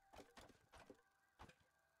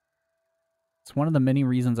 It's one of the many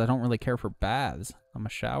reasons I don't really care for baths. I'm a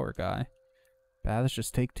shower guy. Baths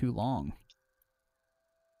just take too long.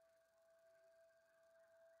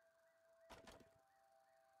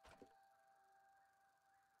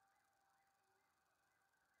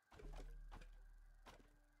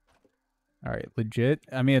 Alright, legit.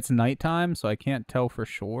 I mean, it's nighttime, so I can't tell for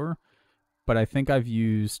sure. But I think I've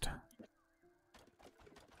used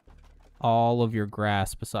all of your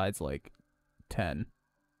grass besides, like, 10.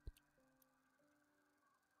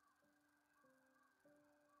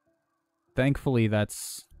 Thankfully,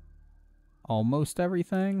 that's almost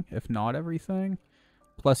everything, if not everything.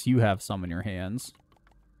 Plus, you have some in your hands.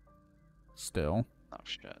 Still. Oh,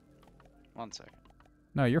 shit. 1 second.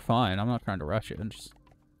 No, you're fine. I'm not trying to rush it. I'm just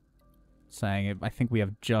saying it. I think we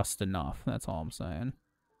have just enough. That's all I'm saying.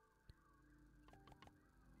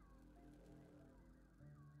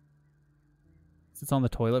 It's on the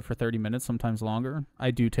toilet for 30 minutes, sometimes longer.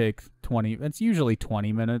 I do take 20. It's usually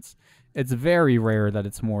 20 minutes. It's very rare that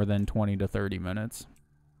it's more than 20 to 30 minutes.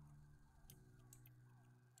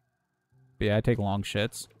 But yeah, I take long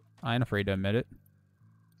shits. I ain't afraid to admit it.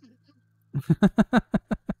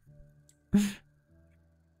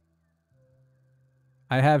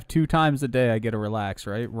 I have 2 times a day I get to relax,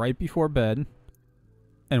 right? Right before bed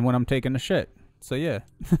and when I'm taking a shit. So yeah,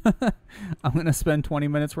 I'm going to spend 20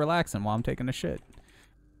 minutes relaxing while I'm taking a shit.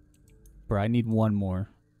 Bro, I need one more.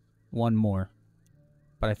 One more.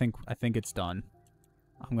 But I think it's done.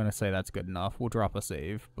 I'm going to say that's good enough. We'll drop a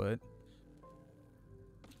save, but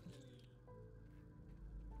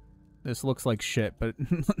this looks like shit, but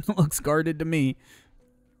it looks guarded to me.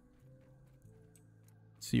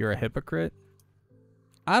 So you're a hypocrite?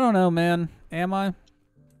 I don't know, man. Am I?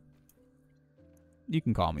 You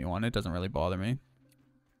can call me one. It doesn't really bother me.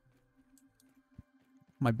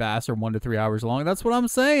 My baths are 1 to 3 hours long. That's what I'm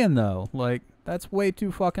saying, though. Like, that's way too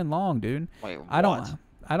fucking long, dude. Wait, what?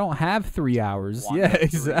 I don't have 3 hours. 1 Yeah, to 3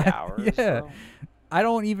 exactly. hours, Yeah. though? I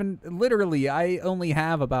don't even, literally, I only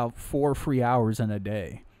have about 4 free hours in a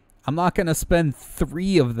day. I'm not going to spend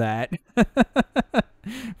 3 of that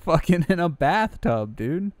fucking in a bathtub,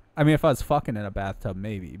 dude. I mean, if I was fucking in a bathtub,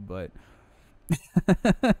 maybe, but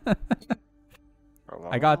Bro, why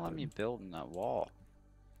I got won't let me build in that wall.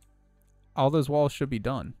 all those walls should be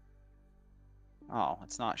done. Oh,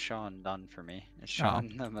 it's not showing done for me. It's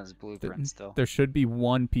showing them as blueprints still. There should be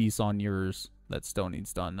one piece on yours that still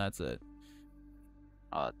needs done. That's it.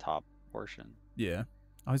 Top portion. Yeah.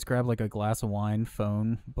 I always grab like a glass of wine,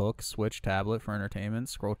 phone, book, Switch, tablet for entertainment,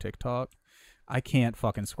 scroll TikTok. I can't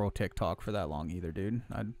fucking scroll TikTok for that long either, dude.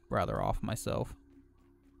 I'd rather off myself.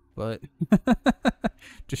 But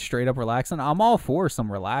just straight up relaxing. I'm all for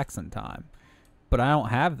some relaxing time. But I don't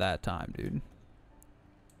have that time, dude.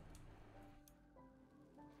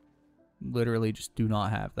 Literally just do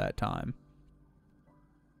not have that time.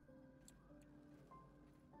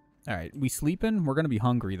 Alright, we sleeping? We're gonna be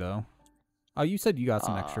hungry, though. Oh, you said you got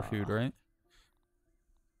some extra food, right?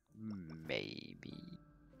 Maybe.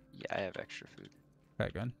 Yeah, I have extra food.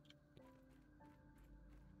 Okay, good.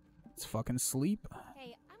 Let's fucking sleep.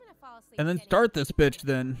 Hey, I'm gonna fall asleep. And then standing start up. this bitch,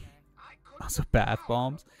 then. Also, bath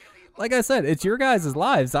bombs. Like I said, it's your guys'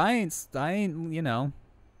 lives. I ain't, you know,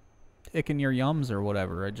 icking your yums or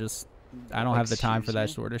whatever. I don't have the time for that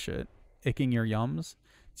Excuse me? sort of shit. Icking your yums?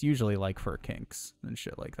 It's usually like for kinks and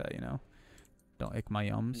shit like that, you know? Don't ick my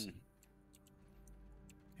yums.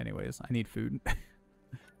 Anyways, I need food. That's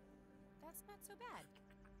not so bad.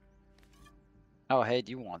 Oh, hey,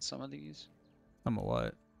 do you want some of these? I'm a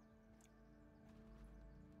what?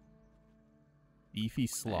 Beefy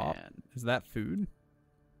slop. Man, Is that food?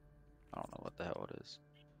 I don't know what the hell it is.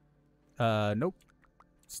 Nope.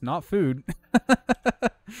 It's not food.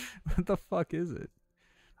 What the fuck is it?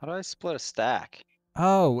 How do I split a stack?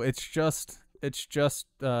 Oh, it's just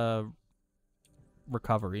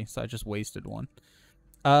recovery, so I just wasted one.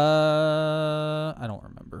 I don't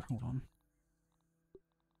remember. Hold on.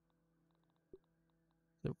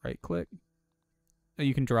 The right click.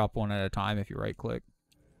 You can drop one at a time if you right click.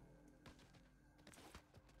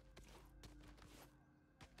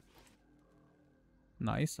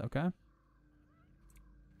 Nice, okay.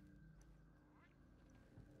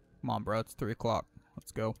 Come on, bro, it's 3 o'clock.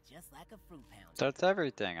 Let's go. Just like a fruit pound. That's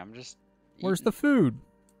everything. I'm just Where's eating. the food?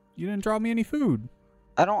 You didn't drop me any food.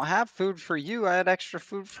 I don't have food for you. I had extra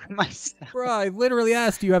food for myself. Bro, I literally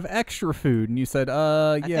asked, do you have extra food? And you said,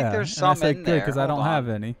 yeah. think there's And I some said, in good, because there. I don't Hold have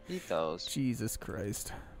on. any. Eat those. Jesus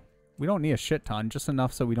Christ. We don't need a shit ton, just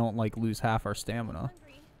enough so we don't, like, lose half our stamina.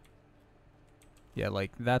 Hungry. Yeah,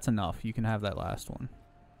 like, that's enough. You can have that last one.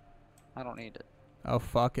 I don't need it. Oh,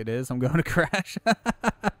 fuck, it is. I'm going to crash.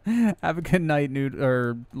 Have a good night,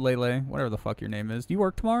 or Lele, whatever the fuck your name is. Do you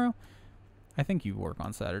work tomorrow? I think you work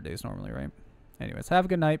on Saturdays normally, right? Anyways, have a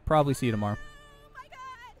good night. Probably see you tomorrow.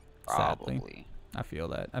 Probably. Sadly. I feel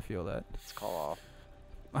that. I feel that. Let's call off.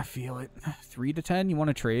 I feel it. 3 to 10, you want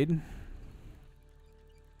to trade?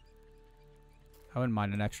 I wouldn't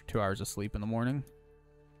mind an extra 2 hours of sleep in the morning.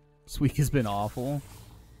 This week has been awful.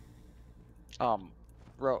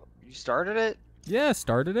 Bro, you started it? Yeah,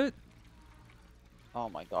 started it. Oh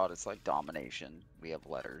my god, it's like domination. We have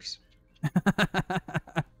letters.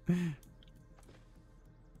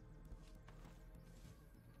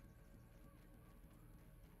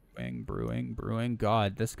 Brewing.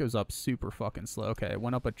 God, this goes up super fucking slow. Okay, it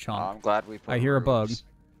went up a chunk. I'm glad we put I hear a bug. roofs.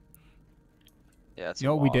 Yeah, it's You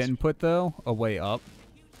know what we didn't put, though? A way up.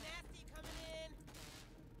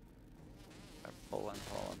 Pulling.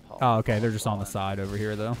 Oh, okay, they're just on the side over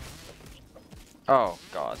here, though. Oh,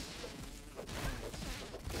 God.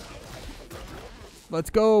 Let's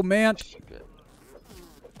go, man.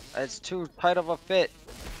 It's too tight of a fit.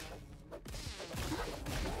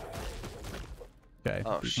 Okay,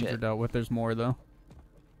 Oh, these things are shit. dealt with. There's more, though.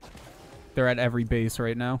 They're at every base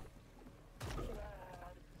right now.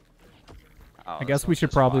 Oh, I guess we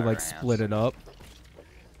should probably, like, split it up.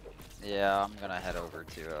 Yeah, I'm gonna head over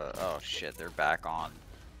to, oh shit, they're back on.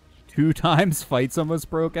 2 times fights almost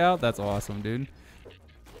broke out? That's awesome, dude.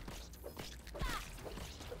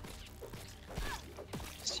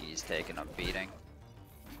 She's taking a beating.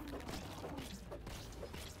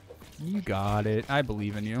 You got it. I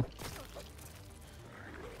believe in you.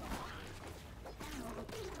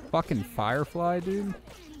 Fucking Firefly, dude.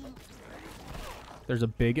 There's a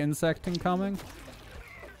big insect incoming.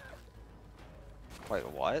 Wait,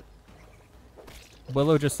 what?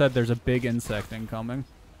 Willow just said there's a big insect incoming.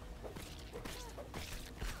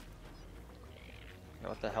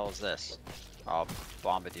 What the hell is this? Oh,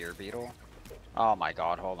 bombardier beetle? Oh my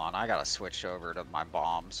god, hold on. I gotta switch over to my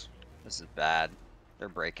bombs. This is bad. They're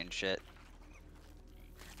breaking shit.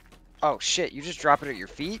 Oh shit, you just drop it at your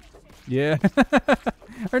feet? Yeah.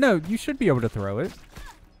 Or no, you should be able to throw it.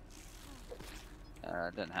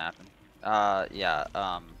 It didn't happen.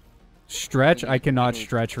 Yeah, Stretch? I cannot need-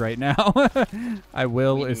 stretch right now. I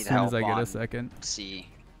will we as need soon as help I get a on second. C.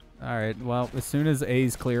 Alright, well, as soon as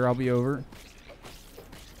A's clear, I'll be over.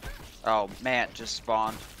 Oh, man, just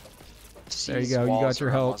spawned. There you C's go, you got walls your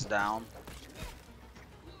are help. almost down.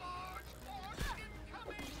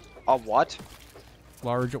 A what?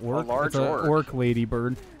 Large orc? large It's a orc. orc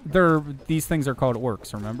ladybird. These things are called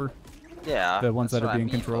orcs, remember? Yeah. The ones that's that are what I being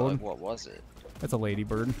mean, but, controlled? like, what was it? It's a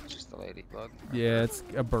ladybird. Just a ladybug. Yeah, it's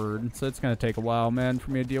a bird, so it's gonna take a while, man, for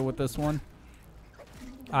me to deal with this one.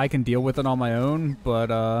 I can deal with it on my own, but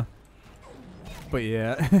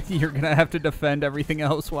yeah, you're gonna have to defend everything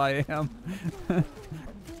else while I am.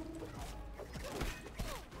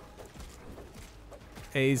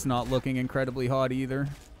 A's not looking incredibly hot either.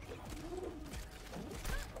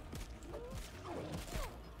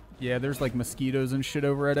 Yeah, there's like mosquitoes and shit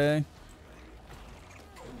over at A.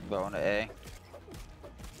 Going to A.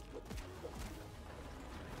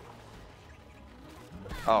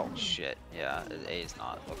 Oh shit, yeah, A's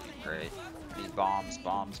not looking great. Need bombs,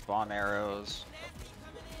 bomb arrows.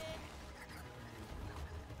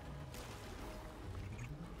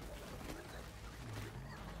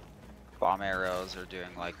 Bomb arrows are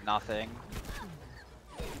doing like nothing.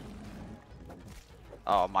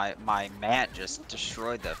 Oh, my mat just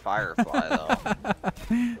destroyed the firefly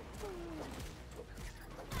though.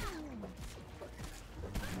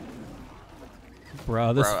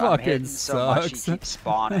 Bro, this Bro, I'm fucking hitting so much, he sucks. keeps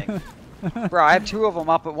spawning. Bro, I have 2 of them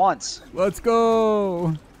up at once. Let's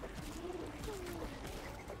go.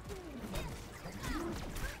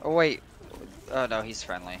 Oh wait. Oh no, he's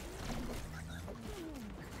friendly.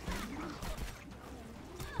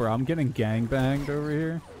 Bro, I'm getting gangbanged over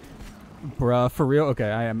here. Bruh, for real?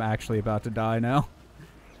 Okay, I am actually about to die now.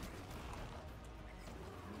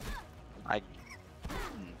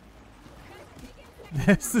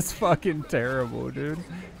 This is fucking terrible, dude.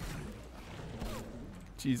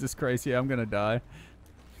 Jesus Christ, yeah, I'm gonna die.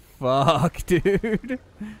 Fuck, dude.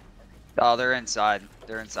 Oh, they're inside.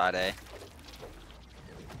 They're inside A.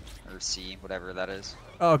 Or C, whatever that is.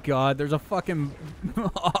 Oh god, there's a fucking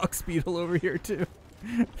ox beetle over here too.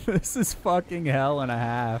 This is fucking hell and a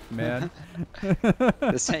half, man.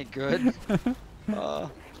 This ain't good.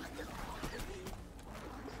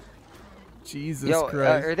 Jesus Yo,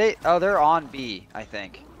 Christ. are they? Oh, they're on B, I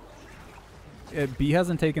think. B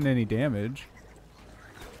hasn't taken any damage.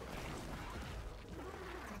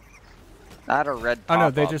 Not a red. Oh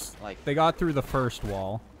no, they pop-up, just like. they got through the first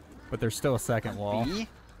wall. But there's still a second wall. B?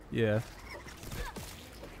 Yeah.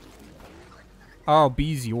 Oh,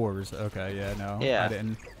 B's yours. Okay, yeah, no. Yeah.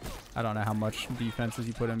 I don't know how much defenses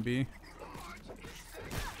you put in B.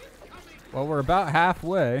 Well, we're about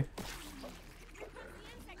halfway.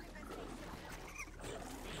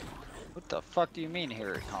 What the fuck do you mean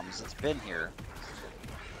here it comes? It's been here.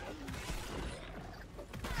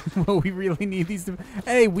 Well, we really need these to...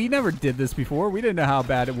 Hey, we never did this before. We didn't know how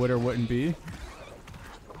bad it would or wouldn't be.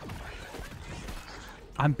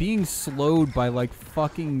 I'm being slowed by, like,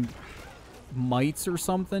 fucking mites or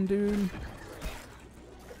something, dude.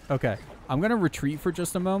 Okay. I'm gonna retreat for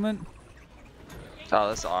just a moment. Oh,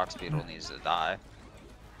 this ox beetle needs to die.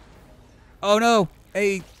 Oh, no!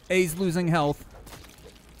 A's losing health.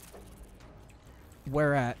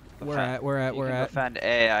 Where at? Where at? You can defend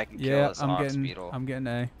A, I can kill this ox beetle. I'm getting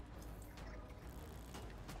A.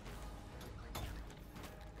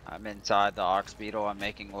 I'm inside the ox beetle. I'm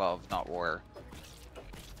making love, not war.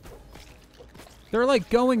 They're like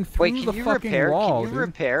going through Wait, the fucking wall, Can you dude.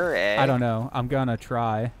 repair A? I don't know. I'm gonna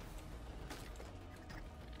try.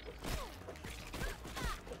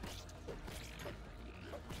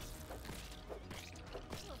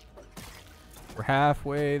 We're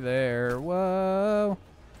halfway there. Whoa.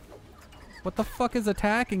 What the fuck is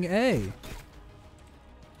attacking A?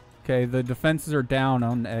 Okay, the defenses are down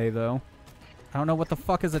on A, though. I don't know what the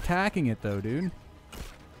fuck is attacking it, though, dude.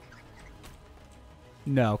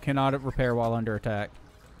 No, cannot repair while under attack.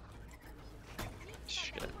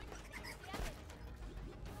 Shit.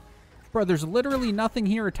 Bro, there's literally nothing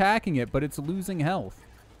here attacking it, but it's losing health.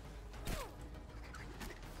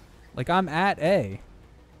 Like, I'm at A.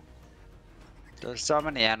 There's so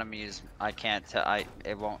many enemies, I can't tell.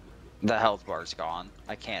 It won't. The health bar's gone.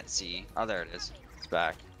 I can't see. Oh, there it is. It's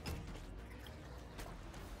back.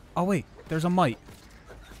 Oh, wait. There's a mite.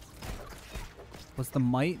 Was the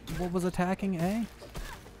mite what was attacking A?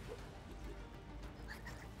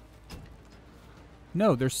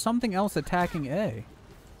 No, there's something else attacking A.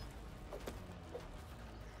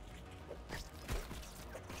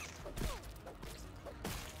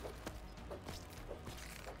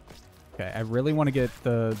 Okay, I really want to get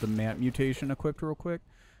the mant mutation equipped real quick.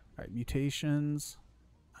 All right, mutations.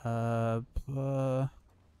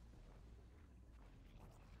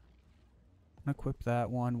 Equip that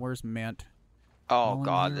one. Where's Mant? Oh Fallen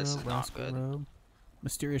god, Hero, this is not Rascal good. Rogue.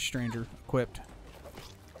 Mysterious Stranger. Equipped.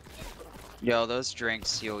 Yo, those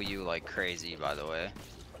drinks heal you like crazy, by the way.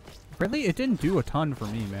 Really? It didn't do a ton for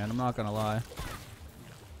me, man. I'm not gonna lie.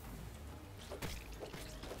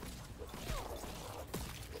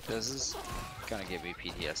 This is gonna give me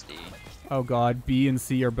PTSD. Oh god, B and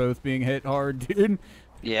C are both being hit hard, dude.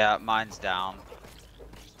 Yeah, mine's down.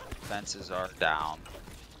 Fences are down.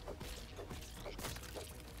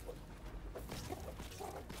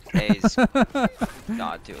 A's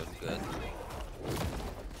not doing good.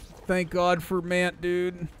 Thank God for Mant,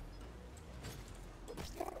 dude.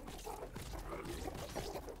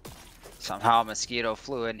 Somehow a mosquito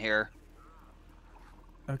flew in here.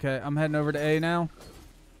 Okay, I'm heading over to A now.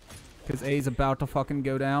 Because A's about to fucking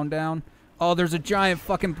go down. Oh, there's a giant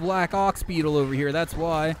fucking black ox beetle over here. That's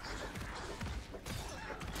why.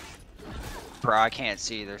 Bro, I can't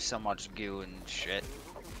see. There's so much goo and shit.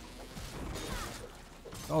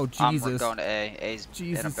 Oh, Jesus. I'm going to A. A's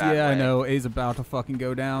Jesus, in a bad yeah, way. I know. A's about to fucking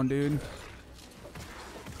go down, dude.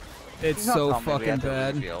 It's You're not so telling me we fucking have to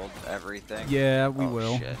bad. rebuild everything. Yeah, we Oh,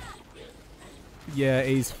 will. Shit. Yeah,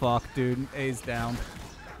 A's fucked, dude. A's down.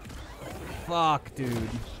 Fuck, dude.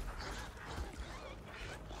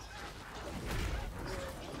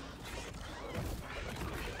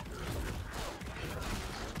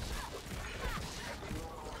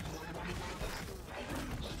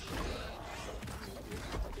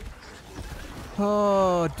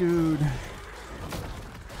 Oh, dude.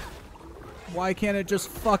 Why can't it just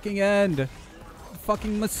fucking end?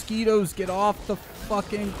 Fucking mosquitoes, get off the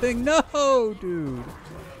fucking thing. No, dude.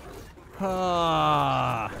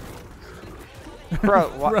 Ah. Bro,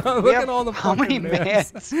 Bro, look at all the how many fucking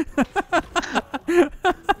mans. mans?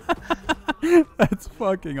 That's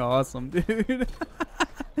fucking awesome, dude.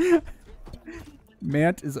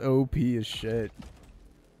 Mant is OP as shit.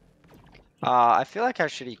 I feel like I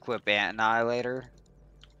should equip Ant Annihilator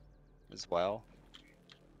as well.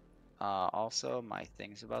 Also, my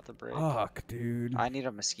thing's about to break. Fuck, dude. I need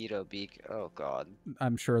a mosquito beak. Oh god,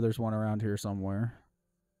 I'm sure there's one around here somewhere.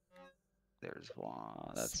 there's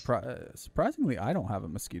one. That's. Surprisingly, I don't have a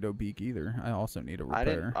mosquito beak either. I also need a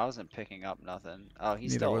repair. I wasn't picking up nothing. Oh,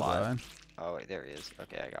 he's Neither still was alive. Oh wait, there he is.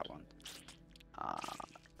 Okay, I got one.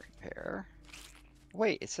 Repair.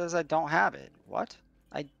 Wait, it says I don't have it. What?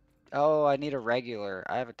 Oh, I need a regular.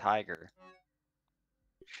 I have a tiger.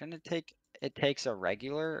 Shouldn't it take... It takes a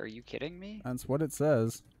regular? Are you kidding me? That's what it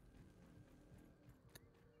says.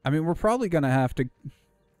 I mean, we're probably gonna have to...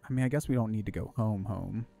 I mean, I guess we don't need to go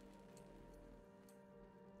home.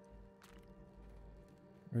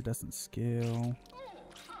 Or it doesn't scale. Oh,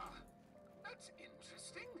 huh. That's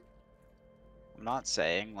interesting. I'm not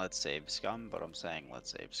saying let's save scum, but I'm saying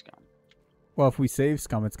let's save scum. Well, if we save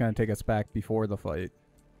scum, it's gonna take us back before the fight.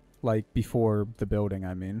 Like, before the building,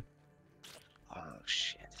 I mean. Oh,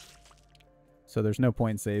 shit. So there's no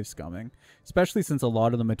point in save scumming. Especially since a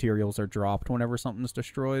lot of the materials are dropped whenever something's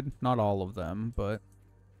destroyed. Not all of them, but...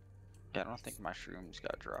 Yeah, I don't think mushrooms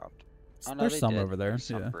got dropped. Oh, no, there's they some did. over there, There's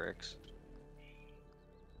some yeah. bricks.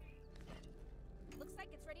 Looks like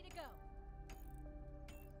it's ready to go.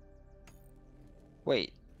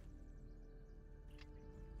 Wait.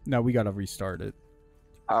 No, we gotta restart it.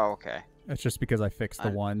 Oh, okay. It's just because I fixed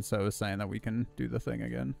the one, so it's saying that we can do the thing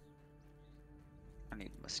again. I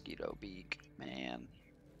need mosquito beak, man.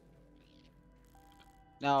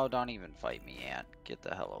 No, don't even fight me, Ant. Get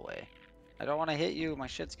the hell away. I don't want to hit you. My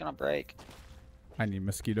shit's gonna break. I need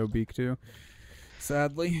mosquito beak too.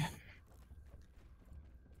 Sadly.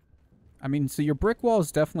 I mean, so your brick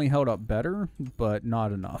walls definitely held up better, but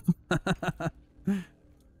not enough.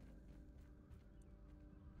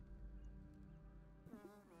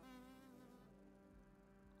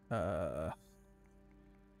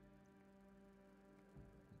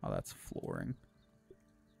 Oh, that's flooring.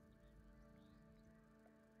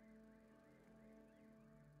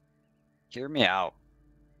 Hear me out.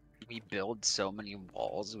 We build so many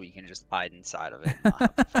walls we can just hide inside of it and not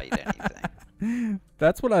have to fight anything.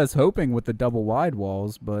 That's what I was hoping with the double wide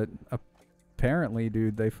walls, but apparently,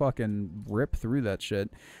 dude, they fucking rip through that shit.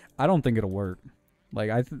 I don't think it'll work.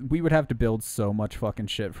 Like, we would have to build so much fucking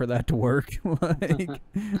shit for that to work. Like,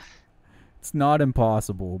 it's not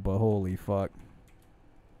impossible, but holy fuck.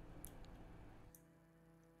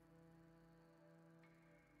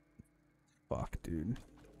 Fuck, dude.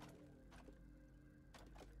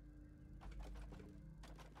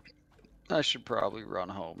 I should probably run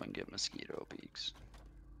home and get mosquito beaks.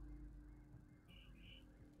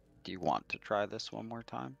 Do you want to try this one more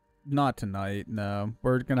time? Not tonight, no.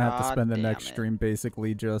 We're gonna have to God spend the damn next it. stream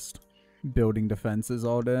basically just building defenses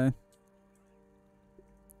all day.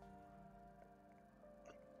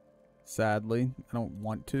 Sadly, I don't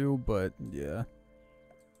want to, but yeah.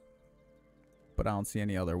 But I don't see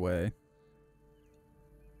any other way.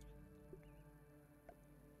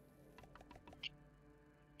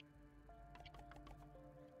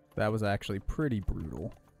 That was actually pretty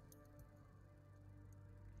brutal.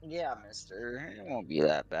 Yeah, mister. It won't be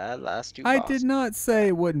that bad. Last two I bosses. did not say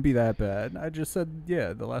it wouldn't be that bad. I just said,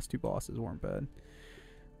 yeah, the last two bosses weren't bad.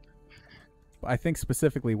 I think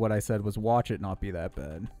specifically what I said was watch it not be that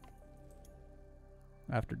bad.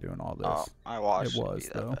 After doing all this. Oh, I watched it was, be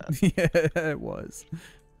that though. bad. Yeah, it was.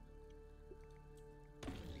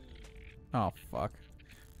 Oh, fuck.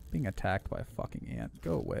 Being attacked by a fucking ant.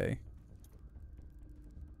 Go away.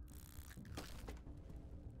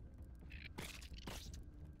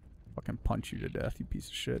 Fucking punch you to death, you piece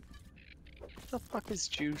of shit. What the fuck is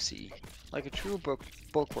juicy? Like a true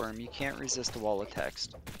bookworm, you can't resist a wall of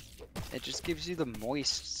text. It just gives you the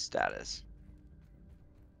moist status.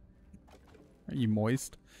 Are you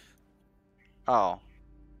moist? Oh.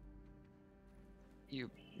 You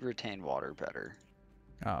retain water better.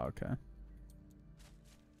 Oh, okay.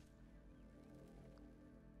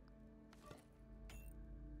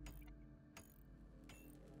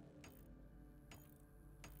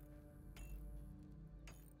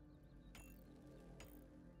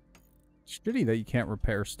 Shitty that you can't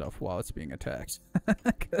repair stuff while it's being attacked.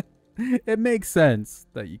 It makes sense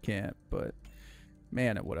that you can't, but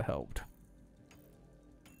man, it would have helped.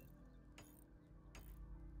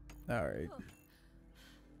 Alright.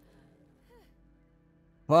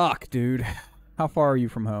 Fuck, dude. How far are you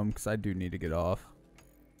from home? Because I do need to get off.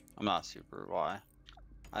 I'm not super. Why?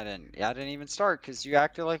 I didn't even start because you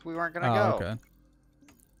acted like we weren't gonna Oh, go. okay.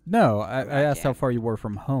 No, I I asked how can't. far you were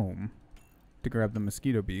from home to grab the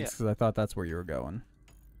mosquito beaks Yeah. because I thought that's where you were going.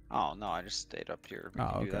 Oh no, I just stayed up here. We Oh,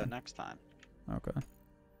 can do okay. that next time. Okay.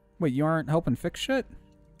 Wait, you aren't helping fix shit?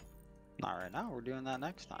 Not right now. We're doing that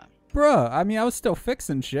next time. Bruh, I mean, I was still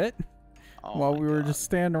fixing shit Oh while my we were God. just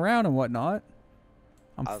standing around and whatnot.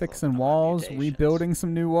 I'm I was fixing looking at my walls, mutations. rebuilding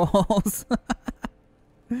some new walls.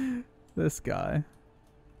 This guy.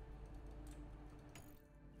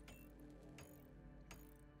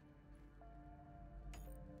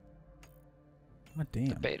 God damn.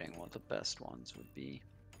 Debating what the best ones would be.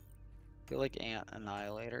 I feel like Ant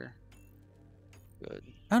Annihilator. good.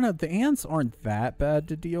 I don't know. The ants aren't that bad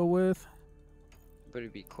to deal with. But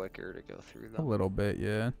it'd be quicker to go through A them. little bit,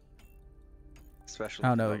 yeah. Especially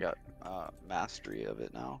I don't because I know. got mastery of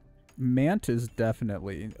it now. Mant is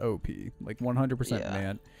definitely OP, like 100% Yeah.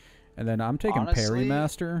 Mant. And then I'm taking Parry Honestly,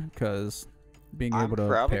 Master because being I'm able to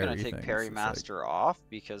probably parry gonna take things Parry is, like, Master off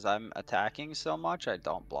because I'm attacking so much I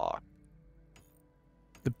don't block.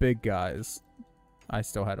 the big guys. I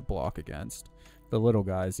still had a block against. The little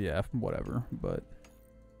guys, yeah, whatever. But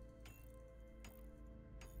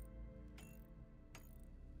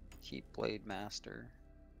Keep Blade Master.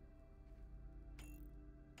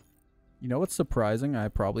 you know what's surprising? I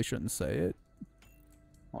probably shouldn't say it.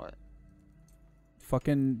 What?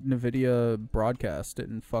 Fucking NVIDIA broadcast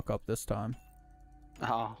didn't fuck up this time.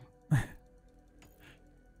 Oh,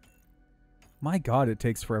 My god, it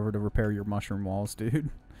takes forever to repair your mushroom walls,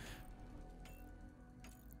 dude.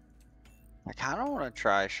 I kind of want to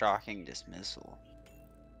try Shocking Dismissal.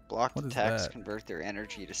 Blocked What is attacks that? convert their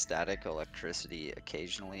energy to static electricity,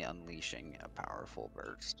 occasionally unleashing a powerful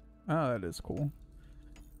burst. Oh, that is cool.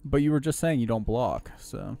 But you were just saying you don't block,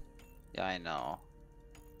 so... Yeah, I know.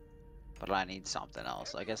 But I need something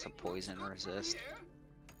else. I guess a poison resist.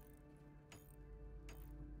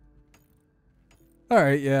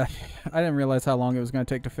 Alright, yeah. I didn't realize how long it was going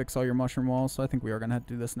to take to fix all your mushroom walls, so I think we are going to have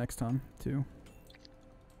to do this next time, too.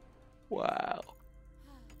 Wow.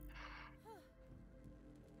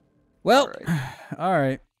 Well,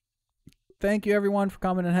 alright. Thank you, everyone, for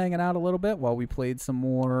coming and hanging out a little bit while we played some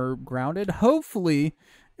more Grounded. Hopefully,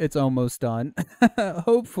 it's almost done.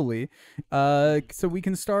 Hopefully. So we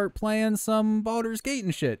can start playing some Baldur's Gate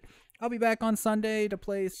and shit. I'll be back on Sunday to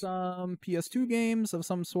play some PS2 games of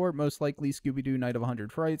some sort, most likely Scooby-Doo Night of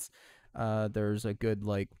 100 Frights. There's a good,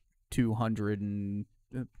 like, 200 and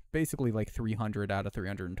basically like 300 out of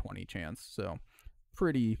 320 chance. So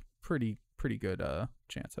pretty good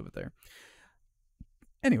chance of it there.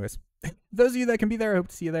 Anyways, those of you that can be there, I hope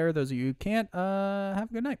to see you there. Those of you who can't, have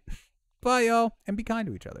a good night. Bye, y'all, and be kind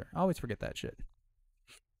to each other. I always forget that shit.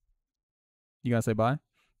 You gotta say bye?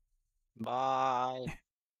 Bye.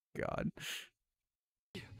 God.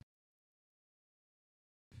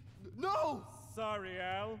 No! Sorry,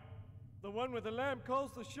 Al. The one with the lamp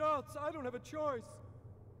calls the shots. I don't have a choice.